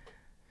that?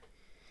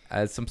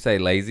 as some say,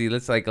 lazy.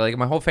 It's like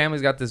my whole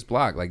family's got this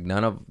block. Like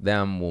none of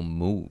them will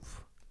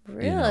move.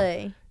 Really? You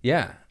know?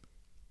 Yeah.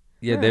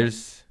 Yeah.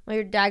 There's. Well,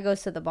 your dad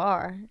goes to the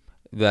bar.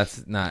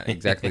 That's not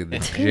exactly the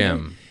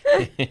gym.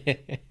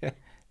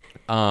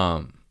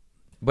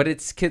 But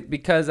it's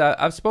because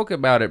I've spoken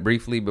about it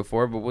briefly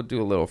before, but we'll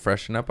do a little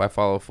freshen up. I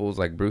follow fools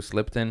like Bruce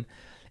Lipton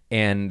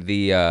and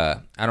the,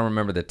 I don't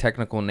remember the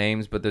technical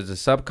names, but there's a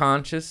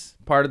subconscious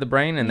part of the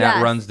brain and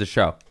that runs the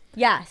show.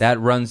 Yes. That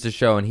runs the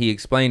show. And he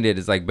explained it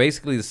as like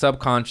basically the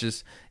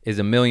subconscious is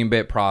a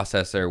 1,000,000-bit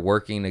processor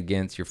working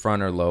against your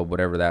frontal lobe,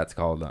 whatever that's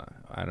called.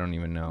 I don't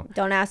even know.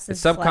 Don't ask the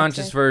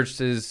subconscious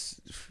versus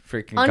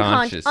freaking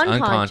unconscious.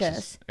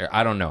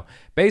 I don't know.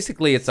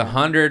 Basically, it's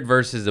 100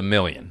 versus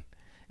 1,000,000.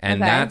 And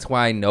that's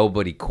why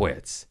nobody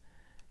quits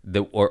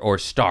or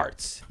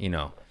starts, you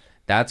know.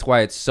 That's why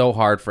it's so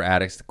hard for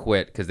addicts to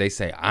quit because they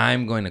say,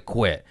 I'm going to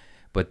quit.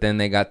 But then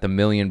they got the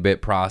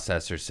 1,000,000-bit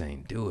processor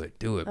saying, do it.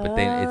 But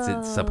then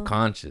it's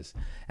subconscious.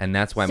 And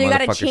that's why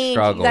motherfuckers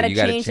struggle. You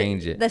got to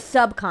change it. The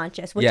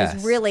subconscious, which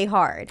is really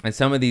hard. And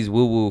some of these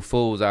woo-woo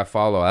fools I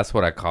follow, that's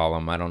what I call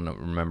them. I don't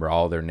remember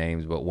all their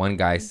names. But one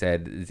guy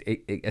said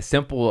a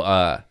simple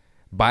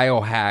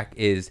biohack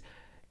is,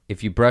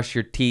 if you brush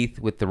your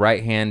teeth with the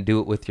right hand, do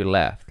it with your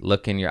left.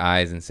 Look in your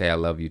eyes and say, I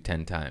love you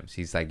 10 times.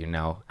 He's like, you're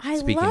now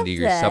speaking to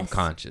your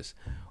subconscious.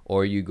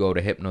 Or you go to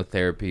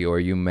hypnotherapy, or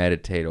you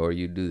meditate, or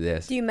you do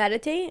this. Do you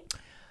meditate?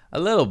 A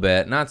little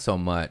bit, not so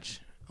much.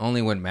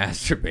 Only when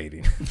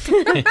masturbating.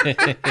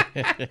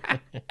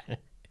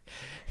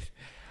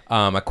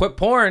 I quit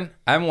porn.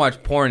 I haven't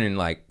watched porn in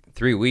like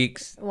 3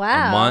 weeks.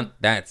 Wow. A month.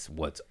 That's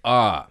what's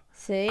up.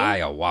 See?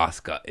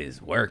 Ayahuasca is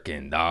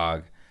working,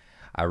 dog.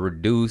 I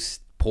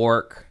reduced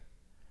pork.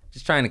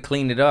 Just trying to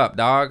clean it up,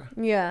 dog.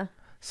 Yeah.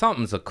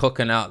 Something's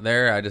cooking out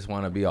there. I just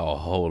want to be all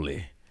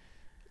holy.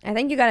 I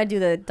think you got to do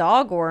the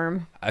dog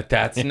worm.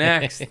 That's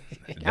next.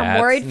 I'm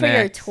worried for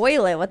your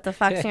toilet. What the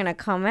fuck's going to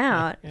come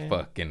out?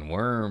 Fucking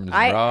worms,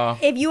 bro.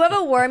 If you have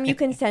a worm, you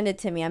can send it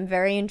to me. I'm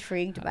very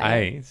intrigued by it. I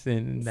ain't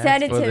sending that.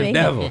 Send it for to the me.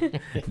 devil.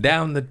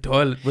 Down the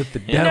toilet with the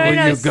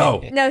devil you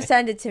go. No,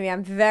 send it to me.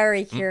 I'm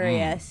very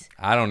curious.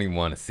 I don't even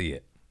want to see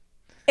it.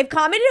 If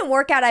comedy didn't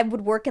work out, I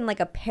would work in like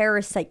a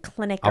parasite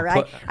clinic,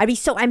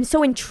 I'm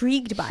so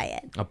intrigued by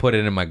it. I'll put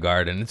it in my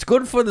garden. It's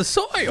good for the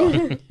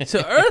soil. It's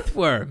an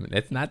earthworm.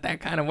 It's not that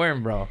kind of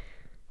worm, bro.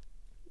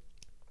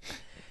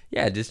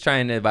 Yeah, just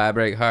trying to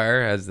vibrate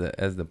higher as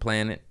the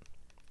planet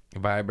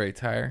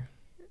vibrates higher.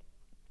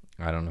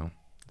 I don't know.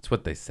 It's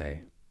what they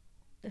say.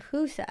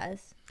 Who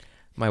says?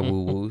 My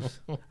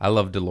woo-woos. I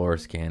love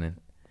Dolores Cannon.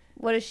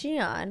 What is she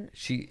on?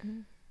 She's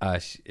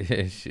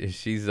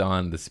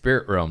on the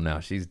spirit realm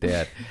now. She's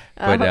dead.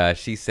 But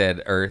she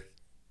said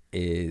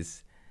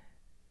there's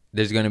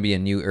going to be a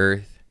new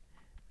Earth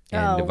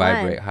and to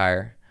vibrate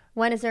higher.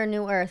 When is there a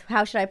new Earth?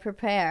 How should I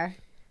prepare?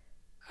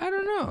 I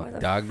don't know.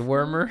 Dog the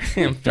wormer.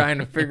 I'm trying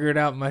to figure it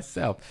out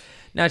myself.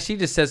 Now, she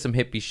just says some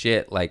hippie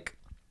shit like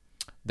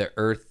the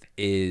Earth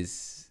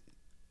is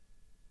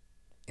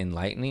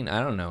enlightening.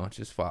 I don't know.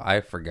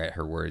 I forget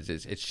her words.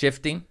 It's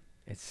shifting.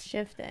 It's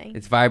shifting.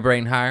 It's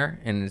vibrating higher,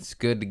 and it's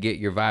good to get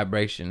your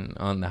vibration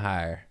on the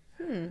higher.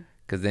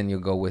 Because then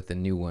you'll go with a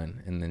new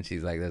one. And then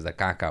she's like, there's a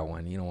caca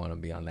one. You don't want to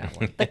be on that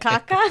one. The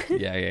caca?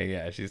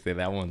 Yeah. She said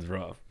that one's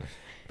rough.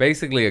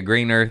 Basically a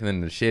green Earth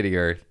and the shitty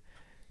Earth.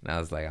 And I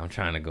was like, I'm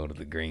trying to go to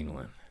the green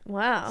one.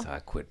 Wow. So I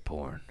quit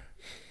porn.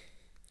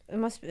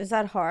 Is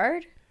that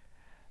hard?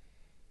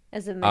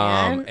 As a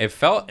man? It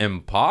felt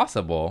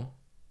impossible.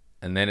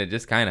 And then it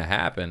just kind of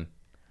happened.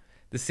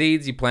 The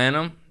seeds, you plant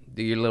them.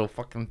 Do your little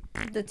fucking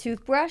the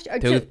toothbrush?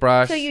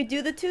 Toothbrush. So you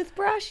do the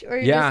toothbrush, or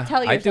you just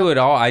tell yourself? I do it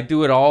all. I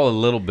do it all a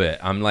little bit.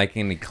 I'm like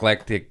an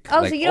eclectic.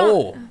 Oh, so you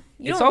don't.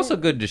 It's also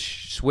good to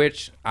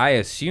switch. I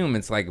assume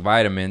it's like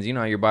vitamins. You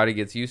know, your body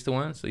gets used to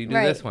one, so you do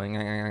this one.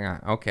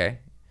 Okay,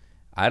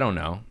 I don't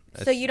know.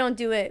 So you don't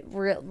do it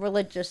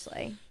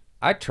religiously.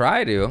 I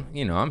try to.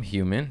 You know, I'm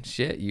human.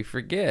 Shit, you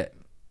forget.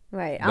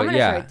 Right. I'm gonna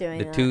start doing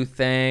the tooth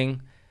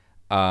thing.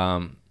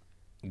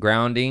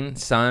 Grounding,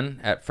 sun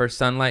at first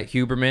sunlight.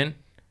 Huberman.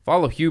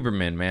 Follow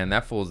Huberman, man.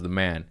 That fool's the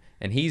man.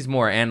 And he's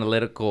more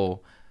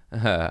analytical,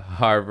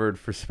 Harvard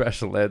for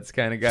special eds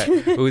kind of guy.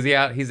 Who's he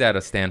out? He's out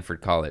of Stanford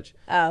College.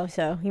 Oh,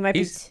 so he might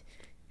he's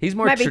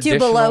more might be too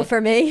below for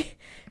me.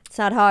 It's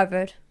not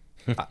Harvard.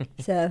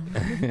 So.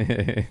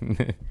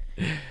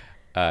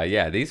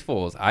 Yeah, these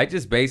fools. I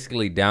just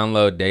basically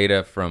download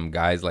data from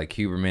guys like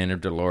Huberman or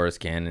Dolores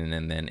Cannon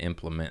and then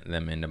implement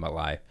them into my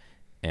life.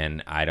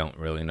 And I don't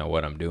really know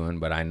what I'm doing,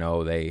 but I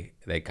know they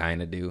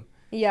kind of do.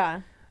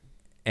 Yeah.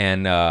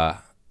 And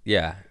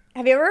yeah.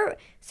 Have you ever?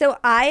 So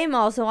I am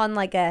also on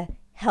like a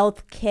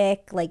health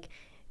kick, like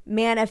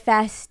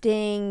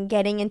manifesting,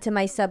 getting into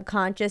my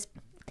subconscious.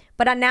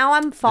 But now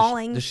I'm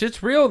falling. The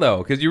shit's real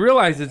though, because you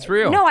realize it's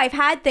real. No, I've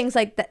had things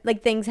like that,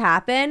 like things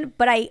happen.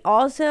 But I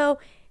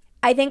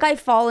think I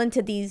fall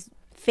into these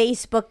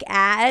Facebook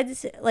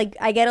ads. Like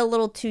I get a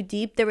little too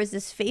deep. There was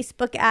this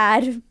Facebook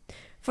ad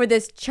for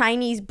this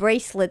Chinese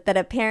bracelet that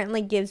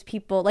apparently gives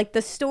people, like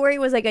the story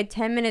was like a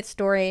 10-minute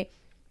story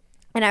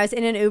And I was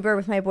in an Uber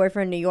with my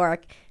boyfriend in New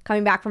York,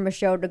 coming back from a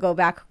show to go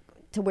back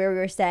to where we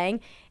were staying.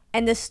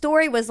 And the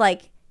story was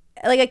like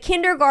a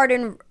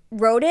kindergarten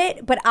wrote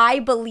it, but I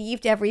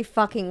believed every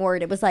fucking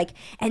word. It was like,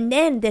 and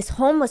then this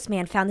homeless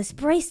man found this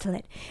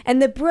bracelet,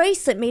 and the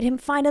bracelet made him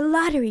find a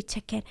lottery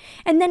ticket,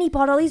 and then he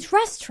bought all these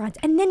restaurants,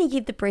 and then he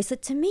gave the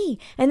bracelet to me,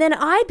 and then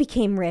I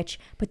became rich,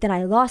 but then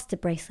I lost the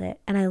bracelet,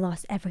 and I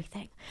lost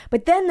everything.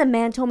 But then the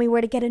man told me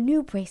where to get a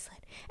new bracelet,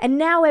 and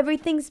now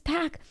everything's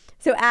back.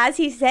 So as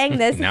he's saying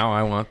this, Now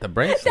I want the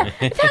bracelet.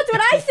 that's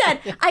what I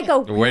said. I go,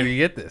 Where do you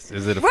get this?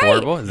 Is it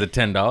affordable? Is it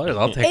 $10?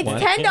 I'll take it's one.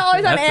 $10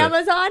 on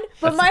Amazon,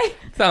 but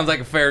Sounds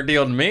like a fair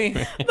deal to me.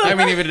 I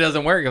mean, if it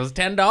doesn't work, it was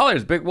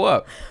 $10. Big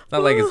whoop. It's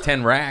not like it's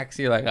 10 racks.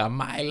 You're like,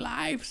 my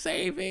life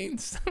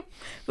savings.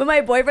 But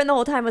my boyfriend the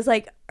whole time was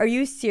like, are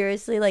you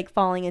seriously like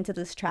falling into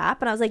this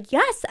trap? And I was like,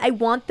 yes, I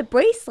want the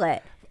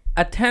bracelet.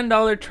 A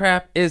 $10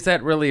 trap, is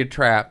that really a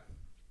trap?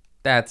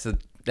 That's a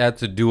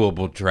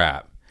doable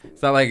trap.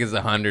 It's not like it's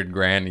 $100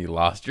 grand and you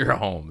lost your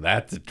home.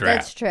 That's a trap.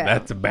 That's true.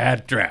 That's a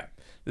bad trap.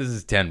 This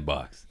is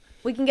 $10.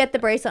 We can get the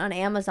bracelet on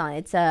Amazon.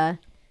 It's I'm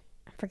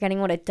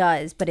forgetting what it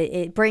does, but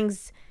it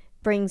brings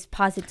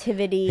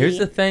positivity. Here's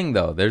the thing,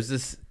 though. There's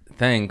this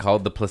thing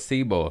called the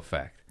placebo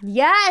effect.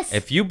 Yes.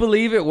 If you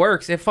believe it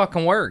works, it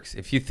fucking works.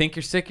 If you think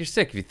you're sick, you're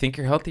sick. If you think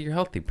you're healthy, you're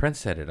healthy. Prince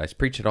said it. I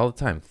preach it all the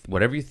time.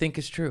 Whatever you think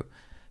is true.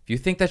 If you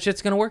think that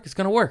shit's going to work, it's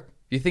going to work.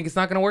 If you think it's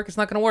not going to work, it's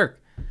not going to work.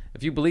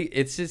 If you believe,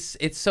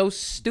 it's so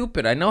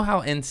stupid. I know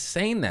how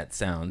insane that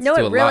sounds. No,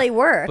 it really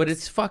works. But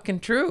it's fucking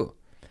true.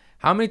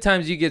 How many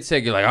times you get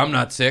sick, you're like, I'm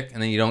not sick,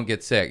 and then you don't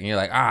get sick. And you're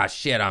like,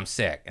 shit, I'm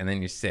sick. And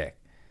then you're sick.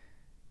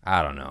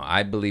 I don't know.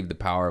 I believe the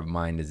power of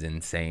mind is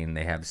insane.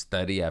 They have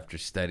study after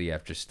study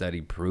after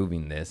study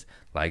proving this.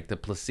 Like the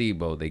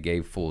placebo, they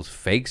gave fools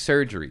fake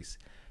surgeries.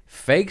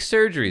 Fake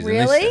surgeries.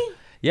 Really?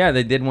 Yeah,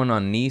 they did one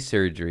on knee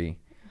surgery.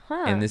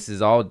 Huh. And this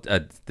is all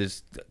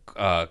this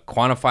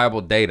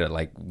quantifiable data,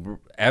 like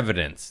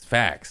evidence,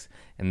 facts.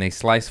 And they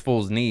sliced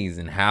fools' knees,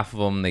 and half of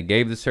them they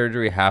gave the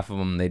surgery, half of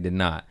them they did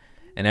not.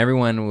 And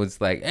everyone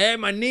was like, "Hey,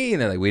 my knee!"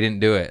 And they're like, "We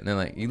didn't do it." And they're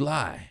like, "You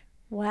lie."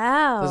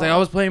 Wow. I was like, "I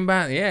was playing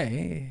basketball."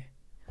 Yeah.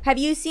 Have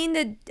you seen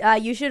the?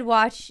 You should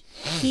watch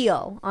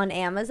Heal on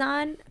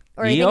Amazon.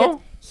 Or Heal? I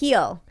think it's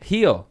Heal.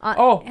 Heal.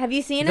 Have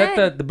you seen is it?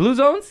 that the blue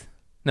zones?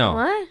 No.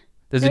 What?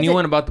 There's a new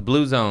one about the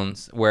blue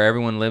zones where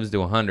everyone lives to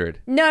 100.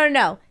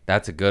 No.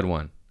 That's a good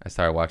one. I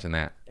started watching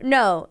that.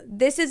 No,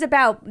 this is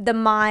about the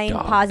mind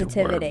Dog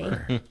positivity.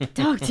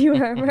 Dog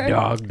dewormer.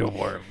 Dog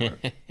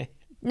dewormer.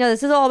 No,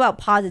 this is all about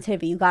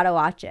positivity. You gotta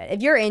watch it.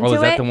 If you're into Oh,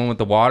 is that it. the one with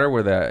the water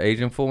where the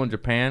Asian fool in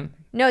Japan?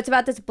 No, it's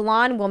about this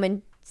blonde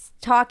woman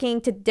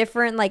talking to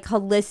different like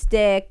not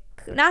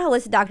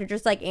holistic doctors,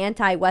 just like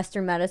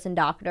anti-Western medicine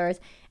doctors,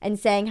 and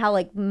saying how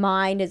like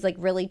mind has like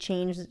really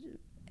changed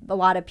a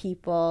lot of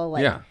people.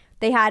 Like, yeah.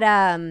 They had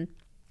an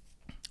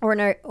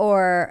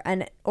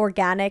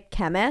organic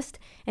chemist,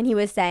 and he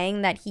was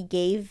saying that he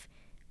gave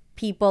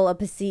people a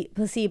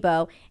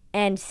placebo,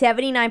 and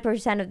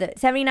 79% of the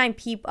 79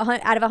 people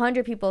out of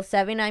 100 people,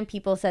 79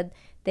 people said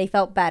they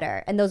felt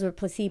better, and those were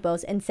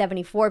placebos, and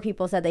 74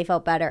 people said they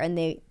felt better, and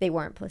they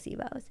weren't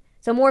placebos.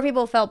 So more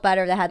people felt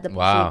better that had the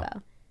placebo.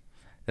 Wow.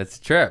 That's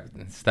a trip.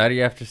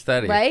 Study after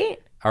study.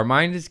 Right? Our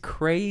mind is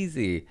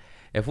crazy.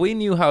 If we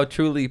knew how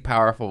truly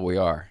powerful we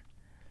are.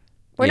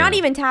 We're not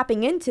even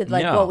tapping into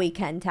like No. what we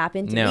can tap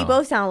into. No. We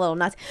both sound a little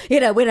nuts.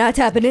 We're not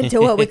tapping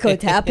into what we could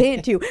tap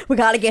into. We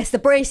gotta get the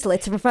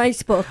bracelets from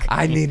Facebook.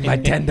 I need my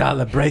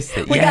 $10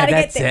 bracelet. We gotta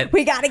get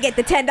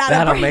the $10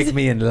 That'll bracelet. make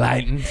me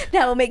enlightened.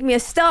 That'll make me a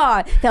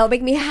star. That'll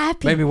make me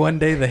happy. Maybe one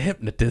day the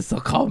hypnotist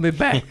will call me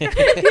back.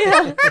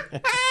 Yeah.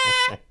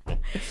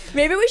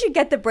 Maybe we should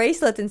get the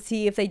bracelets and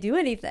see if they do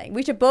anything.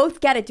 We should both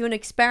get it, do an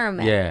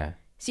experiment. Yeah.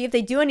 See if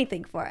they do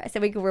anything for us,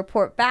 and we can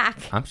report back.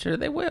 I'm sure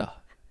they will.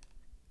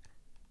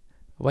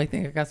 Why do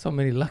you think I got so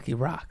many lucky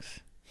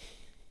rocks?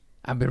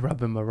 I've been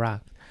rubbing my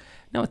rocks.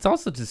 No, it's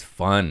also just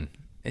fun.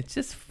 It's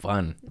just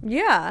fun.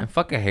 Yeah. And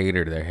fuck a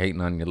hater. They're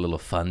hating on your little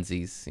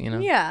funsies, you know?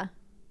 Yeah.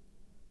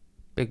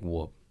 Big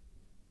whoop.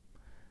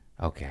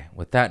 Okay,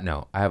 with that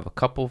note, I have a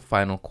couple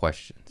final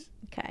questions.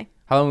 Okay.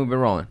 How long have we been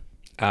rolling?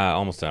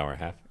 Almost an hour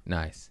and a half.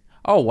 Nice.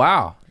 Oh,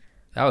 wow.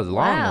 That was a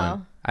long Wow.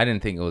 one. I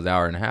didn't think it was an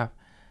hour and a half.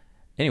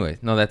 Anyways,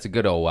 no, that's a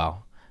good oh,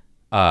 wow.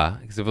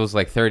 Because if it was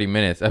like 30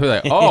 minutes, I'd be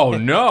like, oh,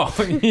 no.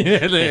 We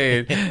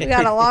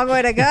got a long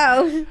way to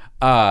go.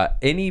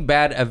 Any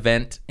bad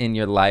event in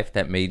your life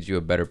that made you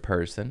a better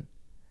person?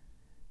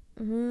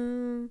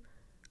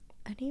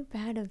 Any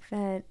bad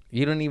event?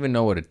 You don't even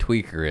know what a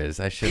tweaker is.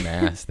 I shouldn't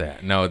ask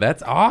that. No,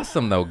 that's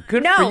awesome, though.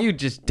 Good No, for you.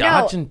 Just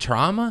dodging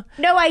trauma?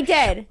 No, I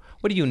did.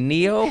 What are you,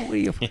 Neo? What are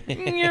you?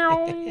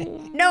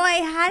 No, I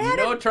had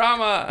No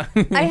trauma.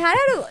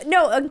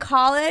 in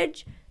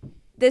college,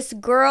 this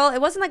girl,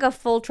 it wasn't like a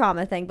full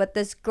trauma thing, but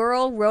this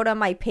girl wrote on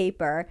my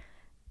paper,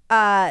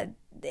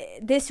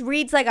 this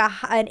reads like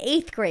an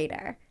 8th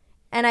grader.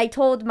 And I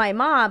told my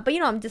mom, but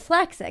I'm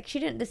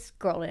dyslexic. This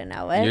girl didn't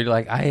know it. You're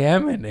like, I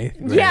am an 8th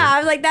grader. Yeah, I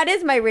was like, that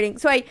is my reading.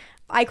 So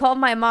I called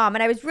my mom,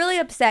 and I was really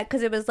upset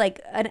because it was like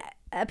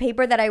a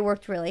paper that I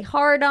worked really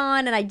hard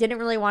on, and I didn't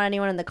really want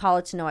anyone in the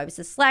college to know I was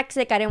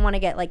dyslexic. I didn't want to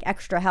get like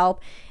extra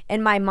help.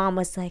 And my mom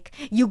was like,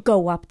 you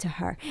go up to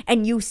her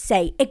and you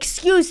say,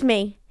 excuse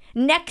me,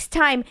 next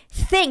time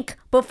think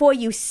before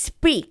you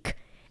speak.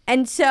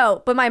 And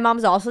so, but my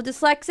mom's also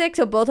dyslexic,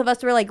 so both of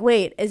us were like,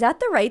 wait, is that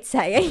the right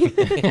saying?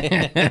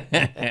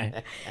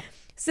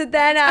 So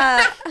then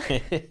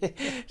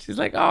she's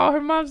like, oh,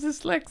 her mom's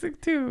dyslexic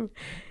too.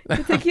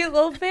 It's a cute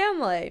little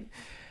family.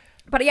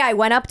 But yeah, I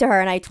went up to her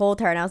and I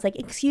told her, and I was like,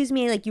 excuse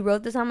me, like, you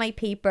wrote this on my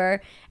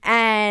paper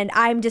and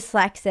I'm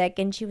dyslexic.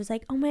 And she was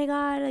like, oh my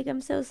God, like,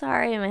 I'm so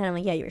sorry. And I'm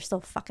like, yeah, you're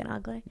still fucking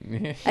ugly.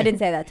 I didn't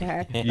say that to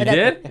her. You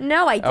did?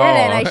 No, I didn't. Oh.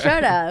 I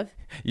should have.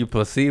 You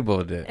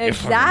placeboed it.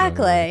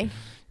 Exactly.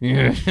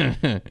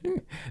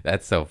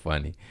 That's so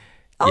funny.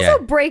 Also, Yeah.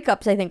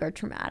 breakups, I think, are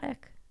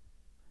traumatic.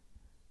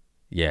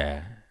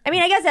 Yeah. I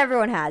mean, I guess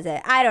everyone has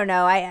it. I don't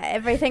know.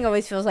 Everything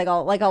always feels like a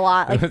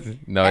lot.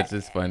 Like, No, it's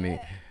just funny.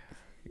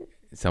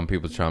 Some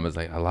people's trauma is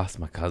like, I lost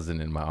my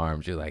cousin in my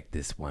arms. You're like,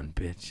 this one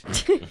bitch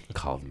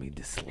called me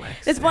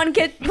dyslexic. this one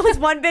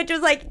bitch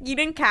was like, you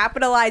didn't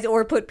capitalize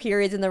or put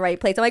periods in the right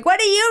place. I'm like,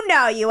 what do you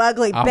know, you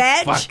ugly I'll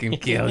bitch? fucking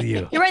kill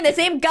you. You're wearing the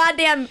same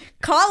goddamn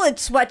college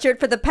sweatshirt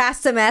for the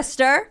past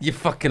semester. You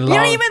fucking You long.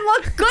 don't even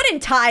look good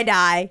in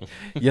tie-dye.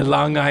 You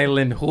Long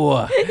Island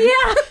whore.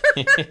 Yeah.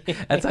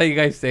 That's how you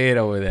guys say it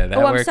over there. That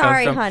Oh, I'm where it comes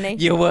sorry, from. honey.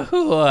 You a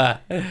whore.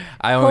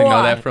 I only know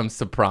Whore. that from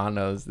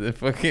Sopranos. The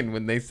fucking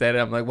when they said it,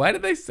 I'm like, why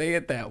did they say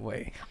it that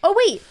way? Oh,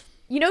 wait.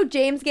 You know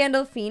James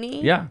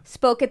Gandolfini? Yeah.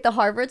 Spoke at the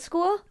Harvard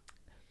School?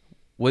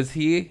 Was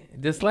he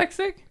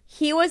dyslexic?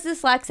 He was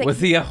dyslexic.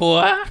 Was he a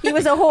whore? He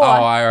was a Oh, whore.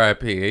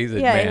 R.I.P. He's a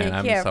Yeah, man. you're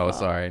I'm careful. so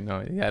sorry.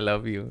 No, I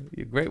love you.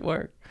 You great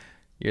work.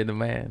 You're the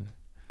man.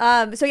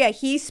 So yeah,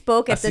 he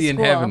spoke I at the see you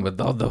school. in heaven with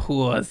all the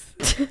whores.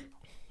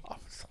 I'm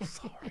so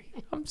sorry.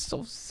 I'm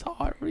so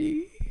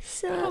sorry.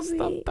 I'll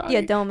stop talking.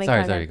 Yeah, don't make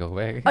Sorry, fun sorry. of- Go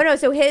back. Oh no,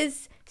 so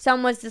his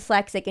son was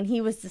dyslexic and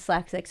he was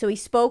dyslexic. So he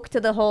spoke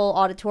to the whole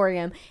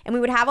auditorium, and we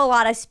would have a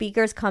lot of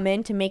speakers come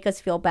in to make us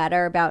feel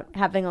better about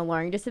having a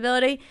learning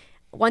disability.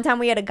 One time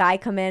we had a guy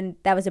come in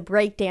that was a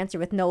break dancer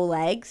with no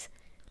legs.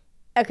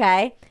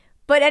 Okay.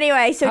 But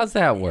anyway, so How's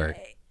that work?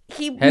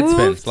 he Head moved.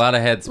 spins. A lot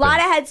of head spins. A lot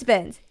of head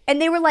spins. And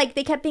they were like,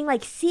 they kept being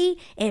like, see,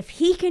 if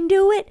he can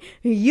do it,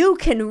 you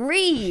can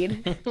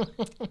read.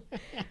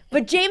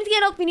 But James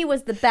Gandolfini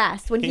was the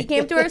best. When he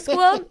came to our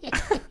school,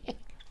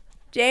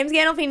 James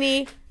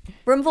Gandolfini,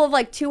 room full of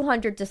like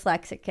 200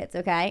 dyslexic kids,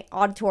 okay?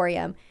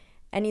 Auditorium.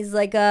 And he's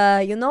like,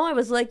 I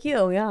was like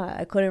you. Yeah,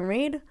 I couldn't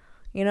read,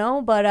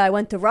 but I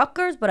went to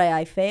Rutgers, but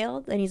I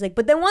failed. And he's like,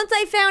 but then once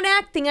I found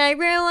acting, I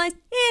realized,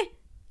 you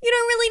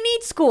don't really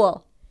need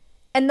school.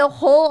 And the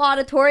whole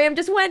auditorium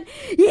just went,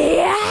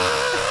 yes!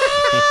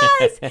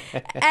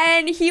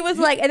 And he was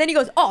like, and then he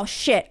goes, oh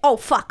shit, oh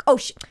fuck, oh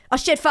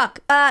shit, fuck.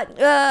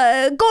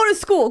 Go to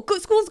school.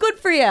 School's good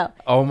for you.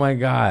 Oh my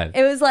God.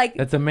 It was like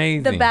That's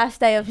amazing. the best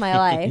day of my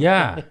life.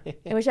 Yeah.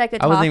 I wish I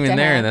could I talk wasn't even to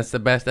there, him. and that's the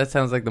best. That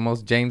sounds like the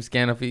most James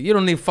Gandolfini. You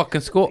don't need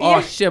fucking school. Oh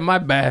Yeah. shit, my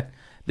bad.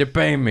 They're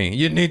paying me.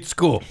 You need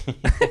school.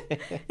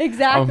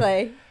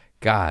 Exactly.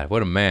 God,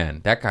 what a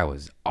man. That guy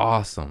was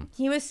awesome.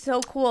 He was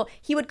so cool.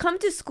 He would come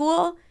to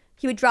school.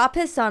 He would drop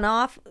his son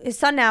off. His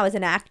son now is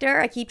an actor.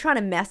 I keep trying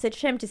to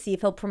message him to see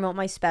if he'll promote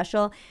my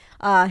special.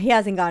 He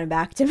hasn't gotten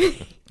back to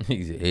me.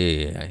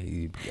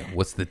 He's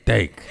what's the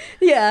take?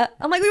 Yeah.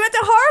 I'm like, we went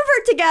to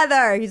Harvard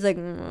together. He's like,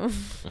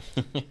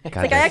 It's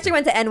like I actually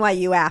went to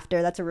NYU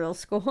after. That's a real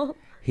school.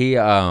 He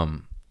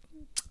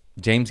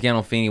James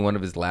Gandolfini, one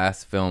of his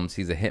last films,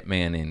 he's a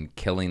hitman in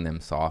Killing Them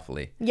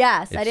Softly.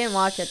 Yes, I It's didn't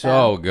watch it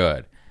though. So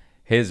good.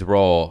 His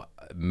role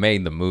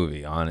made the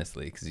movie,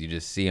 honestly, because you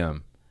just see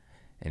him,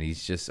 and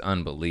he's just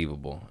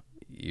unbelievable.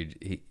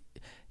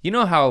 You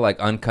know how like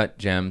Uncut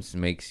Gems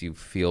makes you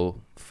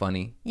feel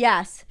funny?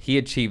 Yes. He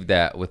achieved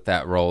that with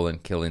that role in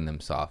Killing Them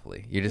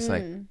Softly. You're just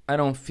like, I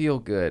don't feel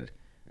good,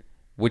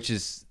 which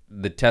is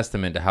the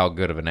testament to how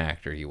good of an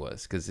actor he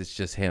was, because it's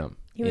just him.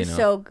 He was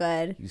so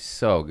good. He's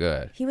so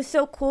good. He was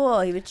so cool.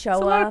 He would show There's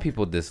up. a lot of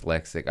people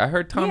dyslexic. I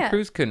heard Tom Yeah.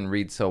 Cruise couldn't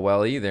read so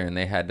well either, and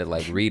they had to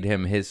like read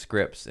him his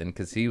scripts, and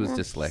because he was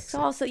He's dyslexic.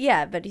 also,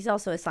 but he's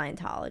also a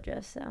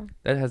Scientologist, so.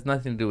 That has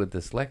nothing to do with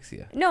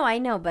dyslexia. No, I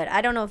know, but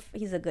I don't know if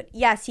he's a good.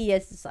 Yes, he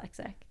is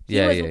dyslexic.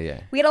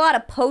 Yeah. We had a lot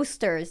of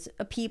posters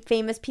of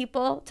famous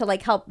people to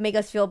like help make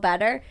us feel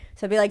better.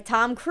 So it'd be like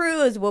Tom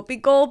Cruise, Whoopi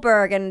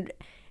Goldberg,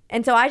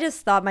 and so I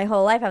just thought my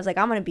whole life I was like,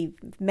 I'm gonna be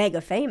mega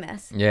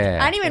famous. Yeah.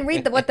 I didn't even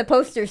read what the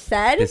poster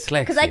said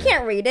because I Dyslexia.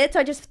 can't read it. So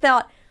I just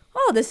thought,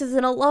 oh, this is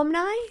an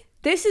alumni.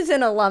 This is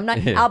an alumni.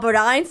 Albert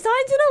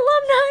Einstein's an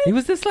alumni. He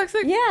was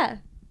dyslexic? Yeah.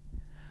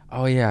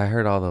 Oh, yeah, I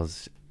heard all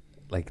those.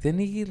 Like, didn't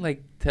he,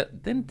 like,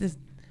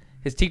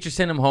 his teacher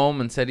sent him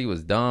home and said he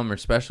was dumb or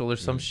special or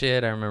some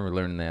shit? I remember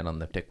learning that on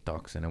the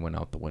TikToks, and it went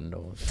out the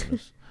window.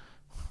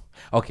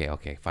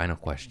 Okay, final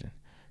question.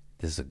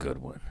 This is a good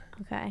one.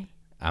 Okay.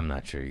 I'm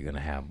not sure you're going to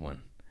have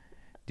one.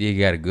 Do you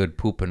got a good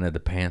pooping of the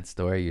pants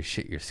story? You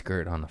shit your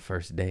skirt on the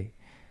first day?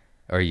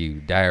 Or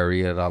you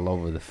diarrheaed all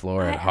over the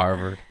floor at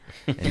Harvard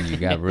and you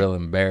got real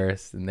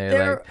embarrassed and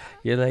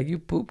you're like, you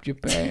pooped your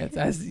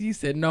pants. You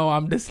said, no,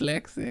 I'm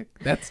dyslexic.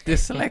 That's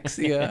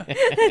dyslexia.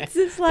 That's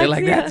dyslexia. They're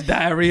like, that's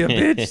diarrhea,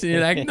 bitch. And you're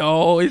like,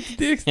 no, it's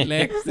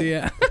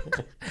dyslexia.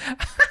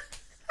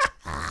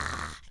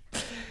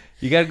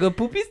 You got a good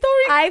poopy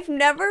story? I've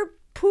never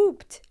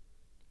pooped.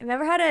 I've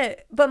never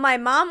had but my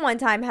mom one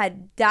time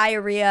had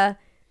diarrhea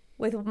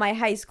with my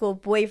high school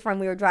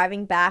boyfriend. We were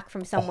driving back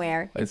from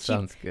somewhere. That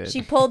sounds good.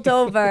 She pulled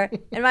over,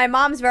 and my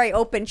mom's very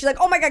open. She's like,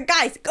 oh my God,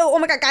 guys. Oh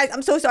my God, guys.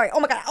 I'm so sorry. Oh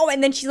my God. Oh,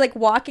 and then she's like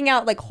walking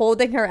out, like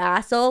holding her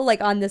asshole,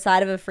 like on the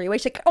side of a freeway.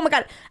 She's like, oh my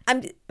God.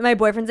 My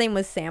boyfriend's name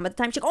was Sam at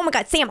the time. She's like, oh my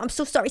God, Sam, I'm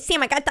so sorry.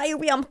 Sam, I got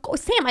diarrhea.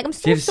 Sam, I'm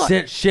so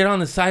sorry. Shit on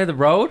the side of the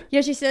road?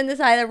 Yeah, she's sitting on the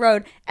side of the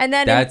road. And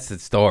then that's the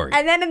story.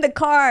 And then in the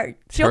car,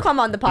 she'll come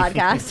on the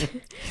podcast.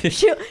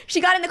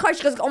 She got in the car.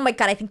 She goes, oh my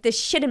God, I think there's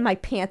shit in my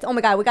pants. Oh my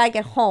God, we got to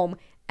get home.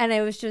 And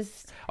it was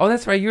just... Oh,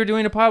 that's right. You were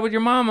doing a pod with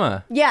your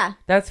mama. Yeah.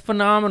 That's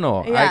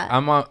phenomenal. Yeah.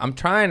 I'm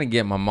trying to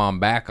get my mom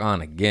back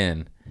on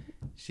again.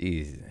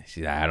 She's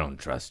I don't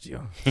trust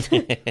you.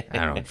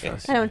 I don't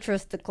trust you. I don't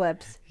trust the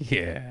clips.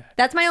 Yeah.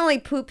 That's my only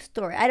poop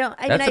story.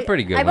 That's a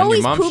pretty good I've one. always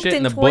Your mom's pooped shit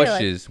in the toilet.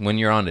 bushes when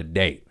you're on a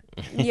date.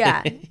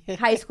 Yeah.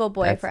 High school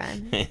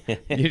boyfriend.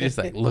 You're just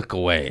like, look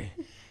away.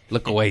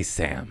 Look away,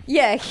 Sam.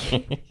 Yeah.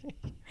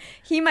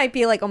 He might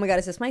be like, oh my God,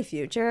 is this my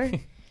future?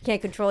 Can't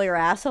control your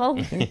asshole.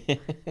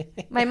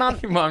 My mom.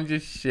 Your mom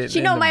just shit.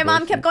 My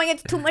mom kept going,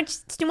 it's too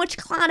much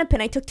Klonopin.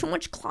 I took too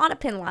much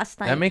Klonopin last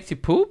night. That makes you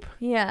poop?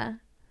 Yeah.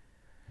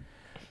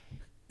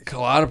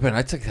 Klonopin,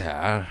 I took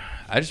that.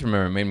 I just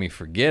remember it made me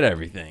forget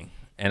everything.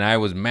 And I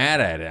was mad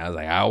at it. I was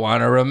like, I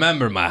want to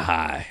remember my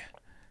high.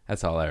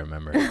 That's all I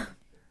remember.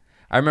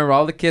 I remember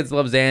all the kids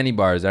love Xanny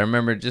bars. I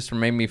remember it just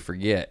made me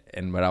forget.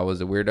 But I was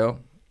a weirdo.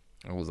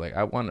 I was like,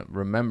 I want to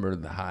remember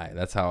the high.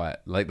 That's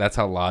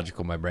how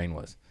logical my brain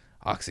was.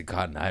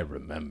 Oxycontin, I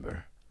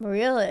remember.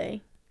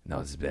 Really?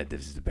 No, this is bad.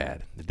 This is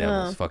bad. The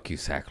Devils. Fuck you,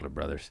 Sackler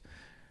brothers.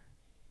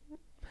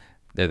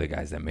 They're the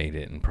guys that made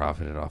it and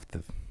profited off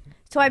the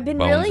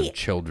bones of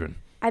children.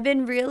 I've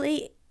been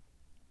really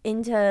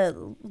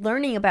into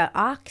learning about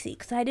Oxy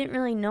because I didn't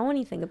really know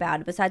anything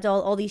about it besides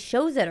all these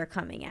shows that are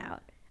coming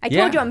out. I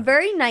told you I'm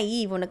very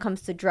naive when it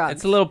comes to drugs.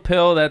 It's a little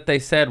pill that they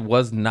said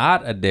was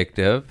not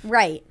addictive.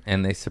 Right.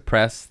 And they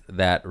suppressed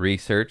that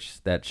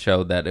research that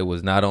showed that it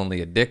was not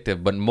only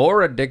addictive, but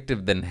more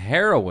addictive than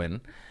heroin.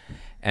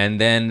 And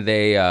then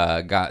they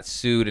got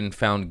sued and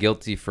found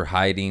guilty for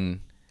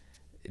hiding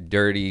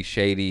dirty,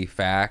 shady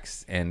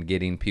facts and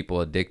getting people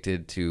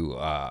addicted to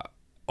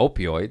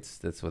opioids.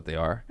 That's what they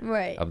are.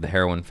 Right. Of the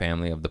heroin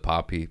family, of the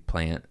poppy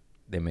plant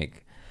they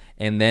make.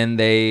 And then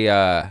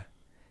they...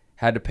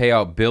 had to pay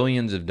out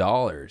billions of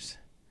dollars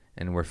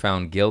and were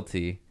found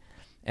guilty.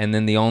 And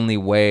then the only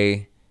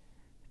way,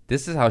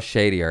 this is how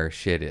shady our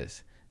shit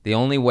is. The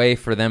only way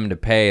for them to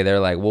pay, they're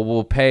like, well,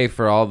 we'll pay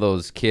for all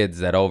those kids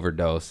that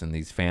overdose and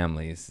these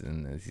families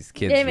and these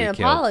kids. They didn't even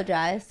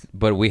apologize.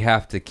 But we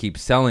have to keep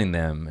selling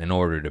them in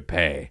order to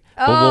pay.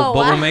 Oh,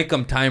 but we'll make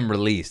them time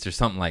released or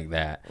something like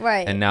that.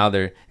 Right. And now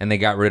they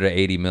got rid of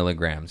 80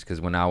 milligrams because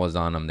when I was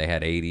on them, they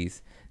had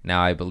 80s.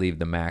 Now I believe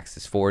the max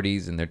is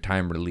 40s and they're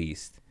time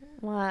released.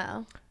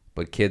 Wow.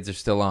 But kids are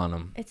still on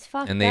them. It's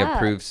fucked up. And they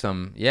approve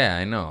some. Yeah,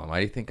 I know. Why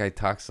do you think I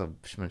talk so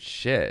much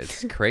shit?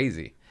 It's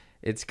crazy.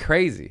 It's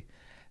crazy.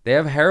 They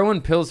have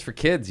heroin pills for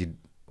kids. You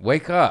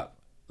wake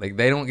up. Like,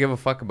 they don't give a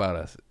fuck about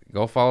us.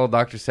 Go follow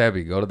Dr.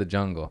 Sebi. Go to the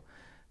jungle.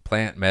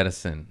 Plant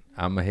medicine.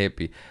 I'm a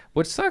hippie.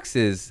 What sucks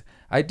is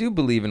I do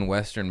believe in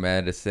Western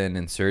medicine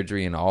and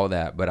surgery and all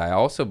that, but I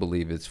also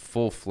believe it's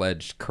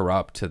full-fledged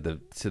corrupt to the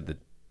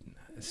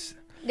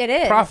it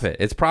is. Profit.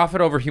 It's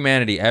profit over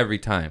humanity every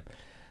time.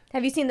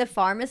 Have you seen The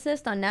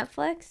Pharmacist on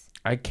Netflix?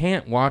 I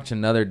can't watch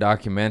another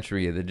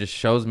documentary that just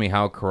shows me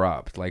how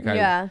corrupt. Like,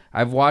 yeah.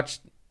 I've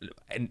watched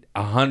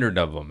 100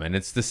 of them, and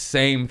it's the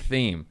same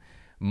theme: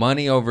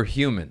 money over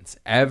humans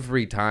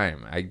every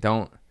time. I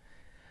can't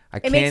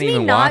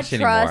even watch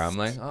anymore. I'm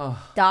like, oh,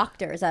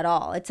 doctors at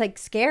all. It's like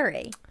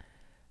scary.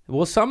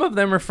 Well, some of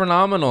them are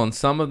phenomenal, and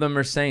some of them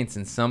are saints,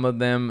 and some of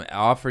them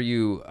offer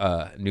you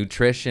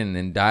nutrition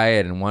and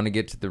diet and want to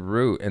get to the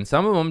root, and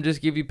some of them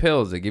just give you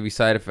pills. They give you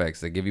side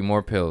effects. They give you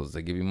more pills.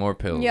 They give you more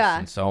pills,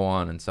 and so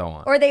on and so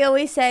on. Or they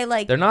always say,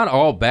 like... They're not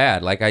all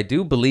bad. Like, I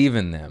do believe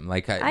in them.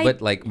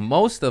 But, like,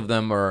 most of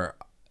them are,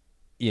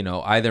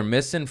 either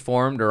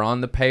misinformed or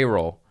on the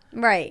payroll.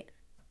 Right.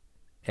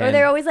 Or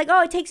they're always like,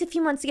 oh, it takes a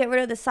few months to get rid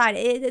of the side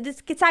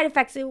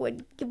effects.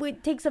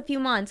 It takes a few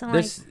months.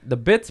 The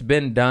bit's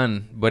been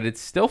done, but it's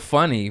still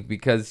funny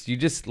because you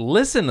just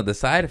listen to the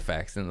side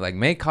effects and like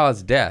may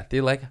cause death.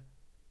 You're like,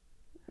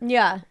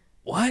 yeah,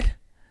 what?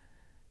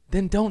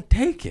 Then don't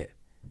take it.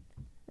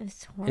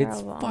 It's horrible.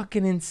 It's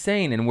fucking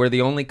insane. And we're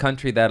the only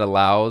country that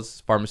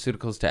allows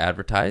pharmaceuticals to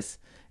advertise.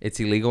 It's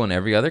illegal in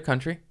every other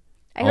country.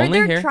 I heard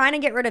they're trying to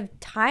get rid of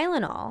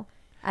Tylenol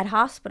at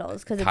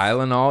hospitals because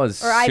Tylenol is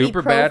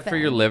super bad for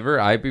your liver.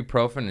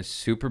 Ibuprofen is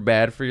super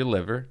bad for your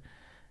liver.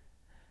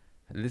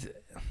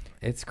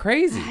 It's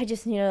crazy. I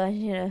just need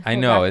to. I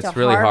know, it's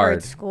really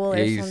hard. School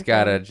Yeah, or you just something.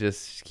 gotta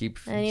just keep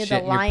I need the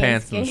shitting your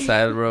pants on the Lionsgate.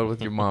 side of the road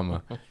with your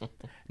mama.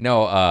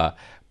 No,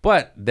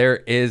 but there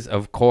is,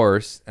 of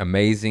course,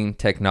 amazing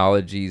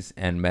technologies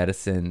and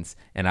medicines.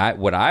 And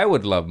what I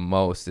would love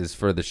most is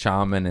for the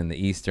shaman and the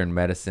Eastern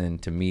medicine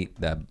to meet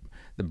the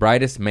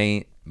brightest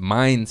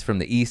minds from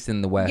the East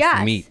and the West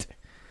Yes. meet.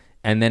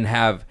 And then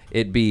have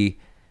it be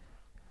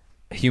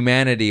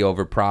humanity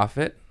over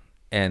profit.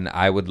 And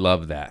I would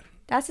love that.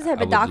 That's the type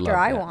I of would doctor love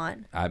I that.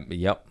 want.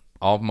 Yep,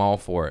 I'm all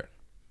for it.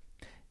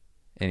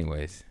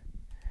 Anyways,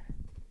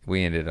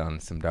 we ended on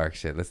some dark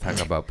shit. Let's talk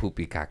about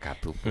poopy caca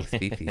poo poo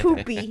fifi.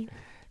 Poopy.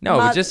 No,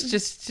 Mother-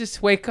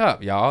 just wake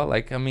up, y'all.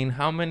 Like, I mean,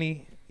 how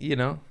many?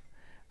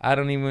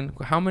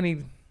 How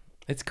many?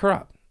 It's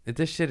corrupt.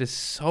 This shit is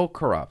so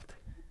corrupt.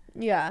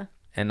 Yeah.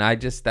 And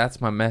that's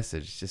my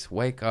message. Just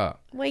wake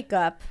up. Wake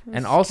up. And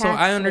This also, cat's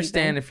I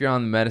understand sleeping. if you're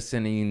on the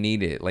medicine and you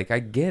need it. Like, I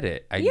get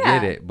it. I Yeah.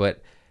 get it.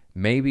 But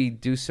maybe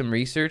do some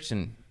research,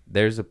 and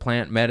there's a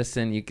plant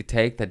medicine you could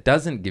take that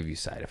doesn't give you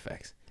side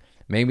effects.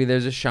 Maybe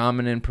there's a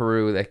shaman in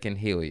Peru that can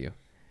heal you.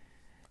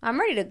 I'm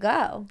ready to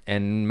go.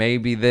 And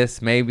maybe this,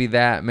 maybe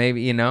that,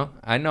 maybe,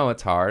 I know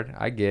it's hard.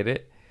 I get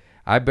it.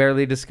 I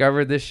barely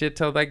discovered this shit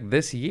till like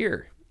this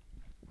year.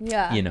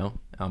 Yeah.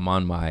 I'm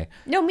on my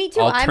No, me too.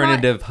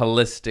 alternative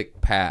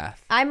holistic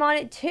path. I'm on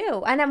it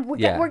too, and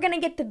we're gonna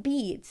get the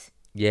beads.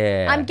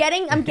 Yeah. I'm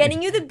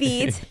getting you the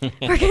beads.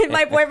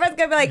 My boyfriend's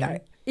gonna be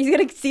like, he's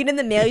gonna see it in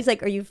the mail. He's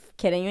like, "Are you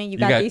kidding me? You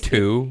got these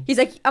two? He's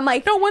like, I'm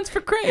like, No, one's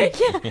for Craig.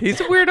 Yeah. He's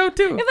a weirdo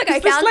too. I'm like, I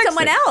He's found dyslexic.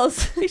 someone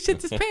else. He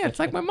shits his pants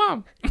like my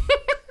mom.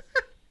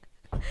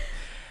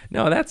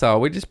 No, that's all.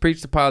 We just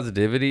preach the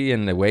positivity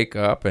and to wake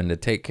up and to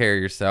take care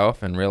of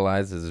yourself and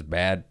realize there's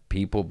bad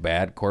people,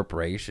 bad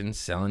corporations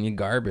selling you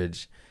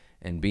garbage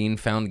and being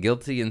found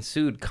guilty and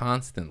sued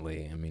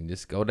constantly. I mean,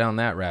 just go down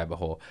that rabbit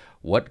hole.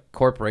 What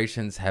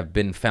corporations have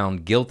been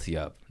found guilty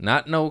of?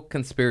 Not no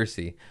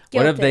conspiracy.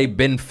 What have they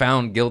been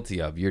found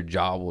guilty of? Your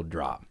jaw will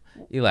drop.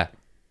 You like,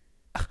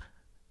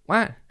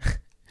 what?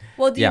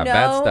 Well, do you know?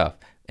 Bad stuff.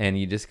 And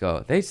you just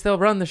go, they still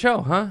run the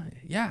show, huh?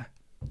 Yeah.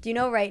 Do you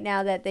know right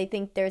now that they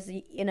think there's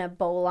an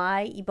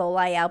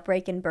Ebola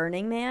outbreak in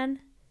Burning Man?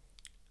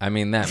 I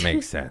mean, that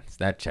makes sense.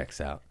 That checks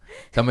out.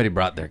 Somebody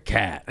brought their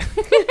cat.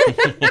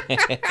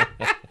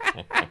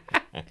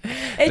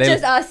 It's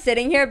just us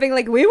sitting here being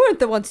like, we weren't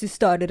the ones who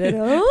started it.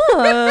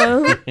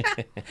 Oh.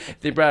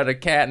 They brought a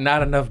cat,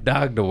 not enough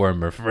dog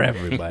dewormer for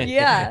everybody.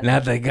 Yeah. Now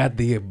they got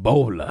the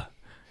Ebola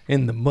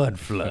in the mud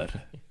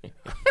flood.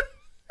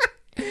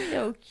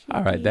 So cute.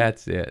 All right,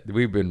 that's it.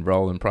 We've been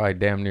rolling probably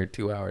damn near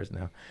 2 hours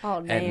now.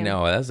 Oh, damn. And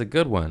no, that was a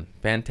good one.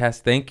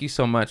 Fantastic. Thank you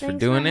so much for Thanks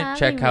doing for it.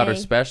 Check having out our me.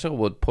 special.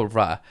 We'll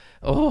provide.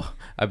 Oh,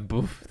 I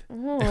boofed.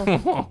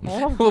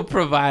 Oh. We'll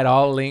provide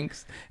all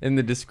links in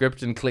the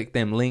description. Click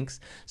them links.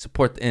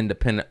 Support the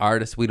independent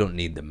artists. We don't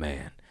need the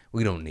man.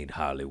 We don't need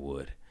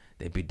Hollywood.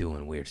 They be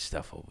doing weird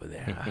stuff over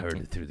there. I heard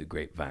it through the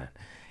grapevine.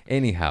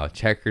 Anyhow,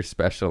 check her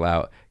special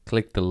out.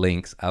 Click the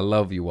links. I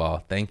love you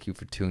all. Thank you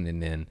for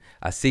tuning in.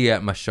 I see you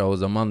at my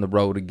shows. I'm on the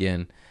road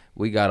again.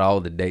 We got all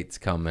the dates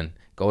coming.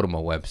 Go to my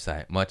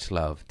website. Much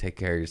love. Take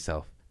care of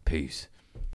yourself. Peace.